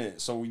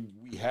resident, so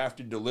we have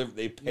to deliver.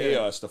 They pay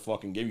us to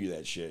fucking give you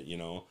that shit, you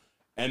know.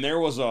 And it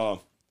was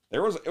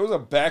a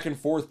back and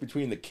forth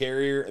between the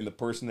carrier and the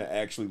person that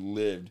actually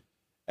lived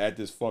at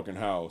this fucking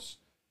house.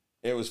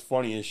 It was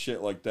funny as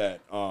shit like that.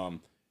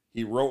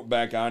 He wrote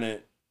back on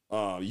it,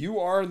 you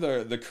are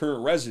the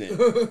current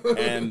resident.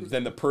 And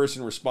then the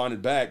person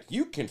responded back,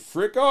 you can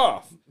frick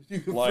off. You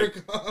can like,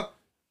 frick off.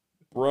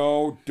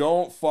 Bro,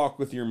 don't fuck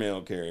with your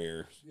mail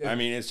carrier. Yeah. I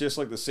mean, it's just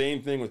like the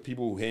same thing with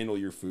people who handle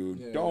your food.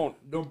 Yeah. Don't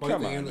bite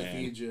come the on, hand that man.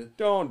 feeds you.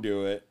 Don't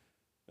do it.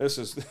 This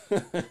is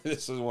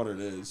this is what it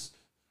is.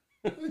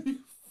 You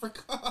frick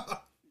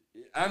off.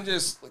 I'm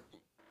just like,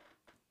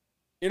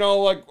 you know,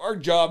 like our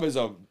job is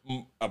a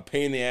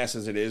pain in the ass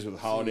as it is with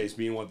holidays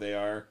being what they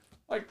are.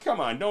 Like, come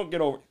on, don't get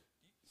over.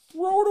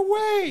 Throw it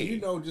away. You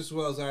know just as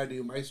well as I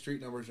do, my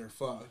street numbers are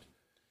fucked.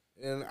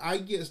 And I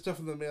get stuff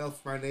in the mail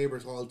from my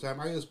neighbors all the time.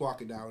 I just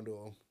walk it down to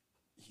them.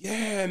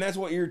 Yeah, and that's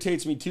what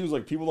irritates me too. Is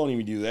like people don't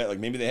even do that. Like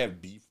maybe they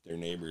have beef with their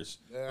neighbors,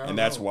 and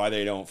that's why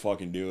they don't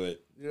fucking do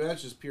it. You know,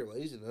 that's just pure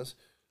laziness.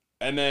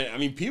 And then I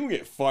mean, people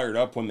get fired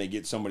up when they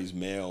get somebody's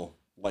mail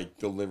like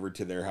delivered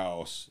to their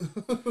house.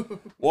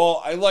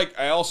 Well,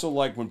 I also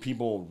like when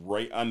people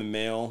write on the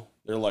mail.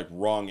 They're like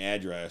wrong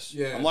address.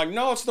 Yeah. I'm like,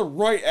 no, it's the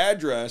right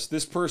address.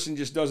 This person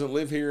just doesn't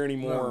live here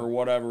anymore or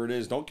whatever it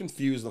is. Don't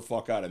confuse the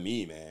fuck out of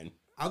me, man.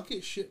 I'll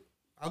get shit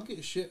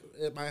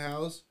at my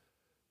house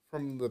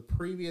from the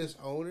previous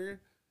owner.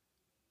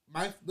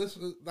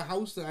 The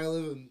house that I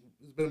live in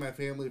has been in my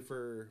family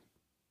for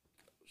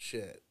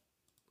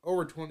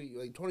over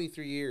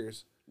 23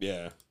 years.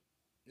 Yeah.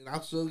 And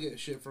I'll still get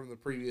shit from the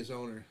previous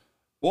owner.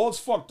 Well, it's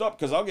fucked up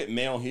because I'll get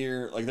mail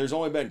here. Like, there's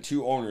only been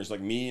 2 owners, like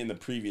me and the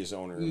previous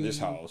owner of this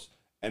house.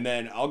 And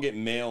then I'll get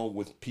mail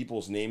with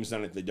people's names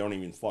on it that don't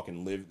even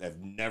fucking live, that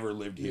have never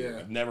lived here. Yeah.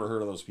 I've never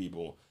heard of those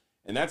people.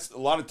 And that's, a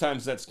lot of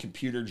times, that's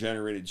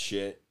computer-generated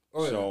shit.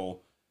 Oh, yeah. So,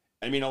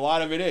 I mean, a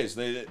lot of it is.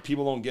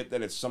 People don't get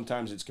that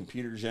sometimes it's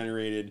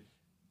computer-generated.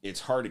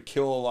 It's hard to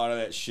kill a lot of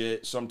that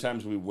shit.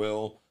 Sometimes we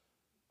will.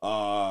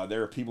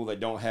 There are people that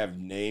don't have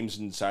names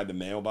inside the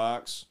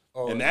mailbox.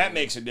 Oh, and that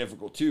makes it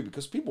difficult, too,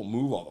 because people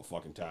move all the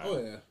fucking time. Oh,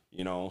 yeah.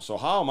 You know? So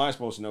how am I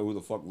supposed to know who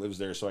the fuck lives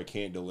there so I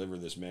can't deliver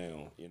this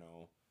mail, you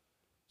know?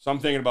 So I'm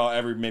thinking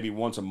about maybe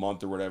once a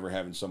month or whatever,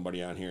 having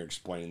somebody on here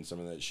explaining some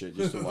of that shit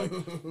just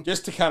to,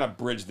 just to kind of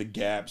bridge the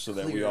gap so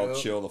that we all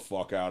chill the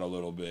fuck out a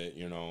little bit,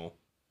 you know?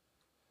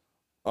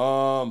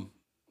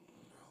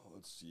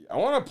 Let's see. I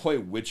want to play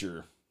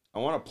Witcher.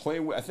 I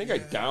think I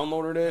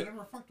downloaded it. I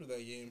never fucked with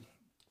that game.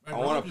 My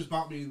brother just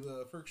bought me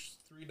the first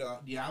 3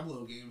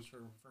 Diablo games for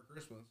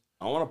Christmas.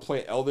 I want to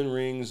play Elden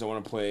Rings. I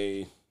want to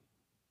play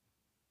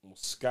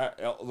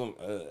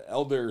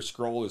Elder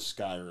Scroll is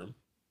Skyrim.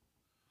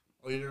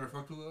 Oh, you never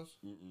fucked with those?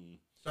 Mm-mm.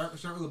 Start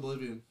with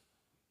Oblivion.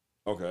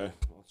 Okay,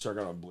 I'll check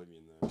out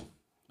Oblivion then.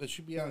 It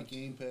should be on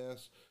Game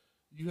Pass.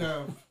 You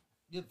have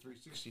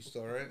 360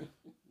 still, right?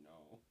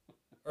 No.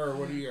 Or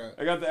what do you got?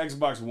 I got the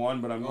Xbox One,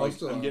 but I'm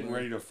still getting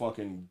ready to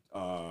fucking.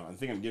 I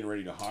think I'm getting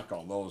ready to hawk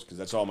all those because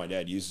that's all my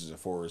dad uses it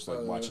for is like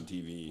watching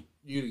TV.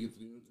 You gonna get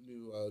the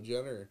new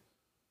gen or?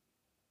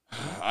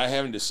 I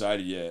haven't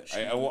decided yet.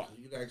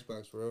 You get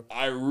Xbox, bro.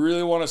 I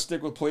really want to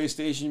stick with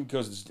PlayStation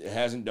because it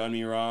hasn't done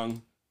me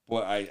wrong.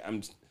 But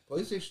I'm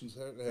PlayStation's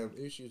have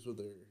issues with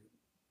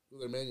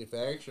their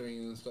manufacturing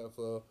and stuff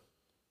though.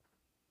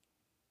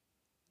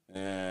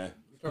 You're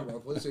talking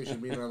about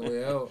PlayStation being on the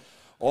way out.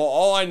 Well,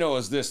 all I know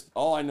is this.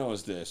 I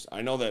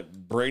know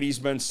that Brady's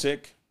been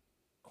sick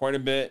quite a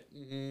bit,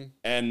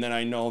 and then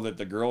I know that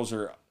the girls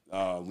are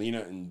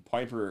Lena and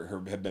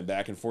Piper have been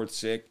back and forth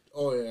sick.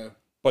 Oh yeah.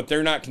 But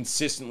they're not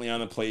consistently on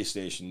the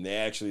PlayStation.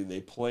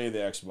 They play the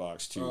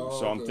Xbox too.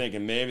 So I'm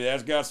thinking maybe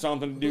that's got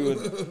something to do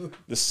with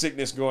the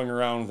sickness going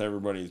around with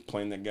everybody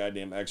playing that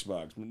goddamn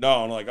Xbox.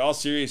 No, like all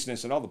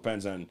seriousness, it all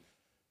depends on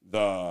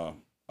the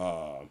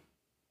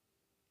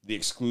the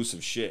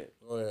exclusive shit.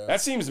 Oh, yeah.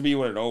 That seems to be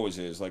what it always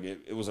is. Like,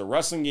 it was a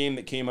wrestling game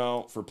that came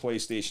out for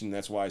PlayStation.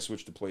 That's why I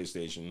switched to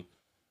PlayStation.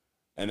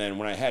 And then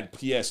when I had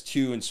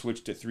PS2 and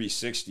switched to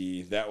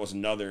 360, that was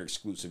another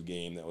exclusive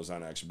game that was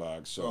on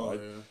Xbox. So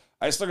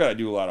I still got to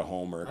do a lot of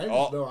homework. I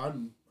just know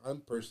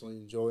I'm personally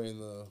enjoying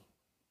the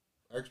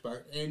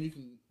Xbox. And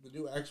the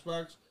new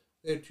Xbox,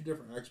 they have 2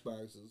 different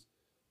Xboxes.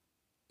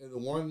 And the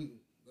one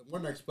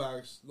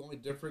Xbox, the only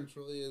difference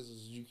really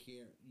is you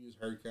can't use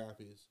hard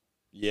copies.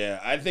 Yeah,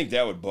 I think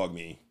that would bug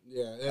me.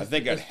 Yeah, I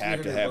think I'd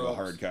have to have a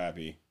hard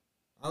copy.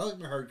 I like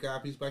my hard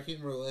copies, but I can't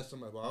remember the last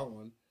time I bought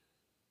one.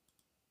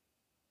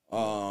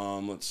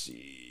 Let's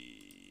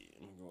see.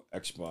 I'm gonna go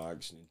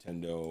Xbox,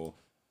 Nintendo.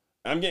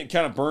 I'm getting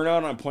kind of burnt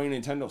out on playing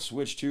Nintendo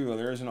Switch too.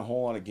 There isn't a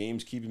whole lot of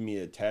games keeping me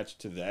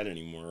attached to that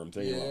anymore. I'm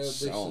thinking about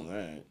selling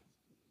that.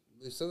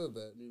 They said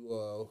that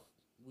new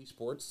Wii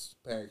Sports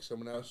pack's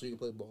coming out, so you can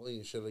play bowling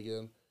and shit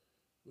again,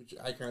 which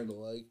I kind of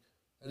like.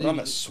 On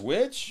the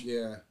Switch?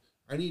 Yeah,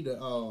 I need to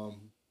get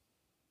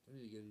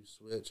a new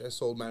Switch. I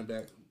sold mine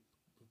back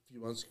a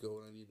few months ago,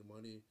 and I need the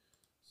money,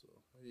 so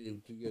I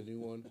need to get a new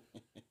one.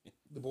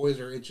 The boys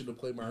are itching to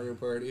play Mario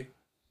Party.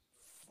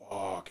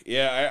 Fuck.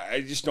 Yeah,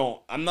 I just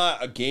don't. I'm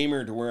not a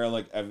gamer to where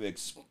I've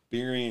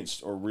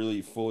experienced or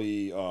really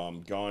fully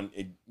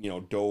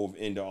dove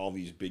into all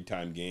these big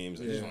time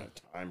games. I just don't have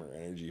time or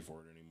energy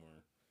for it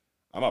anymore.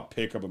 I'm a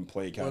pick up and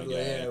play kind of guy.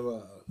 They have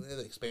an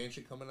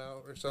expansion coming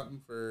out or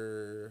something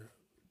for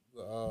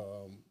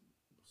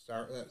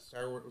Star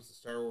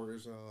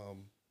Wars.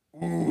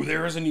 Ooh,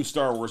 there is a new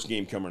Star Wars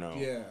game coming out.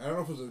 Yeah, I don't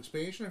know if it's an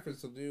expansion or if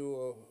it's a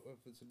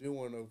new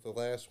one of the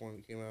last one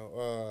that came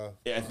out.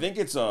 Yeah,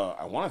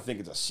 I want to think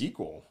it's a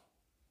sequel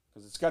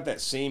because it's got that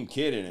same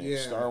kid in it. Yeah.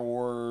 Star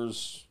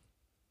Wars.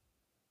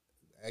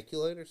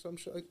 Acolyte or some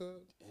shit like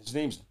that. His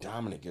name's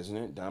Dominic, isn't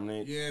it?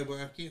 Dominic. Yeah, but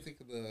I can't think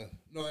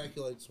of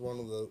Acolyte's one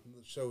of the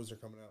shows they're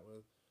coming out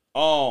with.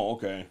 Oh,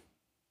 okay.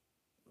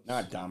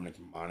 Not Dominic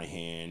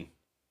Monaghan.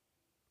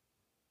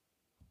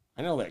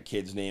 I know that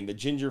kid's name. The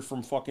ginger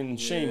from fucking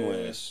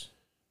Shameless.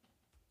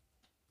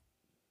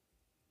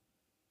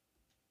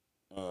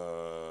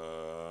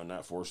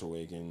 Not Force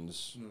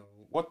Awakens. No.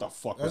 What the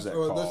fuck was that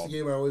called? That's the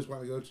game I always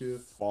want to go to.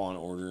 Fallen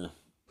Order.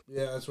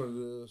 Yeah, that's what it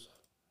is.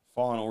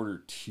 Fallen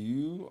Order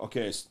 2?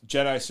 Okay,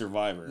 Jedi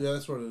Survivor. Yeah,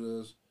 that's what it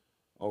is.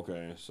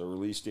 Okay, so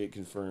release date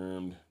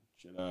confirmed.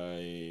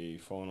 Jedi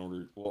Fallen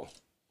Order. Well,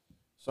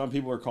 some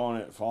people are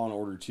calling it Fallen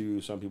Order 2.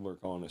 Some people are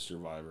calling it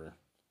Survivor.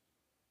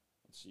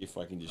 Let's see if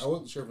I can just... I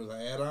wasn't sure if it was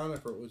an add-on or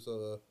if it was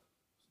a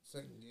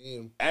second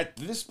game. At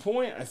this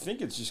point, I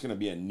think it's just going to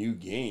be a new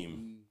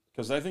game.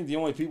 Because I think the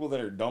only people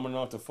that are dumb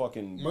enough to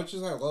fucking... Much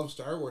as I love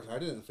Star Wars, I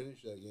didn't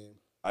finish that game.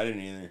 I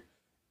didn't either.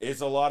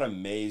 It's a lot of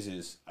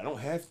mazes. I don't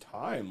have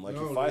time. Like,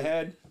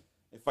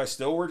 if I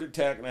still worked at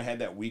Tech and I had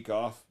that week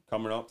off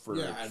coming up for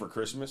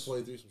Christmas...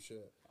 Play through some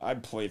shit.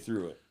 I'd play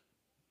through it.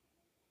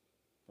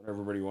 But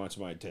everybody wants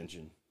my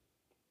attention.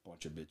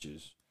 Bunch of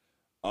bitches.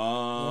 The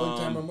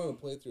only time I'm going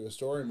to play through a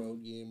story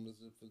mode game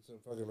is if it's a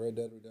fucking Red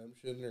Dead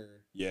Redemption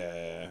or...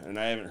 Yeah, and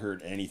I haven't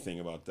heard anything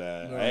about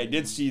that. No. I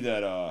did see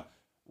that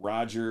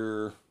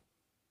Roger,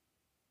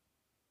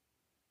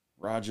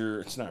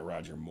 it's not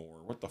Roger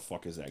Moore. What the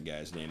fuck is that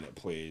guy's name that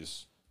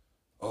plays?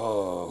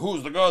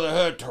 Who's the guy that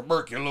had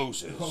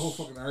tuberculosis? Oh,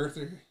 fucking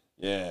Arthur.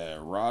 Yeah,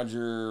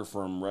 Roger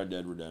from Red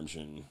Dead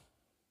Redemption.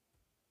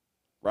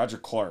 Roger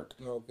Clark.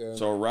 Okay.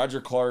 So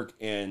Roger Clark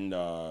and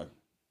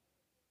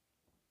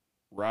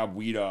Rob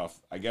Wiedoff,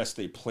 I guess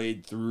they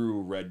played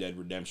through Red Dead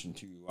Redemption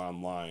 2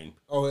 online.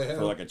 Oh, yeah.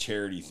 For like a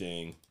charity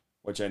thing,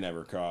 which I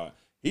never caught.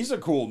 He's a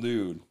cool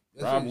dude.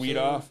 That's Rob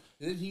Wiedoff.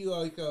 Did he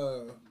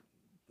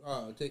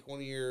take one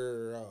of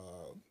your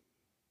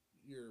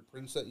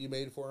prints that you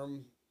made for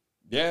him?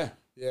 Yeah.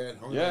 Yeah, and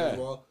hung as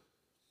well.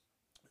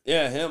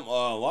 Yeah, him.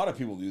 A lot of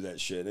people do that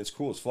shit. It's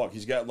cool as fuck.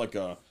 He's got like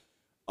a,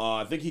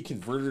 I think he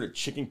converted a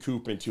chicken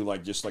coop into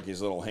like just like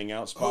his little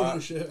hangout spot. Oh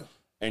shit.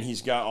 And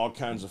he's got all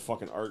kinds of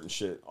fucking art and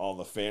shit, all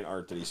the fan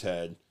art that he's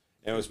had.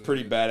 And it was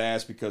pretty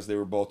badass because they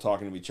were both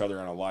talking to each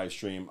other on a live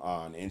stream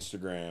on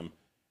Instagram,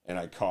 and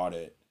I caught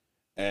it.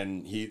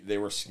 And they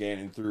were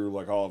scanning through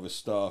like all of his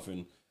stuff,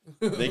 and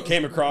they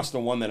came across the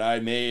one that I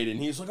made, and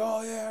he's like,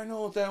 "Oh yeah, I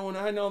know that one.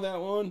 I know that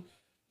one."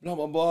 Blah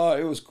blah blah.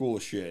 It was cool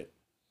as shit.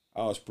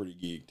 I was pretty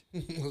geeked.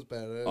 It was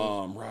badass.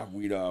 Rob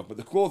Wiedoff. But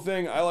the cool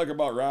thing I like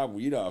about Rob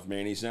Wiedoff,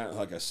 man, he's not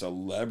like a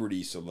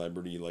celebrity.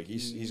 Like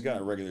he's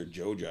got a regular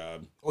Joe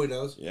job. Oh, he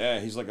does? Yeah,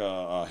 he's like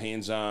a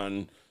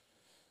hands-on,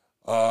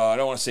 I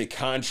don't want to say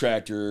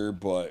contractor,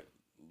 but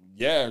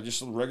yeah,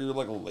 just a regular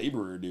like a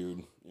laborer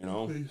dude, you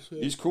know?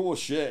 He's cool as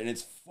shit, and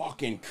it's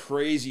fucking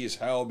crazy as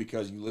hell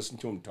because you listen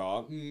to him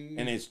talk,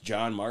 and it's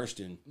John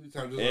Marston.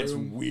 It's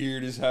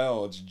weird as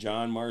hell. It's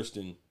John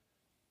Marston.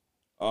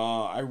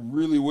 I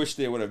really wish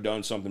they would have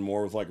done something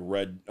more with like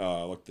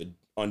like the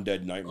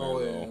Undead Nightmare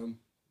though.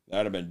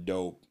 That'd have been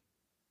dope.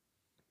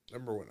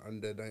 Remember when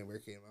Undead Nightmare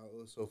came out? It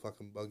was so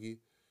fucking buggy.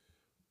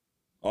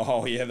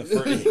 Oh yeah, the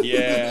first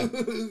yeah.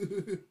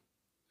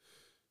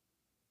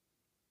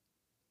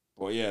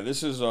 Well, yeah,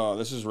 this is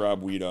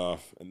Rob Weedoff,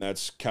 and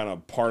that's kind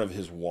of part of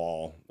his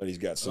wall that he's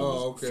got some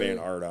of his fan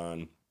art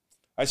on.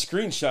 I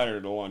screenshotted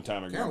it a long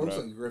time ago. Kind of looks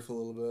like Griff a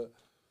little bit.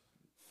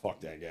 Fuck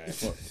that guy.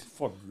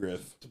 fuck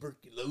Griff.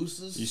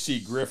 Tuberculosis. You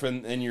see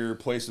Griffin in your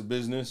place of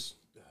business?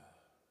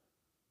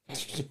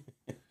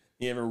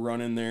 You ever run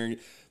in there?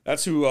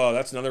 That's who.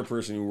 That's another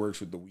person who works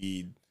with the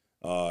weed.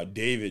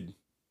 David.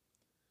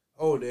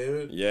 Oh,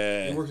 David.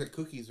 Yeah. He works at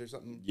Cookies or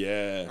something.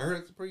 Yeah. I heard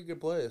it's a pretty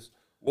good place.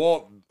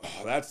 Well,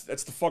 that's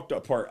the fucked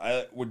up part.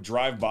 I would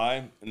drive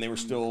by and they were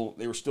still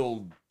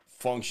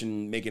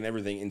making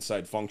everything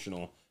inside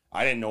functional.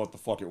 I didn't know what the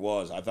fuck it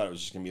was. I thought it was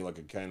just gonna be like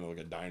a kind of like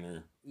a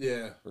diner,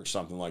 or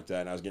something like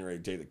that. And I was getting ready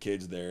to take the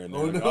kids there, and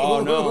they're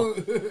oh no,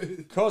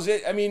 because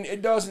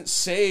it doesn't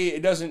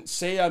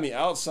say on the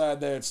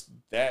outside that it's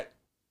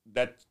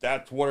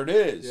that's what it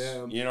is.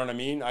 Yeah. You know what I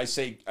mean? I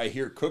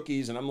hear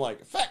Cookies, and I'm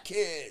like, fat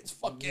kids,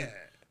 fuck yeah.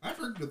 I've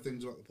heard good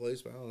things about the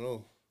place, but I don't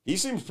know. He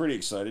seems pretty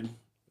excited.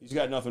 He's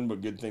got nothing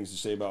but good things to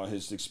say about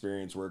his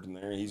experience working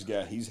there.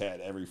 He's had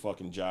every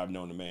fucking job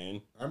known to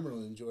man. I'm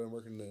really enjoying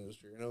working in the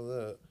industry. I know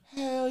that.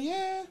 Hell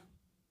yeah.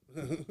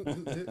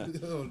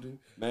 Oh, dude.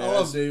 Man, I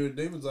love David.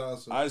 David's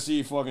awesome. I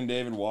see fucking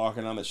David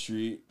walking on the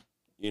street.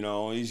 You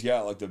know, he's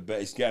got like the best.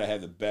 He's got to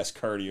have the best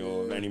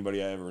cardio of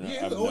anybody I've always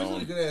known.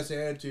 got a good ass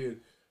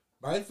attitude.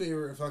 My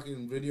favorite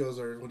fucking videos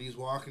are when he's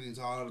walking, he's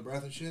all out of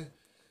breath and shit.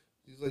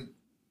 He's like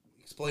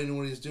explaining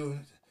what he's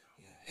doing.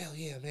 Hell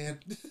yeah, man.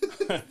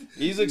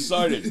 He's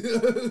excited.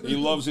 He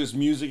loves his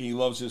music. He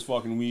loves his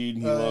fucking weed.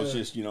 He loves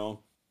just, you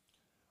know.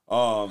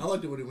 I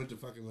liked it when he went to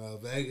fucking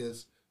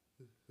Vegas.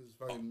 His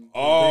fucking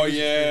Vegas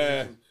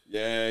yeah. Experience.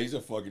 Yeah, he's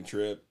a fucking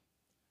trip.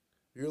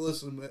 You're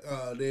listening,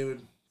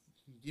 David.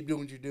 Keep doing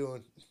what you're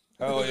doing.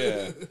 Hell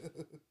yeah.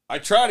 I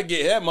tried to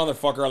get that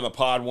motherfucker on the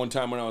pod one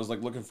time when I was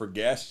like looking for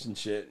guests and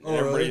shit. And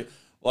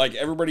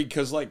everybody,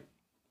 because like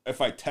if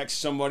I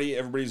text somebody,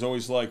 everybody's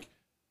always like,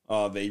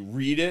 they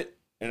read it.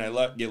 And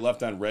I get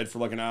left on red for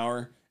like an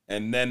hour,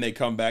 and then they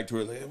come back to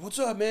it like, "What's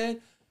up,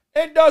 man?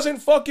 It doesn't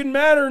fucking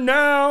matter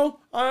now.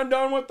 I'm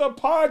done with the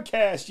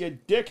podcast, you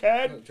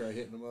dickhead." I'll try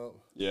hitting them up.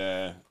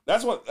 Yeah,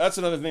 that's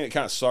another thing that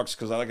kind of sucks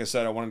because, like I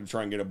said, I wanted to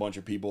try and get a bunch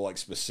of people like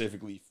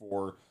specifically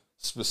for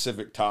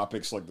specific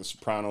topics, like The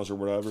Sopranos or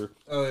whatever.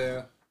 Oh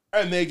yeah,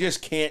 and they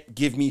just can't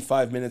give me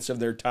 5 minutes of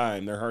their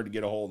time. They're hard to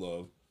get a hold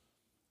of.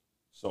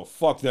 So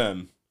fuck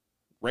them.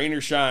 Rain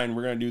or shine,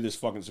 we're gonna do this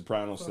fucking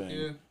Sopranos thing.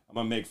 Yeah. I'm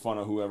going to make fun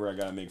of whoever I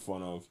got to make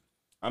fun of.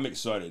 I'm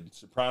excited.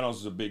 Sopranos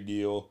is a big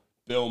deal.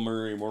 Bill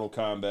Murray, Mortal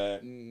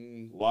Kombat.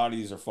 A lot of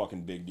these are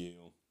fucking big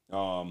deal.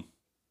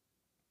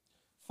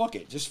 Fuck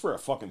it. Just for a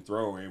fucking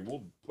throwaway,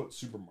 we'll put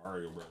Super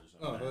Mario Brothers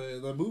on there.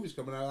 The movie's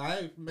coming out.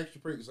 I'm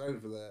actually pretty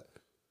excited for that.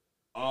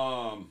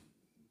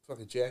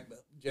 Fucking Jack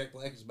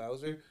Black is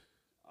Bowser.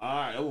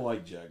 I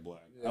like Jack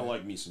Black. Yeah. I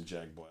like me some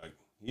Jack Black.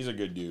 He's a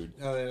good dude.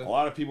 Oh, yeah. A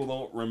lot of people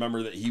don't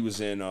remember that he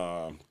was in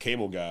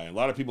Cable Guy. A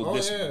lot of people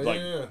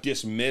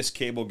dismiss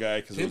Cable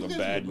Guy because it was a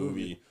bad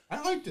movie.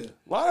 I liked it.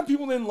 A lot of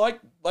people didn't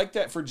like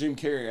that for Jim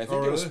Carrey. I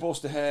think it was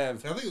supposed to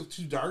have... I think it was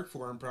too dark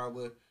for him,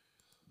 probably.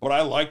 But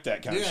I like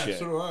that kind of shit.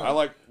 So do I. I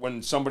like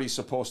when somebody's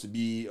supposed to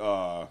be...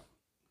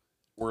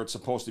 where it's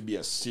supposed to be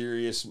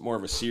more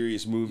of a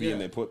serious movie,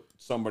 and they put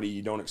somebody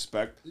you don't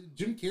expect.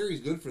 Jim Carrey's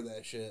good for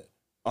that shit.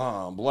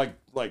 Like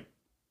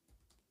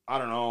I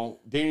don't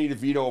know, Danny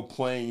DeVito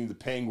playing the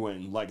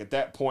Penguin. Like at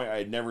that point, I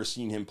had never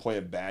seen him play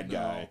a bad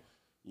guy,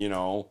 you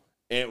know,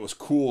 and it was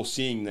cool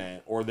seeing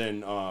that. Or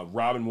then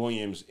Robin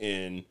Williams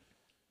in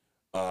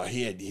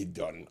he'd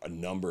done a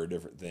number of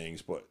different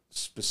things, but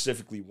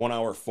specifically 1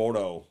 Hour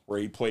Photo, where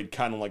he played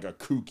kind of like a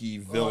kooky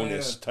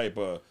villainous type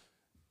of.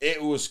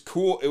 It was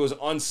cool. It was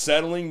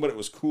unsettling, but it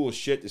was cool as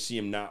shit to see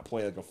him not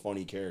play like a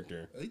funny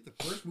character. I think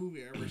the first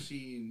movie I ever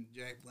seen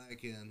Jack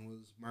Black in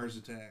was Mars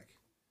Attack.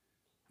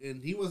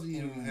 And he wasn't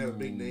even had a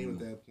big name at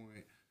that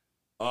point.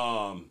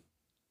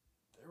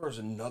 There was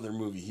another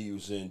movie he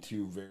was in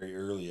too very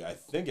early. I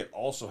think it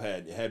also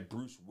had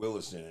Bruce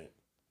Willis in it.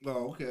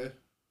 Oh, okay.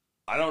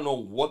 I don't know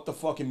what the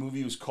fucking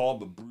movie was called,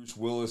 but Bruce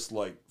Willis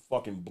like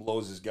fucking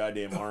blows his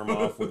goddamn arm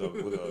off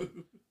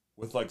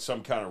with like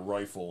some kind of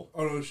rifle.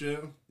 Oh no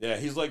shit. Yeah,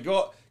 he's like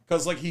go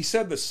because like he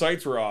said the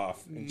sights were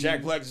off. And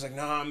Jack Black is like,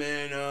 nah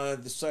man,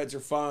 the sights are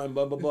fine,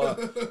 blah blah blah.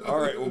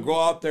 All right, we'll go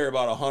out there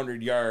about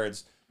 100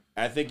 yards.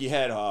 I think you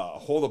had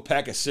hold a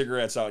pack of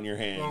cigarettes out in your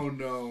hand. Oh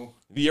no!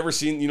 Have you ever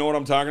seen? You know what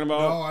I'm talking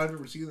about? No, I've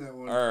never seen that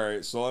one. All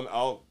right, so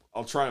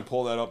I'll try and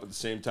pull that up at the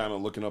same time.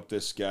 I'm looking up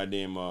this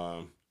goddamn.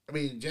 I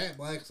mean, Jack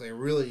Black's like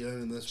really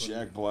young in this one.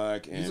 Jack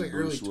Black and like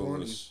Bruce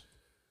Willis.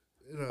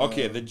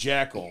 Okay, The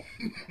Jackal.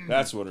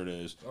 That's what it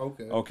is.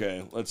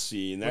 Okay, let's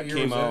see. And that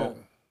came out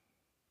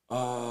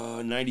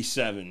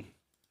 97.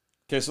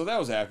 Okay, so that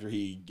was after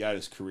he got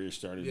his career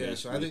started. Yeah,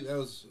 basically.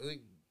 So I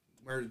think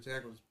Mars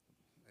Attack was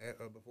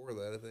before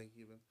that, I think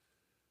even.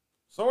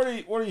 So what do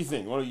you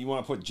think? What do you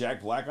want to put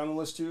Jack Black on the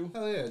list too?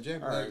 Hell yeah, Jack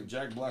Black. All right,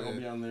 Jack Black will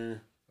be on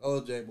there. I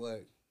love Jack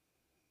Black.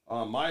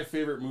 My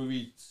favorite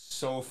movie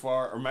so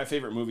far, or my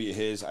favorite movie of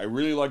his, I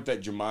really like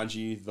that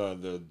Jumanji,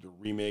 the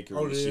remake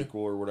or the sequel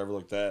or whatever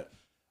like that.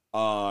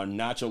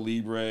 Nacho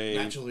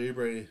Libre. Nacho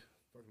Libre.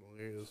 Fucking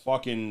hilarious.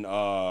 Fucking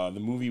the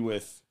movie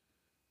with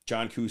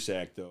John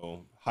Cusack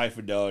though, High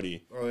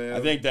Fidelity. Oh yeah.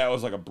 I think that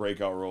was like a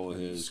breakout role of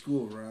his.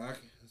 School of Rock.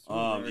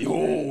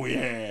 Oh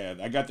yeah,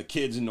 I got the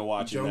kids into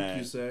watching John that.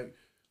 Cusack.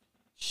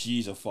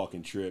 She's a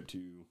fucking trip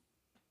too.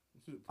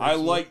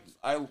 Personally.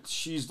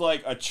 She's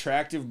like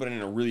attractive, but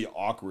in a really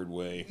awkward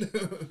way.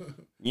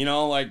 You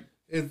know, like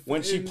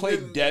when she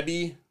played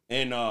Debbie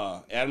in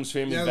Addams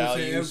Family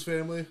Values. Addams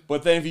Family.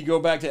 But then if you go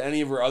back to any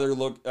of her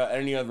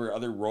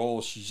other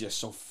roles, she's just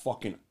so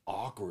fucking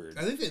awkward.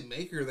 I think they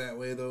make her that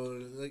way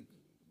though. Like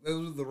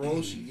those are the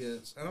roles she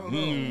gets. I don't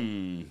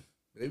know.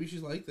 Maybe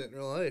she's like that in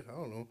real life. I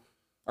don't know.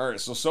 All right,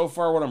 so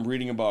far what I'm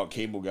reading about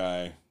Cable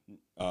Guy,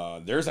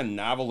 there's a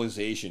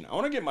novelization. I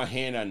want to get my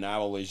hand on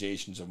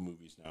novelizations of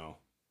movies now.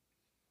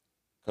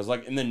 Because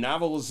like in the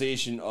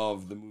novelization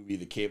of the movie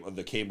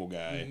The Cable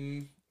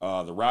Guy,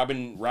 the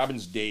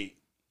Robin's date,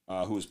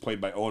 who was played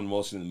by Owen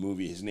Wilson in the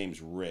movie, his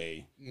name's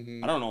Ray.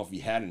 I don't know if he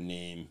had a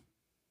name.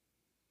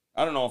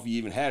 I don't know if he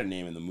even had a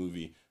name in the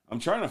movie. I'm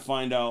trying to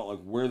find out like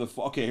where the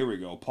okay, here we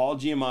go. Paul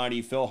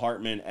Giamatti, Phil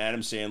Hartman,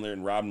 Adam Sandler,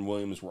 and Robin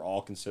Williams were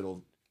all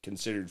considered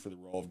for the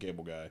role of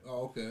Cable Guy.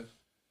 Oh, okay.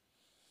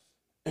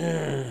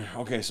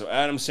 Okay, so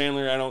Adam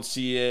Sandler, I don't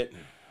see it.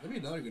 Maybe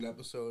another good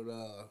episode.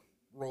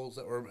 Roles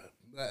that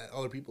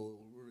other people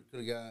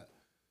could have got.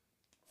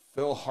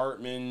 Phil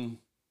Hartman,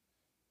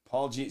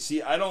 Paul G.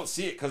 See, I don't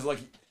see it because like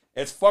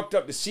it's fucked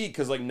up to see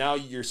because like now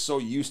you're so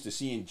used to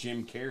seeing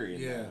Jim Carrey.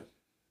 In that.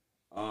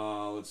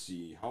 Let's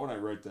see. How would I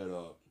write that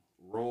up?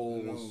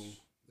 Roles.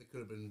 They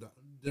could have been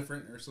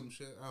different or some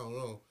shit. I don't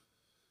know.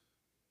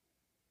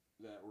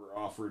 That were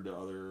offered to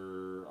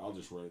other. I'll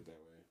just write it that way.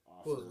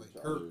 Offered like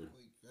Kurt,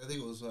 I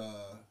think it was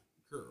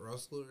Kurt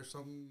Russell or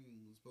something. It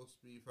was supposed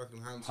to be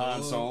fucking Han Solo.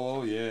 Han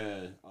Solo,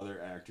 yeah. Other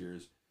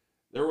actors.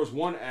 There was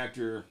one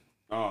actor,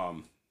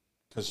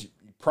 because you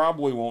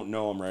probably won't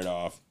know him right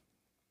off.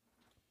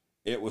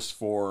 It was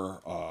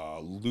for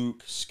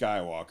Luke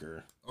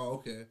Skywalker. Oh,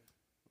 okay.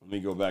 Let me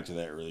go back to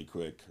that really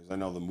quick because I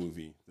know the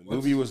movie. The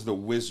movie was The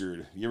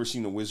Wizard. You ever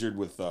seen The Wizard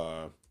with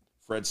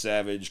Fred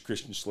Savage,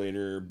 Christian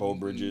Slater, Beau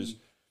Bridges?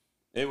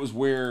 It was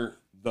where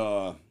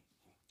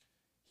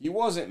he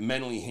wasn't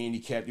mentally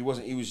handicapped. He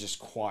was just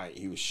quiet.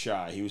 He was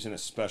shy. He was in a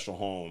special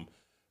home.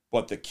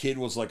 But the kid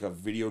was like a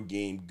video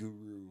game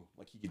guru.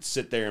 Like he could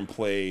sit there and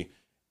play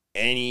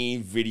any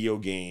video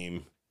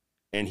game.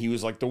 And he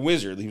was like the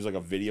wizard. He was like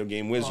a video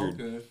game wizard.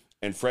 Oh, okay.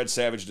 And Fred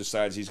Savage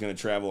decides he's going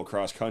to travel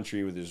across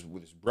country with his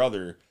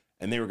brother.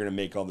 And they were going to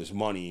make all this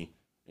money.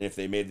 And if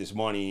they made this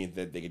money,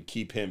 that they could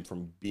keep him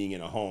from being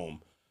in a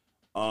home.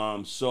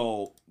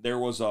 So there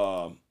was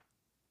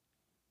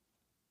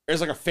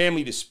there's like a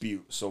family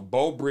dispute. So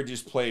Beau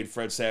Bridges played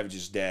Fred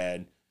Savage's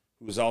dad,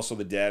 who was also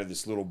the dad of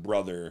this little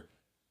brother.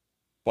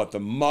 But the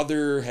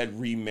mother had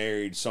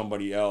remarried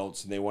somebody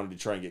else, and they wanted to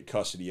try and get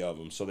custody of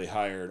him. So they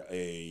hired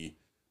a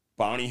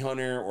bounty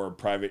hunter or a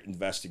private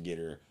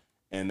investigator.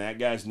 And that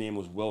guy's name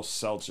was Will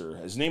Seltzer.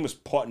 His name was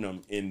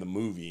Putnam in the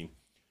movie.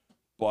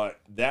 But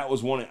that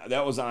was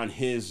on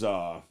his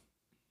Did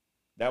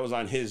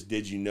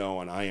You Know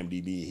on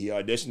IMDb. He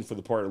auditioned for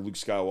the part of Luke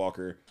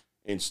Skywalker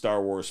in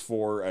Star Wars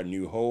 4 A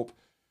New Hope.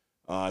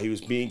 He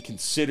was being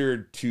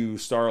considered to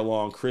star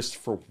along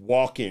Christopher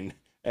Walken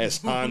as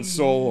Han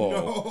Solo.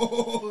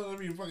 No, that'd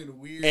be fucking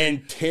weird.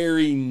 And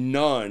Terry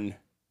Nunn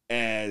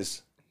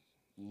as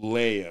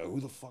Leia. Who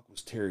the fuck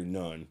was Terry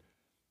Nunn?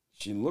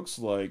 She looks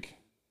like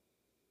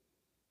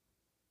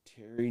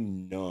Terry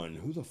Nunn.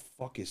 Who the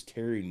fuck is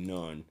Terry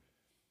Nunn?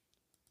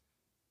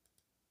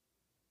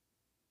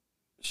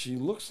 She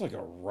looks like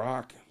a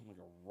rock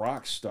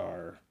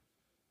star.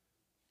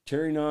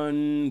 Terry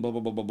Nunn, blah,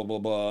 blah, blah, blah, blah, blah,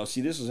 blah.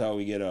 See, this is how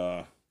we get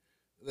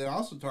They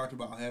also talked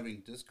about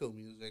having disco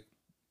music.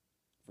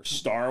 For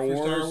Star Wars?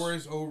 For Star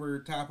Wars over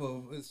top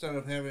of, instead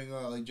of having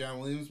like John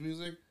Williams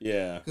music.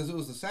 Yeah. Because it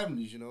was the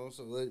 70s, you know,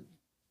 so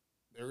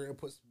they were going to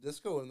put some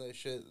disco in that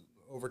shit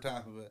over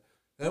top of it.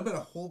 That would have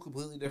been a whole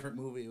completely different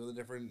movie with a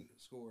different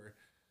score.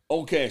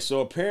 Okay,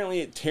 so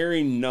apparently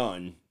Terry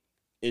Nunn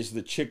is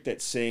the chick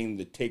that sang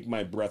the Take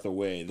My Breath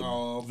Away,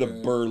 the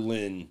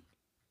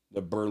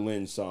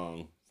Berlin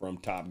song from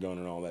Top Gun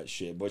and all that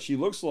shit. But she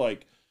looks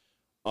like,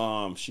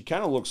 she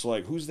kind of looks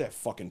like, who's that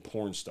fucking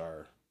porn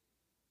star?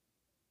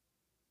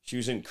 She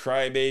was in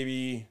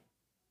Crybaby.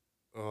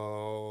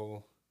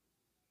 Oh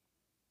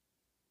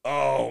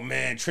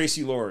man,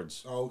 Tracy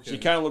Lords. Oh, okay. She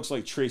kind of looks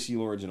like Tracy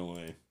Lords in a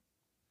way.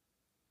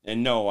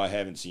 And no, I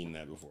haven't seen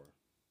that before.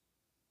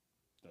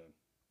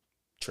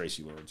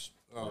 Tracy Lords.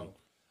 Oh.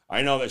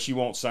 I know that she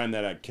won't sign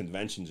that at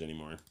conventions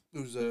anymore.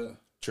 Who's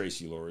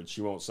Tracy Lords. She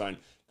won't sign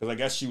because I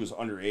guess she was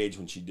underage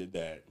when she did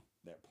that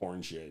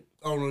porn shit.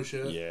 Oh no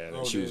shit. Yeah,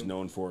 that she was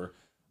known for.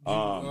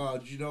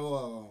 Did you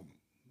know?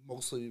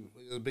 Mostly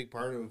a big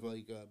part of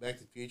like Back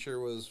to the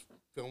Future was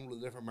filmed with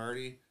a different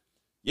Marty.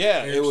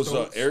 Yeah, it was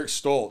Eric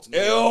Stoltz.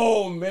 Yeah.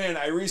 Oh man,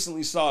 I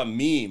recently saw a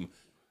meme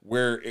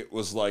where it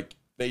was like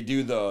they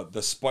do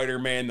the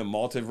Spider-Man, the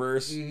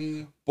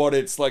multiverse, but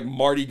it's like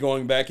Marty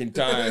going back in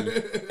time,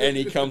 and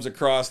he comes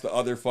across the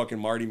other fucking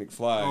Marty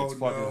McFly. It's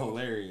fucking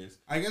hilarious.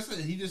 I guess that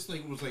he just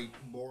like was like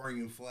boring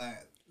and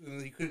flat.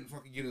 He couldn't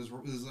fucking get his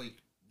like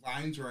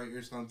lines right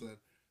or something.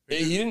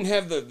 He didn't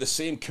have the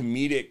same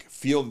comedic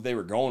feel that they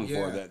were going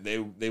for. That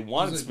they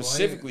wanted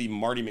specifically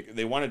bland.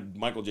 They wanted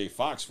Michael J.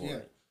 Fox for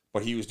it,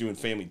 but he was doing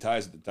Family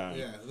Ties at the time.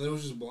 Yeah, it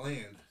was just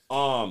bland.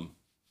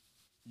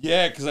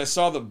 Yeah, because I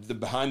saw the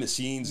behind the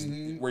scenes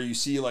where you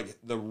see like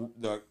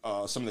the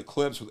some of the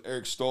clips with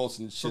Eric Stoltz,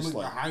 and it's just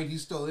like behind.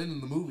 He's still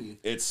in the movie.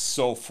 It's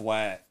so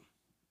flat.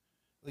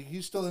 Like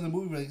he's still in the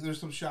movie. Like there's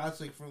some shots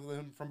like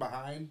from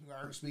behind that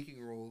aren't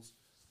speaking roles.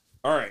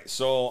 All right,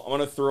 so I'm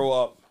gonna throw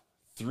up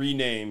 3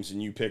 names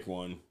and you pick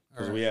one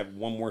because we have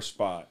one more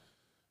spot.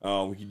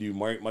 We could do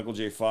Michael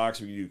J.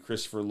 Fox. We could do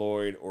Christopher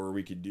Lloyd, or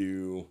we could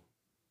do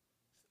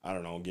I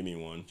don't know. Give me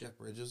one.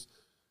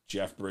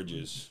 Jeff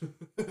Bridges.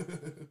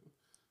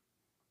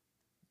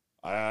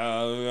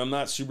 I'm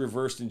not super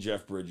versed in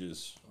Jeff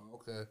Bridges. Oh,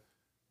 okay.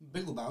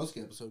 Big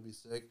Lebowski episode would be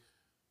sick.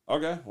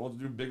 Okay, well, let's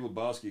do Big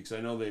Lebowski because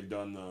I know they've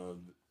done the.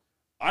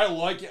 I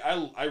like it.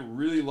 I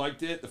really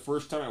liked it the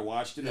first time I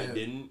watched it. Yeah.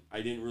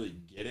 I didn't really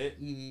get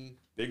it. Mm-hmm.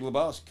 Big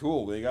Lebowski,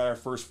 cool. We got our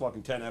first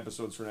fucking 10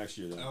 episodes for next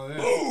year. Then. Oh, yeah.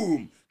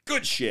 Boom,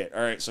 good shit.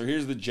 All right, so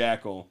here's the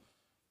Jackal.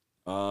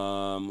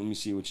 Let me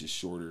see which is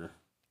shorter.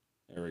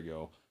 There we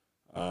go.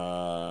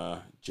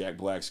 Jack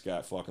Black's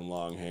got fucking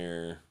long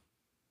hair.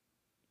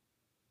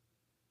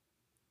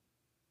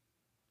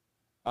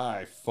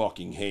 I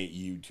fucking hate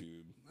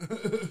YouTube. You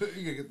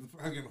gotta get the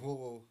fucking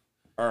whole.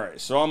 All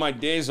right, so on my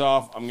days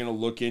off, I'm gonna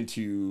look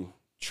into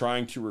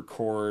trying to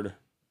record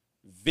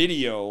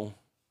video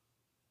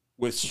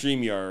with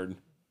StreamYard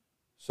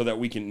so that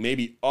we can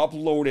maybe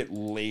upload it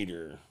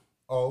later.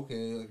 Oh,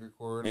 okay, like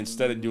record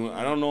instead of doing.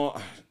 I don't know.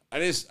 I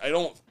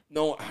don't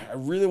know. I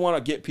really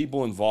want to get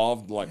people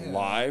involved, like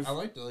live. I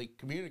like to like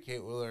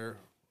communicate with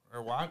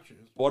our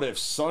watchers. But if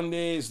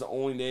Sunday is the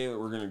only day that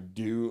we're gonna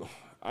do.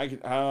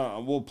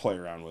 We'll play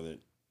around with it.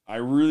 I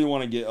really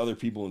want to get other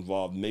people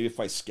involved. Maybe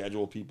if I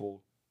schedule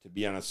people to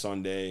be on a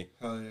Sunday,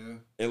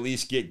 at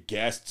least get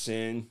guests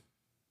in.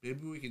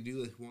 Maybe we could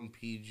do like one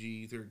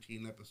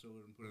PG-13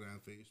 episode and put it on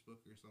Facebook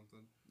or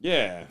something.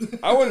 Yeah,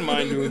 I wouldn't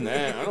mind doing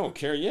that. I don't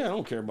care. Yeah, I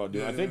don't care about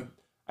doing. Yeah.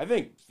 I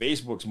think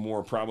Facebook's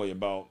more probably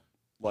about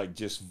like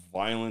just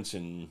violence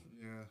and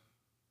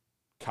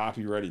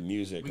copyrighted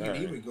music. We could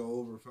even go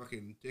over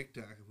fucking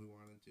TikTok if we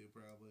wanted to,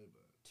 probably.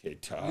 But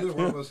TikTok. Neither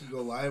one of us can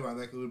go live on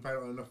that because we probably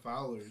don't have enough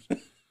followers.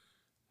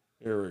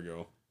 Here we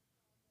go.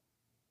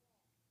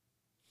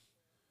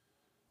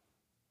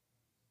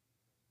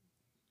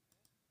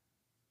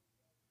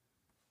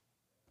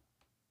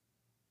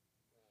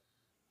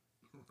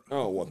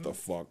 Oh, what the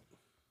fuck?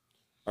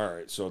 All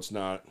right, so it's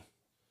not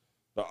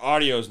the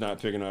audio's not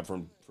picking up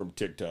from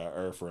TikTok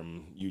or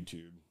from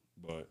YouTube,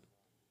 but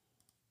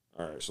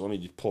all right, so let me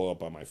just pull it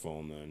up on my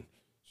phone then.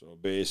 So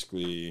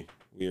basically,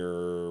 we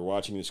are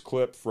watching this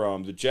clip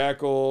from the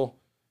Jackal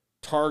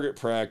target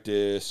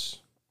practice.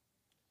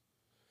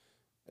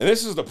 And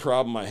this is the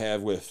problem I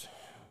have with,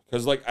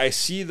 because like I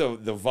see the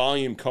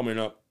volume coming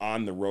up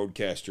on the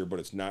Rodecaster, but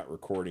it's not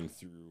recording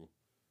through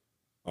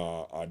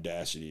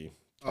Audacity.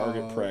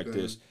 Target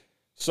practice. Good.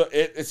 So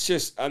it's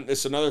just,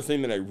 it's another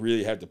thing that I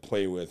really have to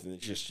play with, and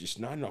it's just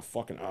not enough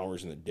fucking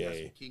hours in the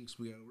day. That's kinks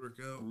we gotta work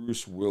out.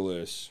 Bruce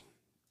Willis.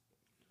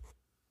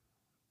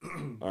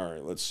 All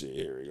right, let's see.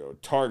 Here we go.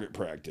 Target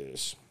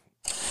practice.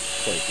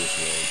 Play it this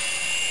way.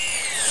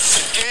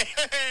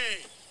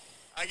 Hey,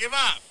 I give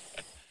up.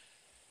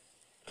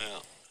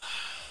 Well, I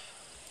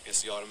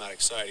guess the automatic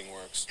sighting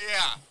works.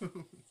 Yeah. Thought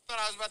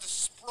I was about to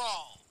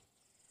sprawl.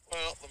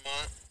 Well,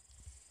 Lamont,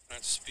 I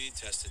have to speed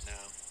test it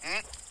now.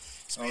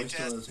 Speed test.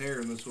 Still has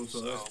hair in this one,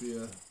 so that must be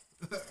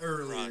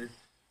earlier. Run.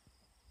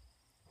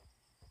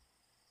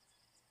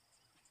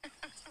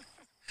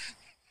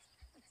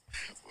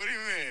 What do you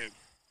mean?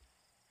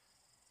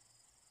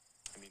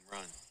 I mean,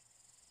 run.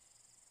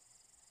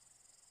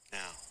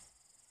 Now.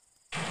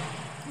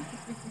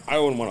 I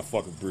wouldn't want to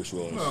fuck with Bruce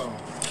Willis. No.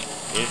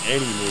 In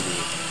any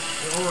movie.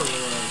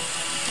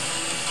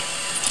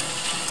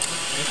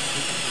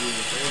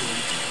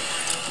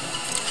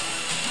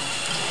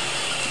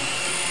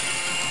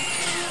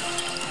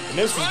 And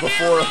this was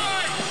before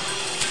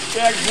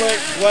Jack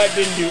Black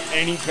didn't do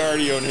any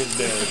cardio in his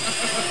day.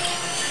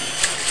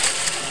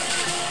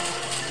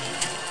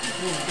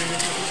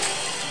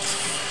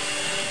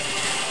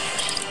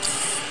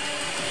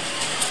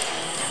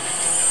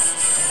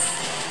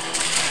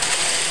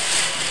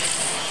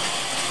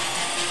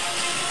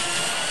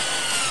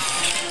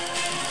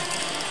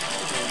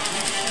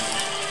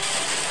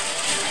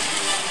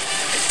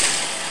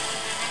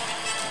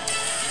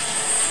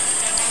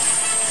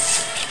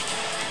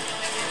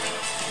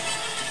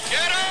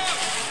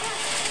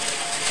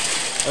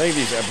 I think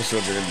these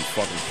episodes are going to be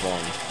fucking fun. All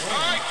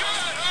right,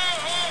 good.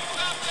 Oh,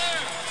 stop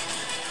there.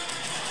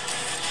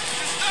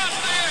 Just stop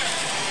there.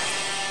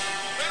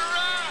 Turn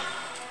around.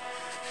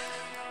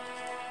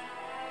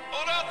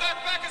 Hold out that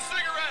pack of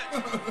cigarettes.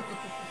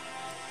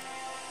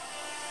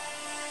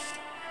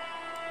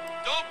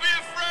 Don't be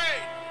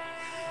afraid.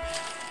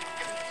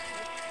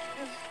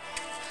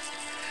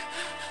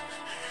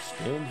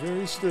 Stand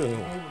very still.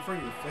 Hold in front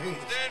of your face.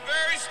 Stand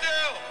very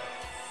still.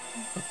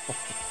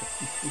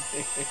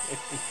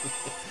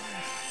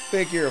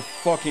 Think you're a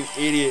fucking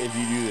idiot if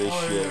you do this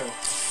shit. Yeah.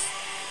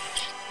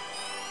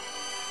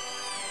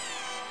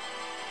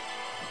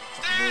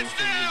 Stand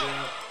still.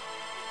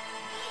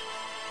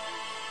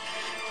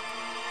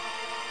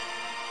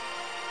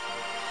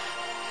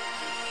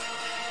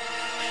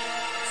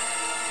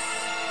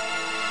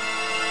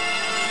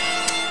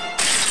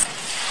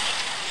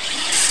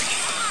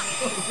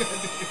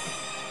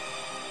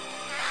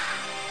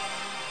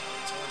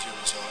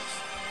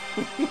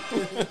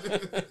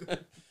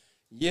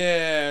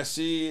 Yeah,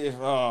 see,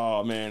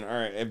 oh man, all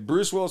right. If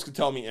Bruce Willis could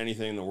tell me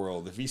anything in the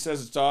world, if he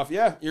says it's off,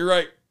 yeah, you're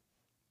right.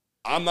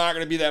 I'm not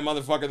gonna be that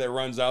motherfucker that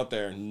runs out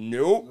there.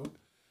 Nope.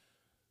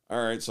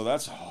 All right, so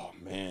that's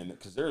man,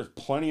 because there's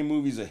plenty of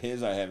movies of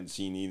his I haven't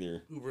seen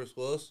either. Who, Bruce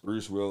Willis?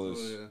 Bruce Willis.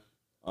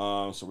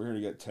 Oh yeah. So we're gonna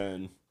get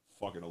 10,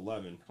 fucking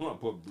 11. I'm gonna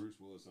put Bruce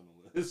Willis on the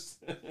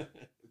list.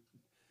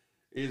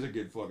 He's a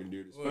good fucking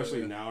dude,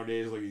 especially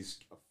nowadays. Like he's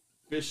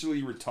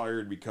officially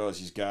retired because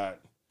he's got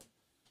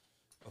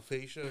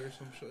aphasia or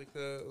some shit like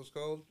that. It was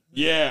called.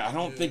 Yeah, I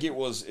don't think it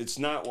was. It's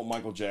not what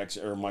Michael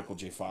Jackson or Michael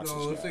J. Fox.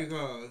 No, has it's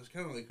got. like it's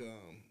kind of like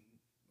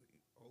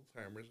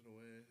Alzheimer's in a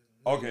way.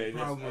 Okay,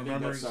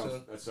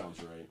 that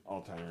sounds right.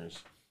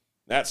 Alzheimer's.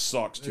 That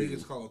sucks too. I think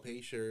it's called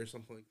aphasia or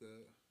something like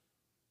that.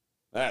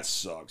 That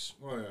sucks.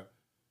 Oh yeah.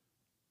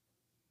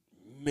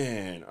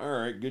 Man, all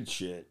right, good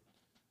shit.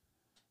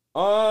 I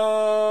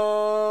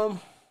don't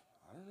know.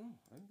 I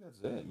think that's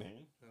it,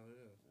 man. Hell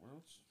yeah.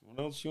 What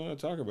else you want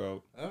to talk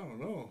about? I don't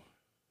know.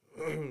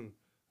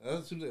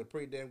 That seems like a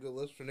pretty damn good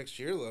list for next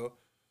year, though.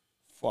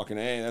 Fucking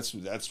A,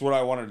 that's what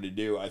I wanted to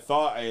do. I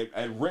thought I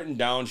had written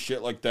down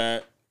shit like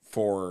that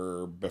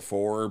for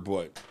before,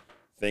 but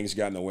things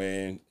got in the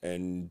way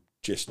and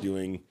just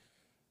doing.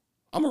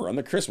 I'm gonna run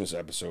the Christmas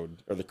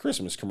episode or the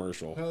Christmas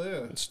commercial. Hell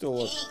yeah! It's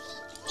still.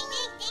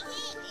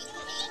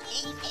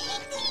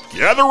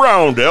 Gather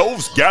round,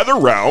 elves, gather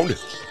round.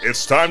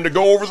 It's time to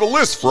go over the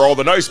list for all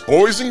the nice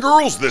boys and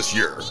girls this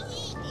year.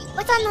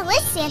 What's on the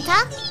list,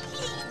 Santa?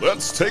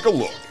 Let's take a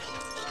look.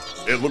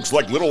 It looks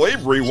like little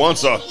Avery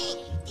wants a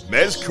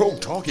Mezco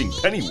talking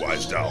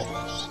Pennywise doll.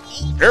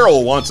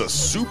 Errol wants a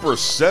Super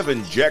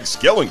 7 Jack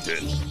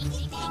Skellington.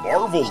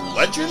 Marvel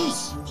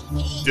Legends?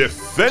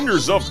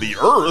 Defenders of the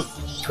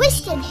Earth?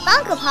 Twisted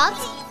Funko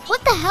Pops?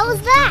 What the hell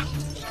is that?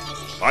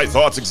 My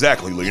thoughts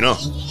exactly, Lena.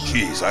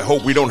 Jeez, I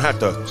hope we don't have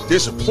to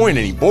disappoint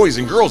any boys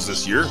and girls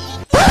this year.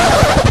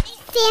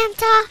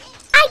 Santa,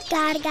 I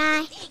got a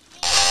guy.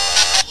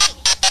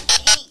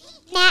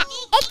 Matt,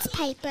 it's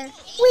Piper.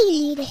 We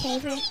need a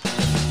favor.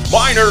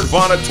 My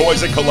Nirvana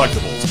Toys and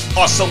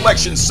Collectibles. A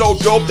selection so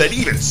dope that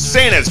even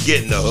Santa's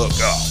getting the hook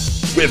up.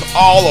 With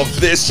all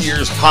of this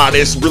year's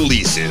hottest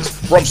releases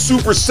from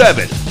Super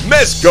 7,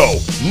 Mezco,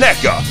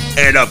 NECA,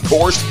 and of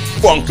course,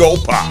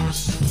 Funko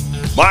Pops.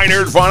 My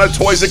Nirvana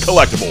Toys and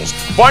Collectibles.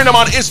 Find them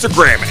on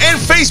Instagram and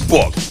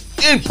Facebook.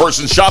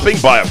 In-person shopping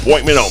by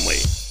appointment only.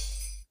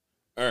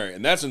 All right,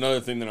 and that's another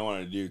thing that I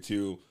wanted to do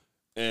too,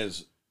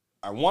 is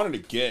I wanted to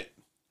get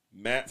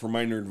Matt from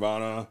My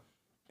Nirvana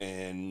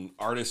and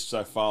artists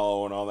I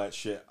follow and all that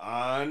shit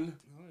on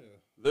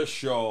the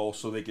show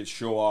so they could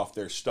show off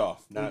their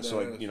stuff. Not so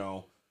like, you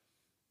know,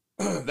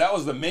 that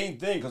was the main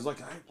thing because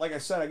like I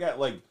said, I got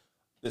like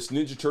this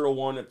Ninja Turtle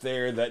one up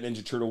there, that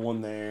Ninja Turtle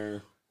one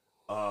there.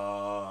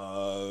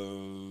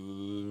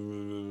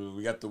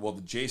 We got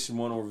the Jason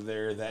one over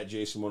there, that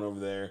Jason one over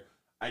there.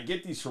 I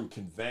get these from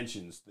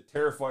conventions. The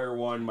Terrifier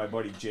one, my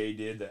buddy Jay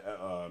did.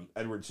 The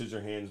Edward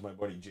Scissorhands, my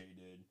buddy Jay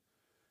did.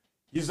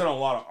 He's done a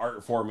lot of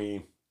art for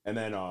me. And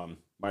then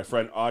my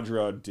friend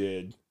Audra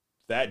did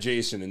that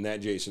Jason and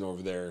that Jason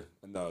over there,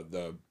 and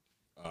the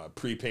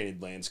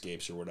pre-painted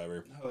landscapes or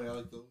whatever. Oh yeah, I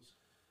like those.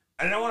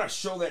 And I want to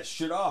show that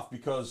shit off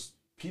because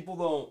people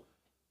don't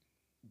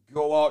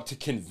go out to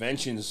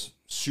conventions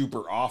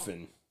super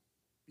often.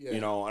 Yeah.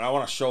 You know, and I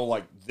want to show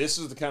like this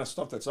is the kind of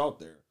stuff that's out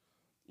there.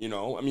 You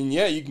know, I mean,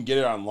 yeah, you can get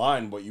it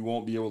online, but you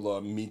won't be able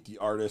to meet the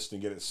artist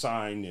and get it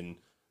signed and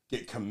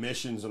get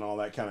commissions and all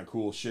that kind of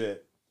cool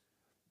shit.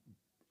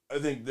 I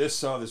think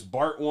this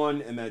Bart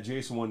one and that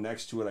Jason one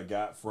next to it I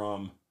got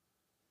from,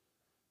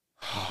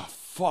 I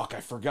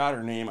forgot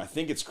her name. I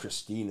think it's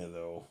Christina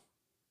though.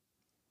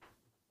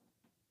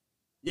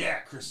 Yeah,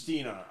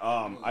 Christina.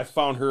 I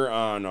found her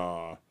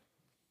on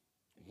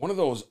one of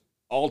those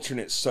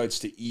alternate sites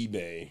to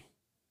eBay.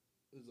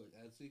 Is it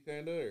like Etsy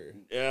kind of?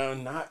 Yeah,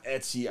 not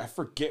Etsy. I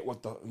forget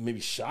maybe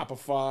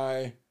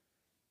Shopify.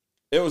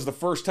 It was the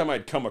first time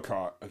I'd come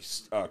across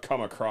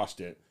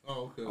it.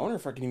 Oh, okay. I wonder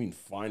if I can even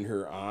find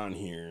her on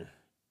here.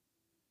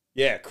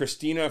 Yeah,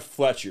 Christina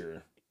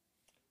Fletcher.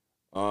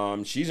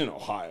 She's in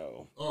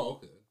Ohio. Oh,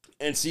 okay.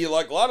 And see,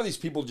 like a lot of these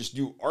people just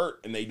do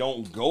art and they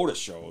don't go to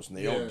shows and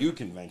they don't do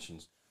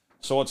conventions.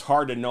 So it's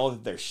hard to know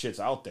that their shit's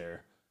out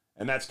there.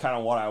 And that's kind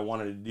of what I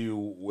wanted to do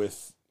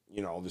with,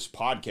 you know, this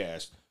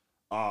podcast.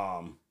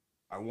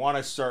 I want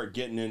to start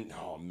getting in.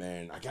 Oh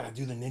man, I gotta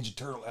do the Ninja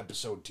Turtle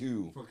episode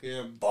too. Fuck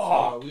yeah.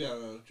 Fuck. We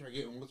gotta try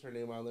getting what's her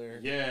name on there.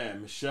 Yeah,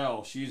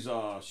 Michelle. She's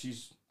I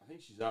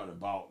think she's out and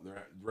about the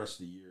rest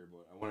of the year,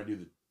 but I want to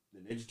do the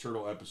Ninja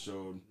Turtle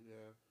episode.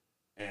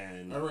 Yeah.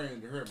 And I ran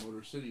into her at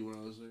Motor City when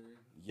I was there.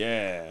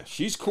 Yeah,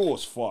 she's cool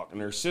as fuck.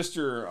 And her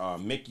sister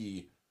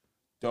Mickey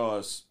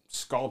does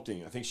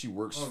sculpting. I think she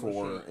works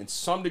for, in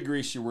some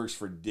degree, she works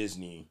for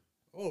Disney.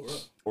 Oh, really?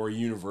 Or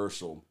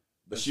Universal.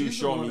 But she was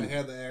she's showing the one me that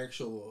had the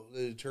actual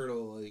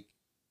turtle, like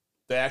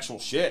the actual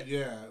shit.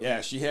 Yeah.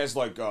 Yeah, she has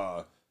like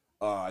I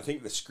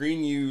think the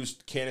screen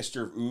used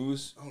canister of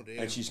ooze. Oh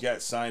damn. And she's got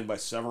it signed by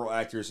several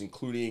actors,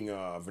 including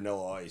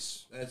Vanilla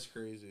Ice. That's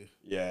crazy.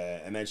 Yeah,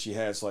 and then she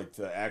has like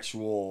the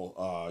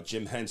actual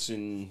Jim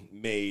Henson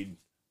made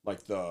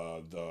like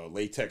the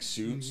latex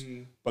suits,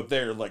 but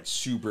they're like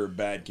super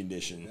bad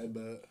condition. I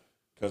bet.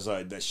 Because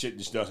that shit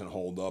just doesn't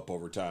hold up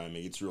over time.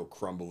 It gets real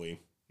crumbly.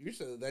 You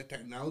said that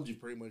technology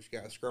pretty much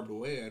got scrubbed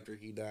away after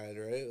he died,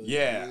 right? Like,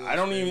 Yeah, I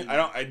don't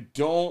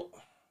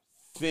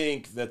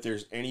think that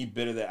there's any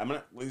bit of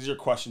that. These are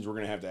questions we're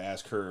gonna have to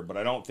ask her, but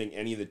I don't think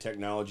any of the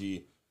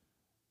technology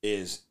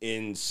is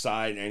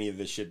inside any of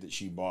the shit that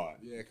she bought.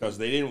 Yeah, because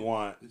they didn't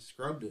want. They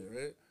scrubbed it,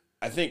 right?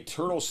 I think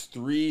Turtles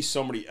 3,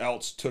 somebody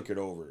else took it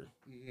over,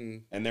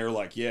 and they were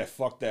like, "Yeah,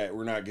 fuck that.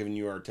 We're not giving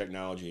you our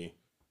technology."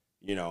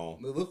 You know,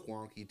 they look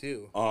wonky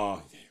too.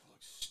 Oh, they look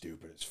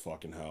stupid as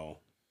fucking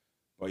hell.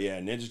 But yeah,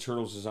 Ninja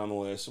Turtles is on the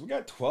list. So we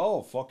got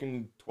 12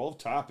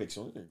 topics,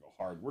 and we're gonna go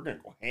hard. We're gonna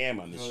go ham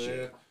on this shit.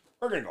 Yeah.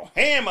 We're gonna go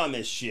ham on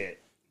this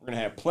shit. We're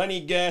gonna have plenty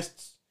of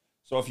guests.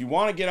 So if you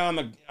want to get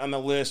on the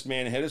list,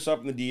 man, hit us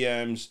up in the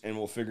DMs, and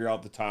we'll figure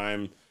out the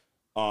time.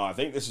 I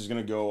think this is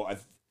gonna go. I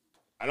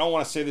don't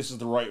want to say this is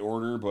the right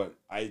order, but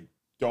I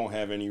don't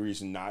have any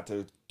reason not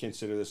to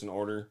consider this an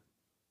order.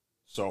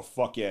 So,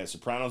 fuck yeah.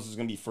 Sopranos is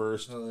going to be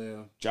first. Oh,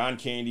 yeah. John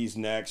Candy's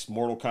next.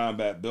 Mortal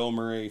Kombat, Bill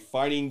Murray.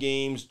 Fighting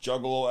Games,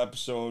 Juggalo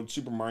episode,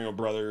 Super Mario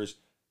Brothers,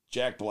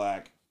 Jack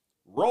Black.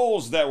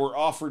 Roles that were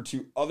offered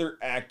to other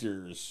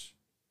actors.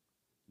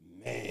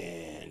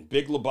 Man.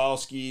 Big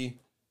Lebowski,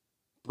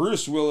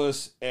 Bruce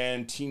Willis,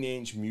 and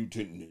Teenage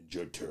Mutant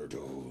Ninja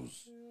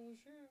Turtles.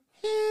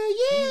 Hell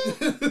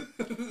yeah.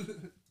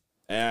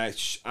 And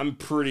I'm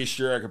pretty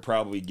sure I could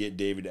probably get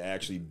David to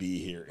actually be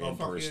here in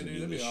person to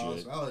do this shit.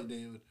 Awesome. I like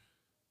David.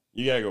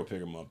 You gotta go pick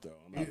him up though.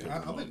 I'm not picking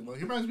him up.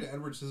 He reminds me of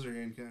Edward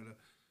Scissorhand, kind of.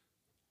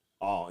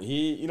 Oh,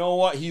 you know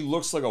what? He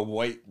looks like a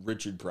white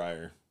Richard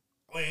Pryor.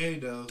 Oh yeah, he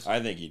does. I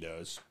think he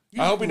does.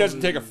 I hope he doesn't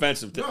take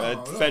offense to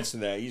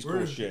that. He's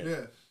cool shit.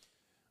 Yeah.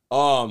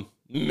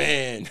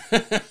 Man,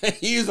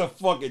 he's a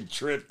fucking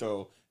trip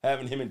though.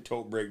 Having him in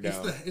Tote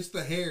Breakdown. It's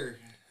the hair.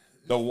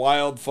 The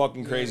wild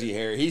fucking crazy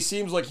hair. He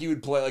seems like he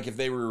would play like if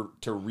they were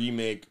to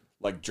remake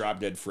like Drop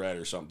Dead Fred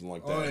or something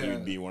like that. Oh, yeah. He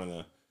would be one of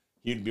the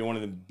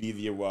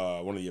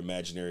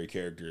imaginary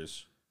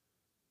characters.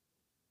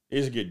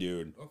 He's a good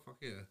dude. Oh fuck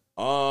yeah.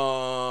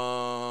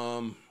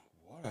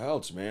 What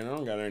else, man? I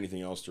don't got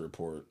anything else to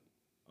report.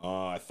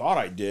 I thought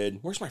I did.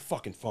 Where's my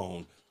fucking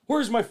phone?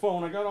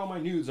 I got all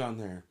my nudes on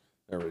there.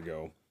 There we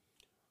go.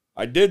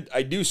 I do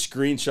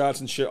screenshots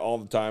and shit all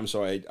the time,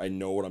 so I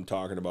know what I'm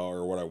talking about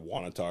or what I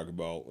want to talk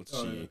about. Let's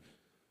see.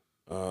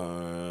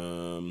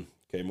 Yeah.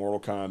 Okay, Mortal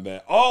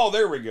Kombat. Oh,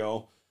 there we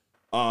go.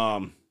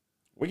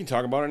 We can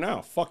talk about it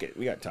now. Fuck it,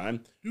 we got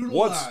time.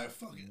 What's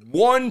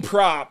one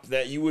prop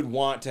that you would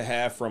want to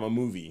have from a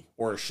movie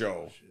or a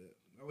show? Oh, shit.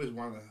 I always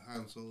wanted a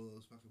Han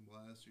Solo's fucking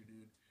blaster,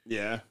 dude.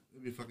 Yeah.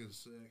 It'd be fucking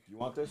sick. You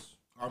want this?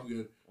 I'm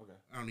good. Okay.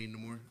 I don't need no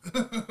more.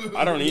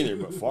 I don't either,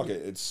 but fuck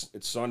it. It's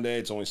Sunday.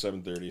 It's only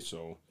 7:30,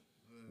 so.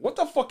 What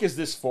the fuck is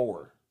this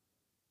for?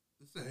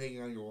 It's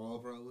hanging on your wall,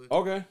 probably.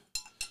 Okay.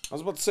 I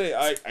was about to say,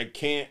 I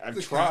can't. I've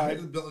tried.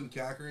 The built-in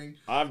cock ring.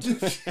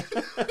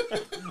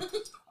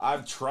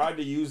 I've tried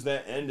to use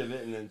that end of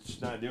it, and it's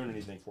just not doing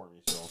anything for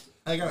me, so.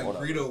 I got a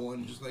Greedo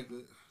one just like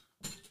that.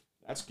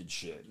 That's good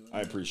shit.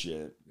 I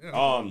appreciate it.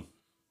 Yeah,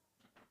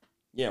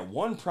 yeah,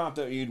 one prop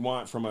that you'd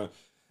want from a...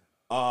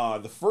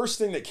 the first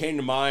thing that came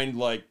to mind,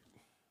 like...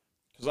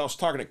 Because I was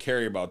talking to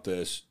Carrie about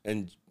this,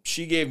 and...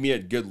 She gave me a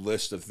good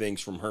list of things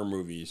from her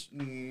movies.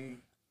 Mm-hmm.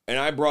 And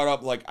I brought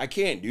up, like, I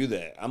can't do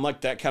that. I'm like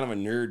that kind of a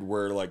nerd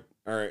where, like,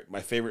 all right, my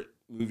favorite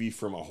movie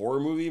from a horror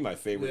movie, my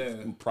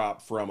favorite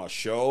prop from a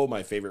show,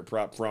 my favorite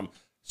prop from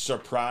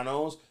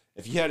Sopranos.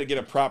 If you had to get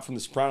a prop from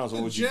The Sopranos,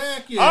 what would you...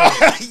 Jacket!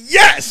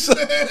 Yes!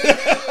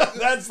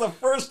 That's the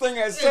first thing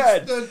I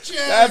said. It's the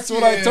jacket! That's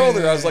what I told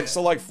her. I was like,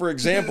 so, like, for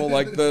example,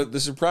 like the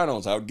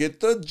Sopranos, I would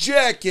get the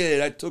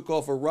jacket. I took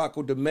off a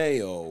Rocco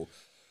DiMeo.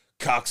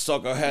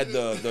 Cocksucker had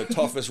the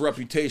toughest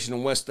reputation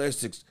in West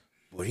Essex,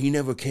 but he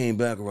never came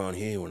back around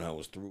here when I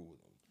was through with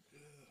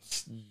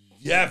him.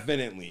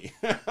 Definitely.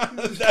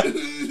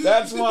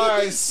 That's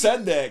why I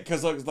said that,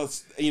 because like,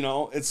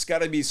 it's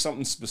got to be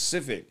something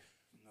specific.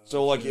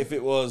 So like if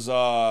it was,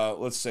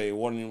 let's say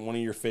one of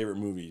your favorite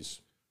movies.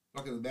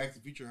 Fucking the Back to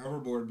the Future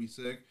hoverboard would be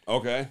sick.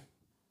 Okay.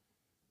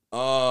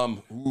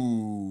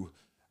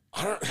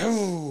 I don't.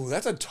 Oh,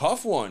 that's a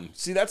tough one.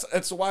 See,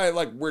 that's why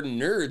like we're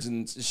nerds,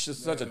 and it's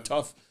just such a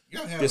tough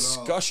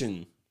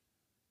discussion.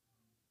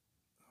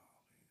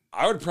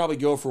 I would probably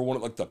go for one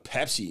of like the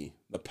Pepsi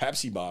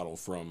bottle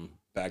from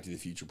Back to the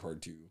Future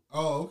Part 2.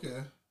 Oh,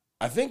 okay.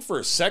 I think for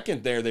a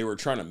second there they were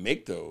trying to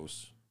make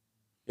those.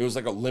 It was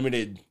like a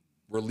limited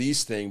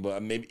release thing,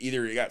 but maybe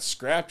either it got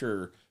scrapped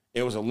or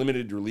it was a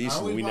limited release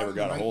and we never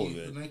got a hold of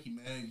it. The Nike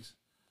Mags.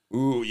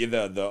 Ooh,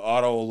 yeah, the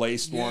auto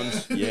laced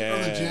ones. Yeah.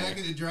 Or the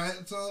jacket and dry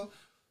it so.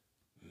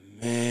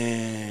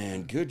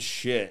 Man, good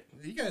shit.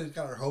 You guys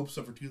got our hopes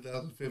up for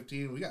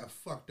 2015. We got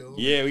fucked over.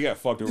 Yeah, we got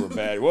fucked over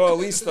bad. Well, at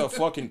least the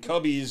fucking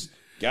Cubbies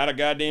got a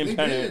goddamn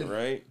pennant,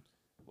 right?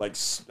 Like,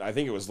 I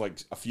think it was like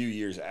a few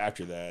years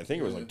after that. I think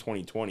it was like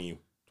 2020,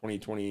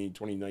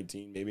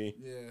 2019 maybe.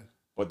 Yeah.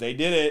 But they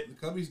did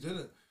it. The Cubbies did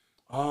it.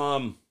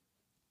 All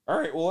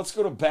right, well, let's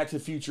go to Back to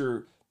the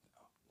Future.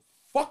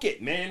 Fuck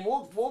it, man.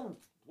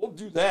 We'll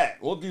do that.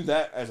 We'll do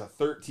that as a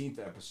 13th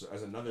episode,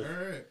 as another.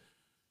 All right.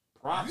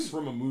 Props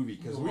from a movie,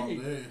 because we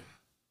need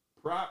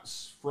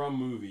props from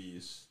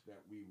movies that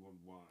we would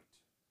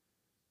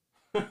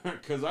want.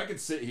 Because I could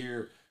sit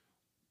here,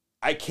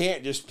 I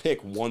can't just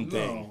pick one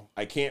thing. No.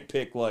 I can't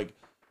pick like,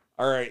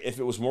 all right, if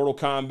it was Mortal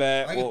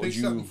Kombat, I what could would pick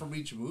you? something from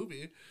each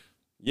movie.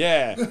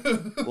 Yeah,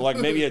 like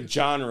maybe a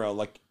genre.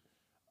 Like,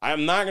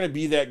 I'm not gonna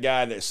be that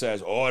guy that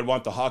says, "Oh, I'd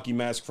want the hockey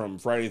mask from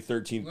Friday the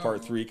 13th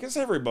Part 3," because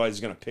everybody's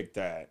gonna pick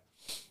that.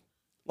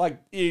 Like,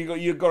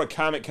 you go to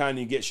Comic-Con and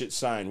you get shit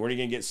signed. Where are you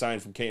going to get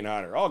signed from Kane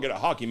Hodder? I'll get a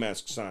hockey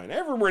mask signed.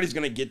 Everybody's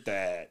going to get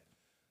that.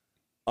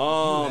 Do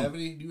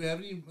you have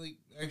any like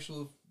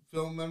actual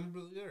film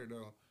memorabilia or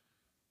no?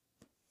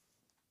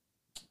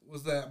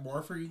 Was that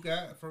Morpher you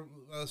got from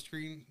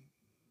screen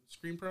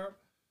prop?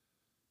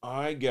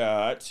 I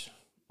got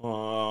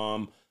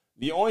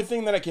the only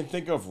thing that I can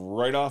think of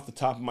right off the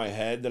top of my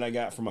head that I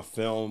got from a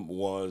film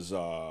was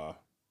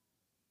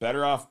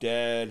Better Off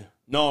Dead.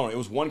 No, it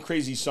was One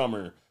Crazy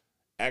Summer.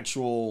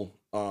 Actual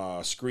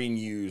screen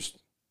used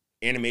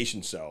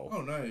animation cell.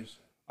 Oh, nice.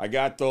 I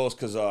got those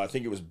because I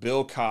think it was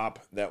Bill Kopp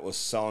that was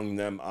selling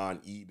them on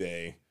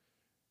eBay.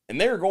 And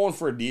they were going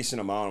for a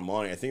decent amount of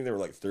money. I think they were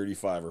like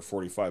 $35 or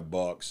 $45.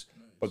 Nice.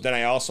 But then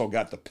I also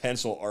got the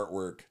pencil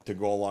artwork to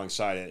go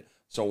alongside it.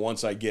 So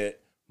once I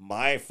get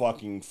my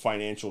fucking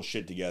financial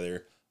shit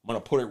together, I'm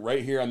going to put it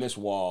right here on this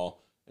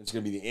wall. It's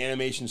going to be the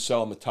animation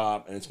cell on the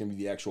top, and it's going to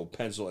be the actual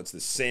pencil. It's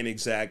the same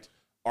exact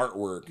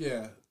artwork.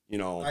 Yeah. You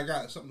know, I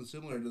got something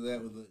similar to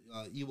that with the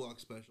Ewok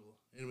special,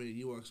 animated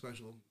Ewok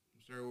special from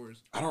Star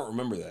Wars. I don't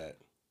remember that.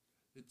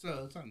 It's on.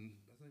 I think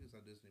it's on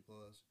Disney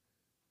Plus.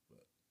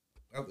 But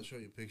I'll have to show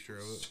you a picture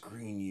of it.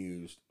 Screen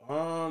used.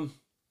 I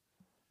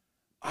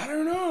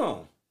don't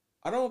know.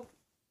 I don't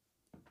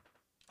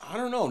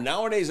know.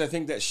 Nowadays, I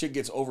think that shit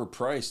gets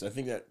overpriced. I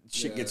think that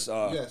shit gets.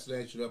 Yeah,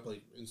 snatch it up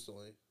like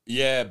instantly.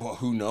 Yeah, but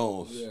who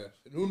knows? Yeah,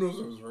 and who knows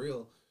if it was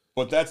real?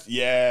 But that's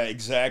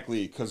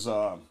exactly because.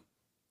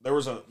 There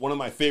was one of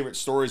my favorite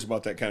stories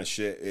about that kind of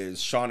shit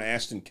is Sean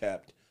Astin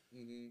kept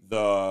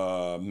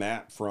the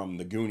map from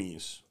the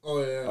Goonies.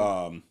 Oh,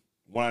 yeah.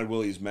 One-Eyed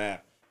Willie's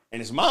map. And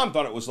his mom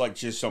thought it was like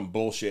just some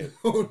bullshit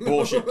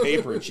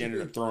paper, and she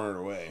ended up throwing it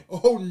away.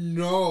 Oh,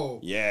 no.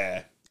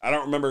 Yeah. I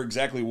don't remember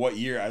exactly what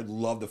year. I'd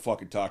love to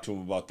fucking talk to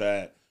him about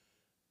that.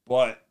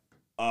 But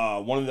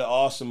one of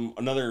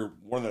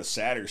the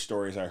sadder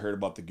stories I heard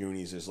about the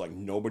Goonies is like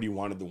nobody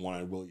wanted the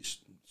One-Eyed Willie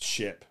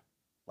ship.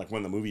 Like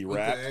when the movie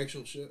wrapped. The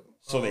actual ship.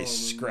 So they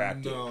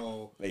scrapped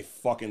it. They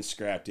fucking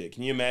scrapped it.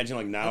 Can you imagine,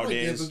 like,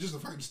 nowadays? It's just a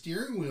fucking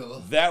steering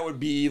wheel. That would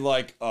be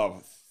like a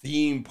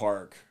theme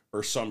park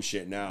or some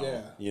shit now.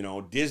 Yeah. You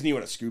know, Disney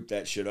would have scooped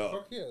that shit up.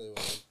 Fuck yeah, they would.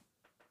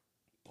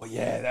 But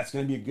yeah, that's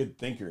going to be a good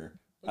thinker.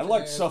 I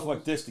like stuff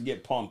like this to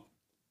get pumped.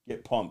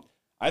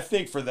 I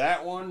think for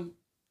that one,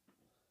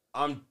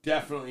 I'm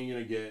definitely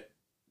going to get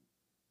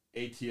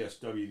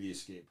ATSW The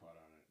Escape Pod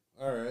on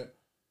it. All right.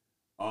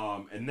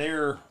 And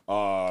they're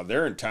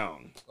in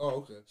town. Oh,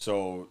 okay.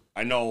 So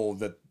I know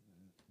that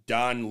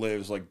Don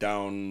lives like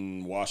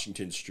down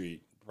Washington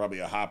Street, probably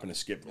a hop and a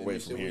skip away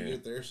from here. We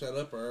get their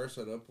setup or our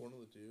setup, one of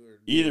the two. Or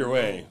either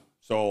way.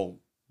 So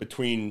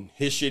between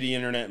his shitty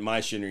internet and my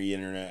shitty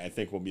internet, I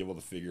think we'll be able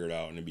to figure it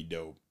out and it'd be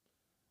dope.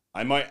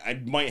 I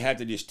might have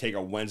to just take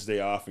a Wednesday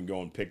off and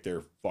go and pick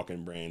their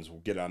fucking brains. We'll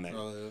get on that.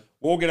 Oh, yeah.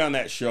 We'll get on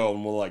that show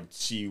and we'll like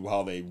see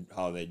how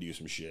they do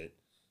some shit.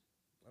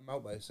 I'm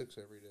out by 6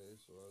 every day.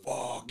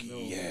 Fuck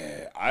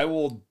yeah! I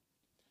will.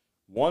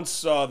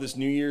 Once this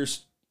New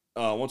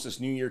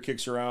Year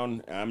kicks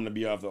around, I'm gonna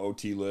be off the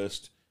OT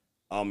list.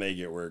 I'll make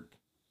it work.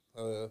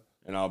 Oh yeah.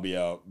 And I'll be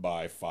out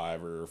by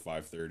 5 or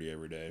 5:30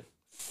 every day.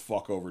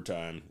 Fuck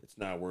overtime. It's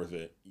not worth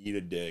it. Eat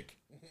a dick.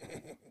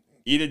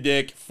 Eat a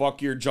dick.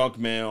 Fuck your junk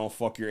mail.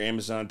 Fuck your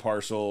Amazon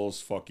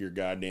parcels. Fuck your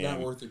goddamn. Not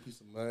worth it. Peace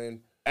of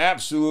mind.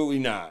 Absolutely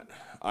not.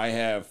 I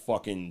have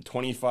fucking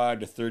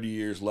 25 to 30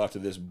 years left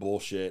of this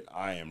bullshit.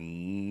 I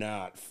am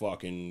not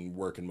fucking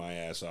working my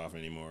ass off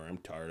anymore. I'm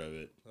tired of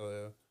it. Oh,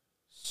 yeah.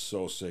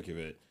 So sick of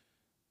it.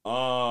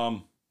 I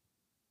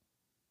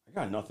I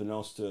got nothing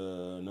else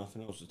to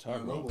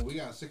talk about. But we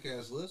got a sick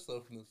ass list though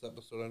from this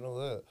episode. I know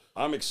that.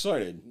 I'm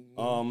excited.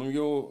 Let me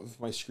go with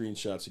my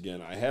screenshots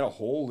again. I had a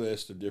whole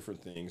list of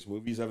different things,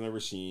 movies I've never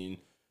seen,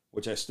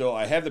 which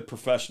I have the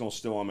Professional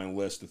still on my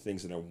list of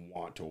things that I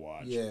want to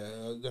watch. Yeah,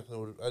 I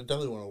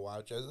definitely want to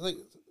watch. I think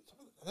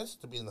that's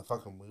to be in the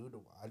fucking mood to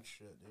watch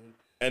shit, dude.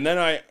 And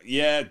then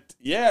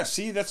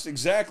see, that's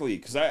exactly,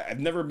 because I've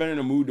never been in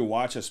a mood to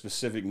watch a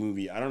specific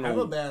movie. I don't know. I'm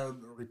a bad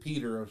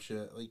repeater of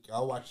shit. Like,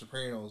 I'll watch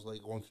Sopranos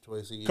like once or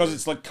twice a year. Because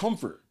it's like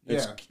comfort.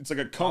 It's like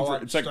a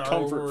comfort. It's like Star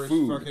comfort Wars,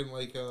 food. Fucking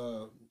like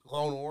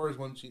Clone Wars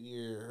once a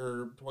year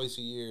or twice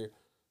a year.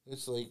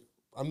 It's like,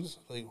 I'm just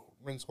like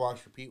rinse,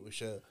 wash, repeat with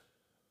shit.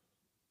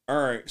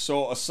 All right,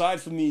 so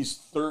aside from these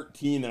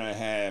 13 that I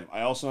have,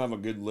 I also have a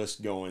good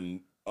list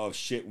going of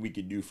shit we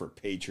could do for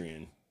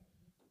Patreon.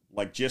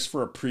 Like, just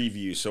for a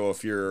preview. So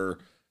if you're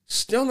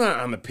still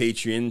not on the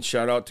Patreon,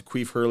 shout out to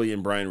Queef Hurley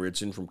and Brian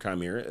Ritson from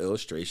Chimera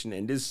Illustration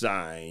and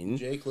Design.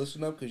 Jake,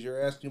 listen up, because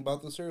you're asking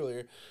about this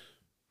earlier.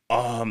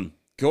 Go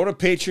to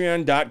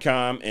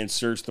patreon.com and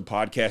search the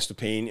Podcast of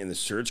Pain in the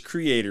search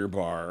creator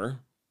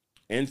bar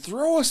and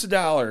throw us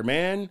 $1,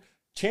 man.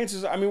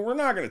 Chances, I mean, we're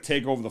not going to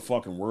take over the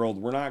fucking world.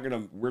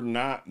 We're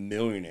not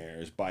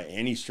millionaires by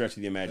any stretch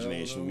of the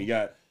imagination. No. We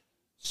got,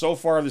 so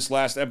far, this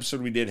last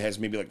episode we did has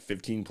maybe like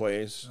 15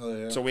 plays. Oh,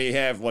 yeah. So we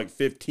have like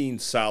 15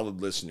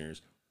 solid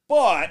listeners.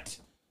 But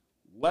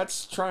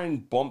let's try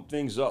and bump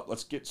things up.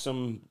 Let's get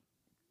some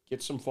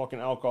fucking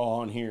alcohol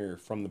on here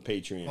from the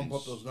Patreons. Pump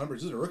up those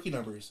numbers. These are rookie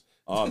numbers.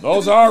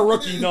 Those are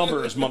rookie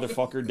numbers,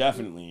 motherfucker,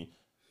 definitely.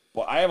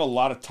 But I have a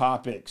lot of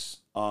topics.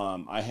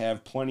 I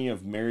have plenty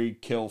of marry,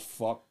 kill,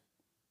 fuck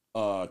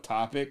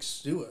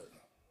topics. Do it.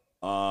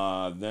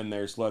 Then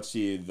there's, let's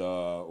see,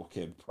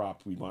 the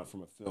prop we want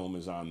from a film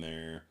is on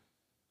there.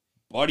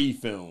 Buddy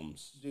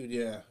films. Dude,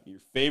 yeah. Your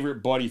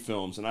favorite buddy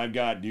films. And I've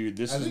got, dude,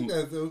 I think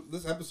that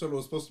this episode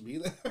was supposed to be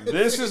there.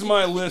 This is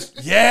my list.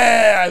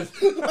 Yeah! I'm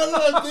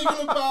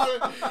thinking about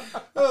it.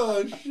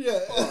 Oh,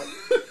 shit.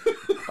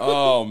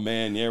 Oh,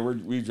 man. Yeah,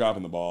 we're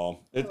dropping the ball.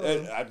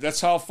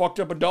 That's how fucked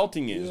up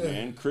adulting is,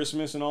 man.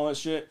 Christmas and all that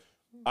shit.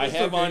 I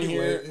have on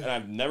here, and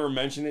I've never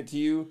mentioned it to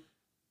you,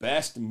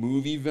 best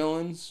movie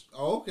villains.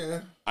 Oh,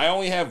 okay. I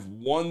only have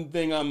one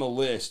thing on the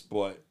list,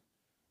 but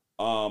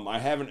I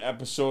have an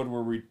episode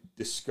where we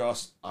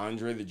discussed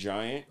Andre the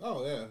Giant.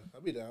 Oh, yeah. I'll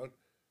be down.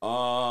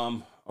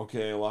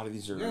 Okay, a lot of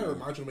these are... Yeah, the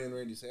Macho Man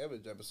Randy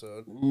Savage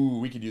episode. Ooh,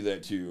 we could do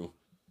that, too.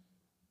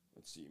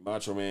 Let's see.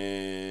 Macho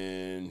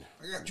Man...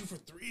 I got you for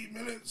 3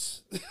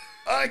 minutes.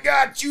 I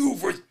got you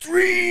for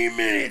 3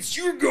 minutes.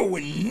 You're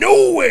going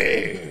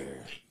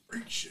nowhere.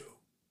 Freak show.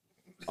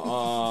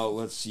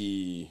 Let's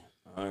see.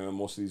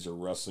 Most of these are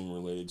wrestling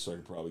related, so I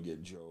could probably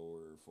get Joe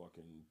or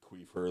fucking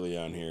Queef Hurley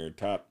on here.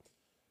 Top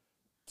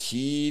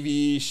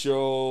TV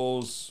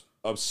shows,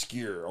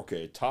 obscure.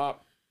 Okay,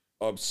 top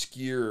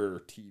obscure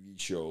TV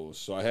shows.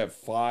 So I have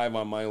 5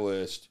 on my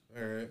list.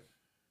 All right.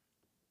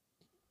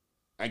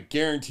 I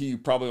guarantee you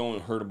probably only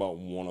heard about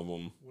one of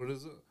them. What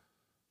is it?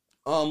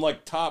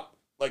 Like top,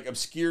 like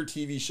obscure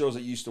TV shows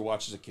that you used to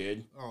watch as a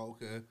kid. Oh,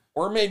 okay.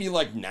 Or maybe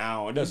like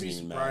now. It doesn't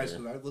even matter.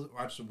 I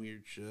watch some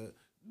weird shit.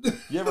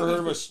 You ever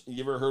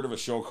heard of a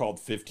show called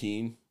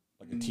 15?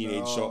 Like a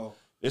teenage show?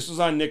 This was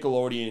on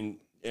Nickelodeon.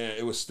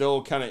 It was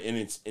still kind of in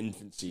its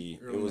infancy.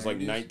 Early it was like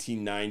 90s?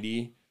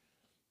 1990.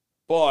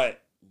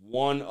 But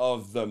one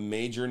of the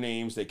major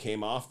names that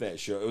came off that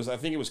show, I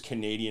think it was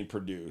Canadian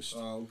produced.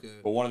 Oh, okay.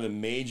 But one of the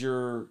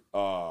major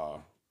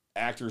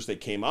actors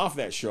that came off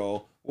that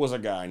show was a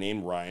guy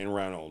named Ryan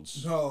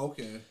Reynolds. Oh,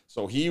 okay.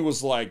 So he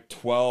was like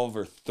 12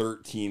 or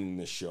 13 in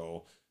the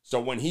show. So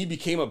when he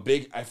became a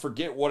big, I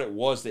forget what it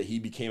was that he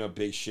became a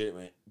big shit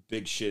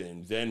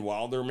in. Van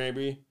Wilder,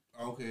 maybe?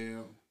 Okay,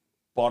 yeah.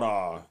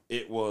 But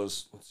it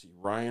was, let's see,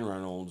 Ryan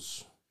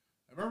Reynolds.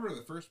 I remember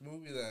the first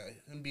movie that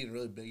him being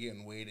really big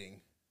in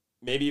Waiting.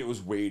 Maybe it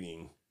was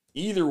Waiting.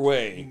 Either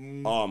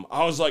way,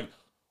 I was like,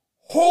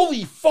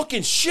 holy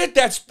fucking shit,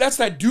 that's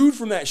that dude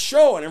from that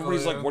show. And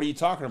everybody's like, what are you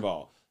talking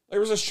about? There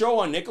was a show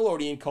on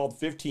Nickelodeon called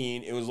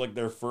 15. It was like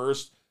their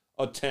first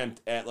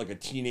attempt at like a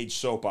teenage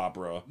soap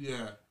opera.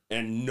 Yeah.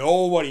 And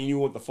nobody knew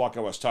what the fuck I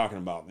was talking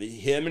about.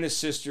 Him and his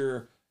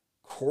sister,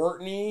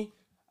 Courtney,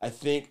 I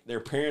think their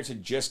parents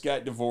had just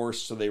got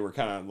divorced, so they were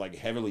kind of like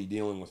heavily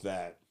dealing with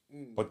that.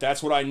 But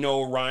that's what I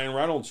know Ryan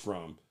Reynolds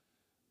from.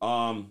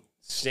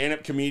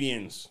 Stand-up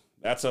comedians,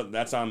 that's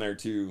on there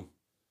too.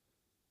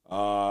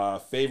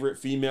 Favorite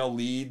female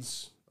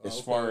leads as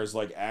far as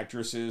like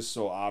actresses.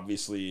 So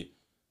obviously,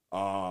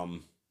 I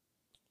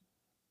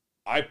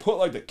put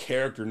like the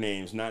character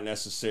names, not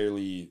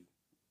necessarily.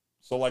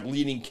 So like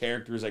leading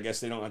characters, I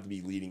guess they don't have to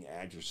be leading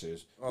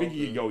actresses. We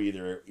could go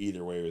either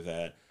way with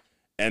that.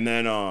 And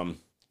then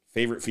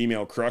favorite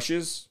female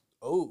crushes.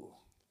 Oh,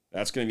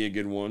 that's gonna be a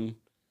good one.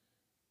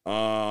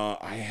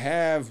 I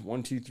have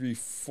 1, 2, 3,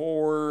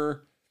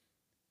 4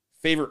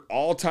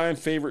 all-time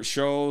favorite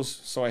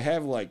shows. So I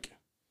have like,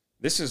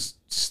 this is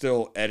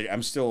still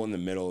I'm still in the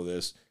middle of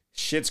this.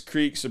 Schitt's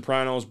Creek,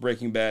 Sopranos,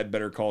 Breaking Bad,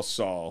 Better Call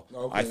Saul.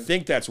 Okay. I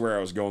think that's where I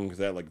was going with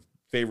that, like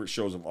favorite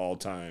shows of all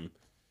time.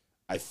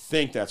 I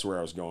think that's where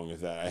I was going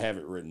with that. I have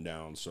it written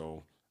down,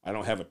 so I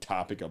don't have a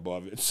topic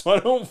above it, so I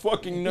don't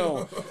fucking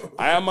know.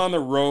 I am on the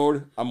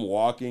road, I'm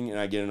walking, and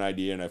I get an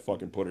idea, and I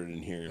fucking put it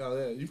in here. Oh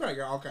yeah, you probably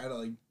got all kind of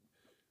like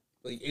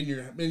in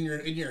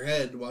your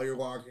head while you're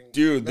walking.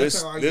 Dude,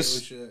 That's how I get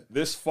with shit.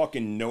 this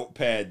fucking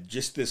notepad,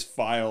 just this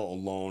file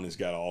alone has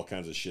got all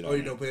kinds of shit on it. Oh,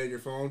 you notepad on your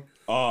phone?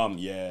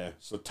 Yeah.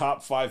 So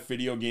top 5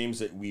 video games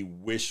that we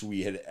wish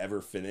we had ever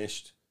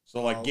finished.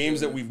 So like games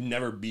that we've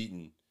never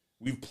beaten.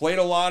 We've played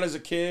a lot as a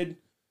kid,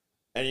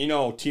 and you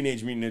know,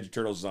 Teenage Mutant Ninja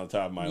Turtles is on the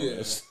top of my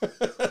list.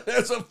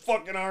 That's a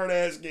fucking hard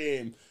ass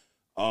game.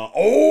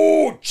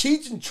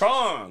 Cheech and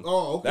Chong.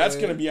 Oh, okay. That's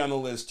gonna be on the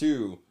list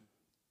too.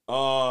 We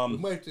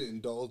might have to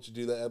indulge to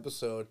do that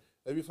episode.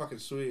 That'd be fucking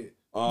sweet.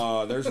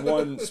 There's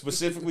one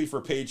specifically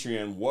for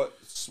Patreon.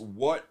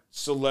 What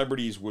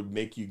celebrities would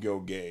make you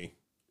go gay?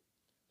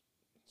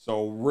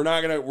 So we're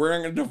not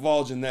gonna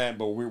divulge in that,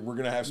 but we're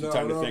gonna have some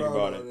time to think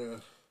about it. Yeah.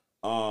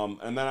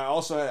 And then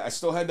I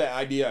still had that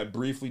idea I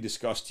briefly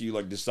discussed to you,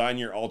 like design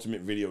your ultimate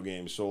video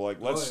game. So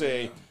like let's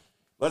say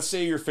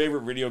your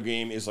favorite video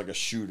game is like a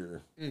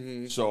shooter.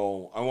 Mm-hmm.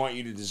 So I want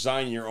you to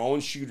design your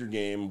own shooter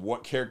game,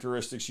 what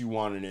characteristics you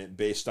want in it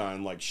based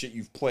on like shit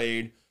you've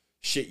played,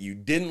 shit you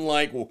didn't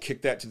like, we'll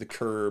kick that to the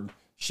curb,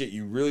 shit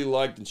you really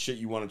liked, and shit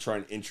you want to try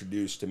and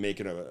introduce to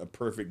make it a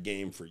perfect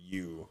game for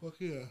you. Fuck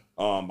yeah.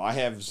 I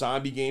have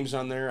zombie games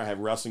on there, I have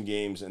wrestling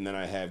games, and then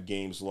I have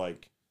games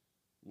like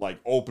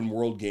open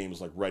world games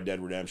like Red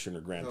Dead Redemption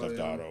or Grand Theft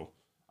Auto.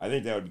 I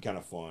think that would be kind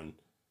of fun.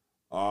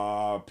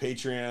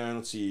 Patreon,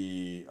 let's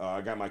see.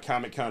 I got my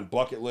Comic-Con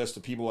bucket list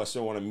of people I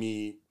still want to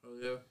meet. Oh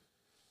yeah.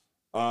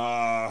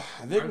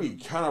 I think we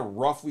kind of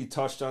roughly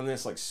touched on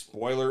this, like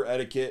spoiler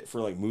etiquette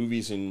for like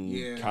movies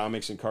and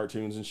comics and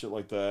cartoons and shit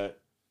like that.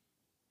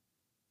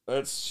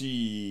 Let's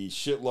see,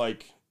 shit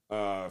like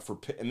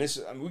and this,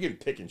 I mean, we can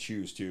pick and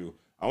choose too.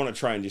 I want to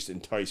try and just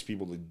entice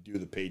people to do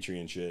the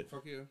Patreon shit.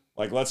 Fuck yeah.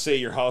 Like, let's say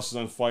your house is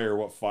on fire.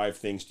 What 5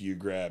 things do you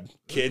grab?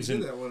 Kids we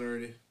and did that one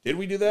already. Did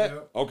we do that?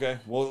 Yep. Okay.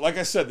 Well, like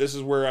I said, this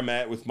is where I'm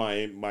at with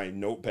my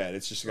notepad.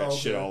 It's just got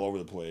shit all over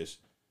the place.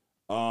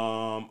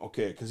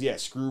 Okay, because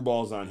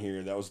Screwball's on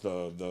here. That was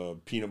the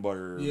peanut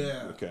butter.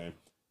 Yeah. Okay.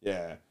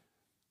 Yeah.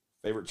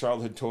 Favorite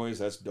childhood toys.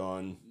 That's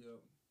done.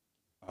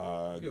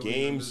 Yep.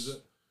 Games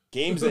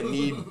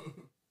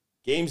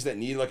that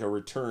need like a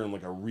return,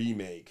 like a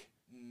remake.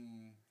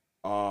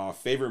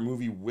 Favorite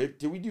movie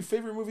did we do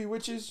favorite movie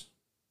witches?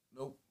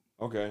 Nope.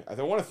 Okay. I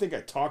want to think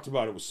I talked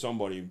about it with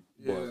somebody.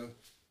 Yeah.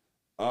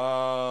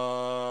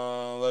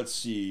 But, let's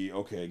see.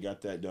 Okay, got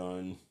that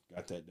done.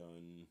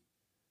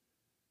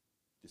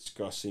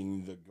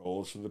 Discussing the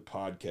goals for the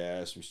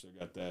podcast. We still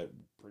got that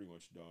pretty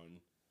much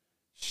done.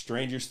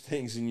 Strangest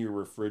things in your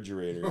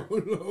refrigerator.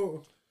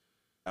 Oh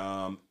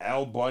no.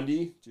 Al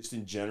Bundy, just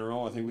in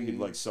general. I think we could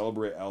like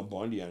celebrate Al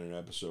Bundy on an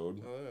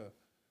episode. Oh yeah.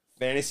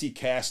 Fantasy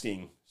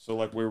casting. So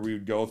like where we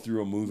would go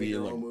through a movie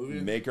and like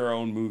make our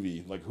own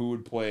movie. Like who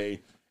would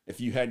play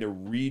if you had to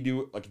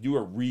do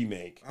a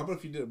remake. How about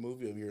if you did a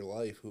movie of your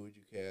life? Who would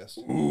you cast?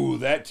 Ooh,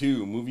 that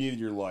too. Movie of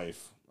your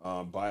life.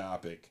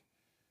 Biopic,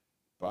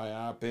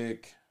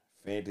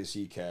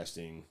 fantasy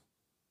casting.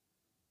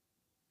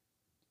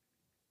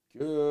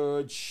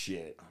 Good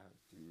shit.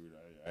 Dude,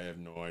 I have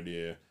no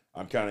idea.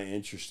 I'm kind of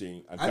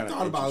interesting. I've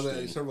thought about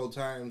that several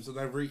times, and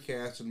I've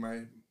recasted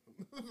my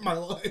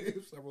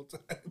life several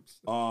times.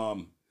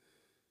 All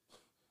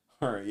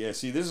right, yeah.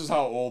 See, this is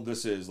how old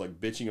this is. Like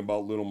bitching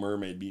about Little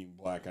Mermaid being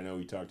black. I know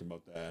we talked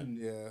about that.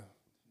 Yeah,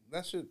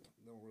 that shit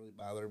don't really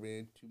bother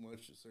me too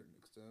much to a certain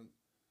extent.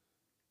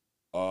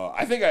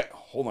 I think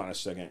hold on a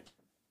second.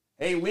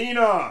 Hey,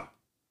 Lena.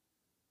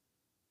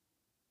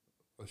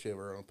 Does she have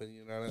her own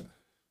opinion on it?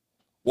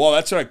 Well,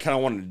 that's what I kind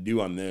of wanted to do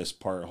on this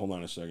part. Hold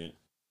on a second.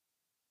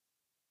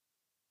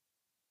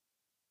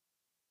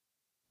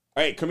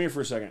 All right, come here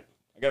for a second.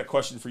 I got a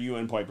question for you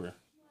and Piper,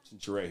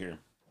 since you're right here.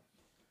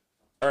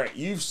 All right,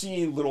 you've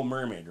seen Little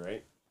Mermaid,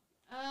 right?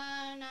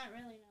 Not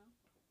really, no.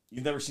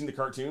 You've never seen the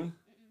cartoon?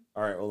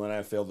 All right, well, then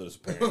I failed as a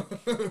parent.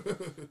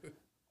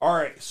 All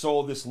right,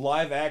 so this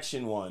live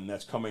action one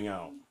that's coming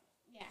out.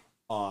 Yeah.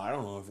 I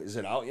don't know is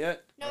it out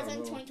yet? No, it's in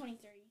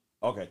 2023.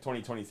 Okay,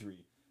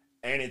 2023.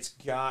 And it's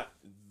got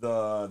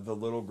the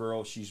little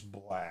girl, she's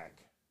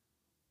black.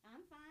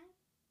 I'm fine.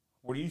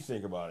 What do you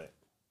think about it,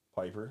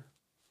 Piper?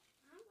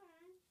 I'm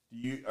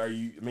fine.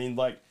 I mean,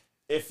 like,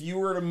 if you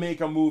were to make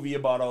a movie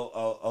about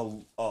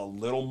a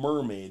little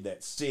mermaid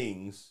that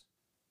sings,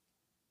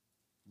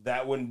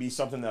 that wouldn't be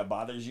something that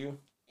bothers you?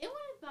 It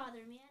wouldn't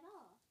bother me at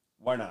all.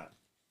 Why not?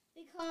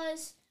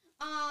 Because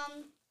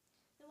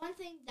the one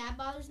thing that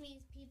bothers me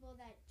is people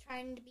that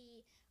trying to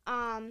be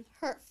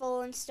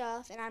hurtful and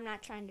stuff, and I'm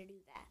not trying to do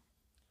that.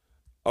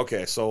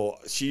 Okay, so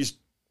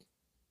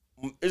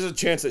there's a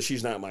chance that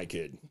she's not my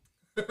kid.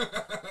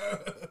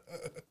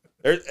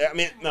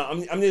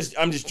 I'm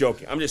just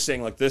joking. I'm just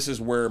saying, like, this is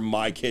where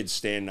my kids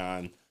stand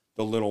on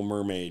the Little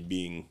Mermaid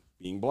being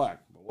black,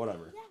 but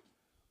whatever. Yeah.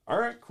 All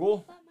right,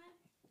 cool. But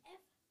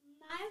if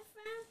my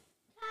friend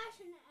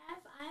Tash and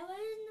if I was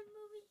in the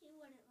movie, he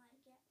wouldn't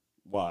like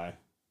Why?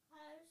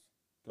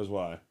 Because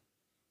why?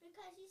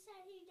 Because he said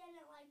he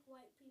didn't like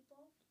white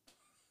people.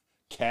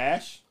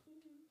 Cash?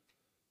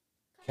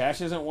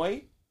 Cash isn't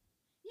white?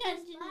 Yeah,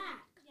 it's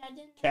black. Yeah, I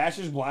didn't. Cash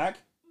is black?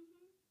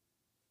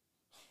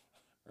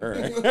 All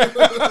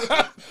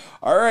right.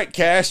 All right,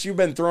 Cash, you've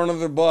been thrown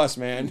under the bus,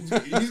 man.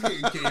 He's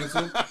getting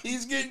canceled.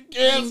 He's getting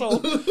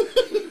canceled.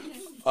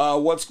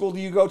 What school do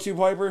you go to,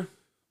 Piper?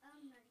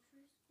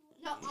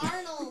 No,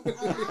 Arnold.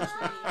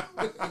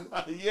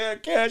 Yeah,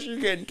 Cash,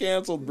 you're getting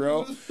canceled,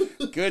 bro.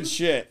 Good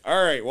shit.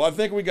 All right, well, I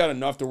think we got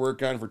enough to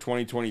work on for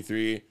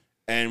 2023,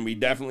 and we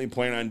definitely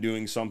plan on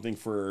doing something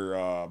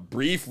for,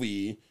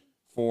 briefly,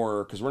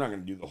 because we're not going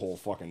to do the whole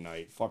fucking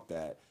night. Fuck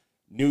that.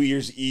 New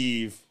Year's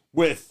Eve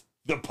with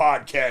the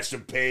Podcast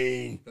of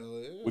Pain,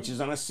 which is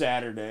on a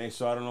Saturday,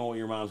 so I don't know what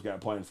your mom's got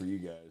planned for you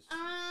guys.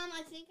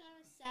 I think on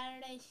a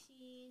Saturday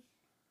she,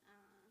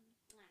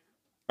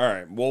 All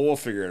right, well, we'll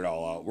figure it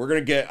all out.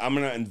 I'm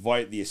gonna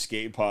invite the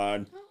Escape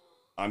Pod.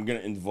 I'm gonna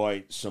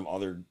invite some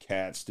other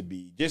cats to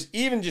be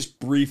just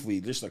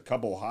briefly, just a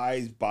couple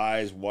highs,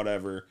 buys,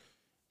 whatever.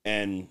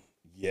 And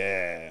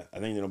yeah, I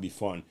think it'll be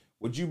fun.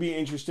 Would you be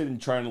interested in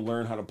trying to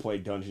learn how to play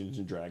Dungeons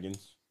and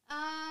Dragons?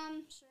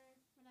 Sure,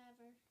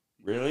 whatever.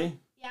 Really?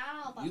 Yeah, I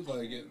don't know about You'd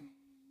like it.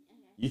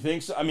 You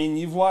think so? I mean,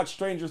 you've watched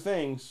Stranger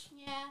Things.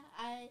 Yeah,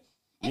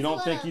 You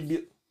don't think you'd be?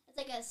 It's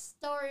like a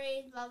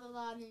story, blah blah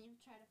blah, and then you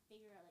try to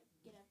figure out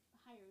get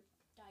a higher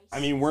dice. I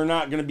mean, we're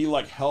not gonna be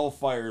like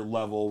Hellfire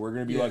level. We're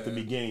gonna be like the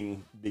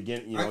beginning. You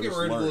know, I can just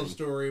write a learn. little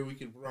story. We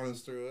could run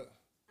us through it.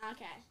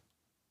 Okay.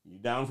 You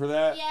down for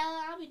that?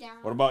 Yeah, I'll be down.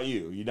 What about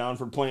you? You down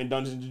for playing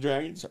Dungeons and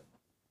Dragons?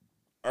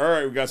 All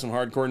right, we got some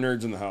hardcore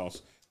nerds in the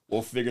house.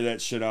 We'll figure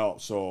that shit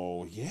out.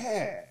 So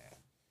yeah.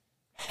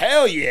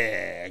 Hell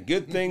yeah.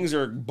 Good things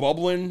are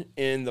bubbling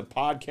in the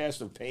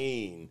Podcast of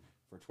Pain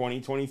for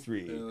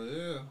 2023. Hell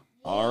yeah.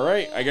 All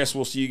right. I guess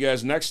we'll see you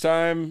guys next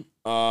time.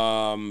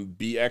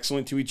 Be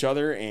excellent to each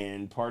other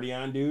and party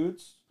on,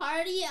 dudes.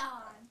 Party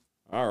on.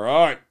 All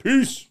right.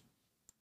 Peace.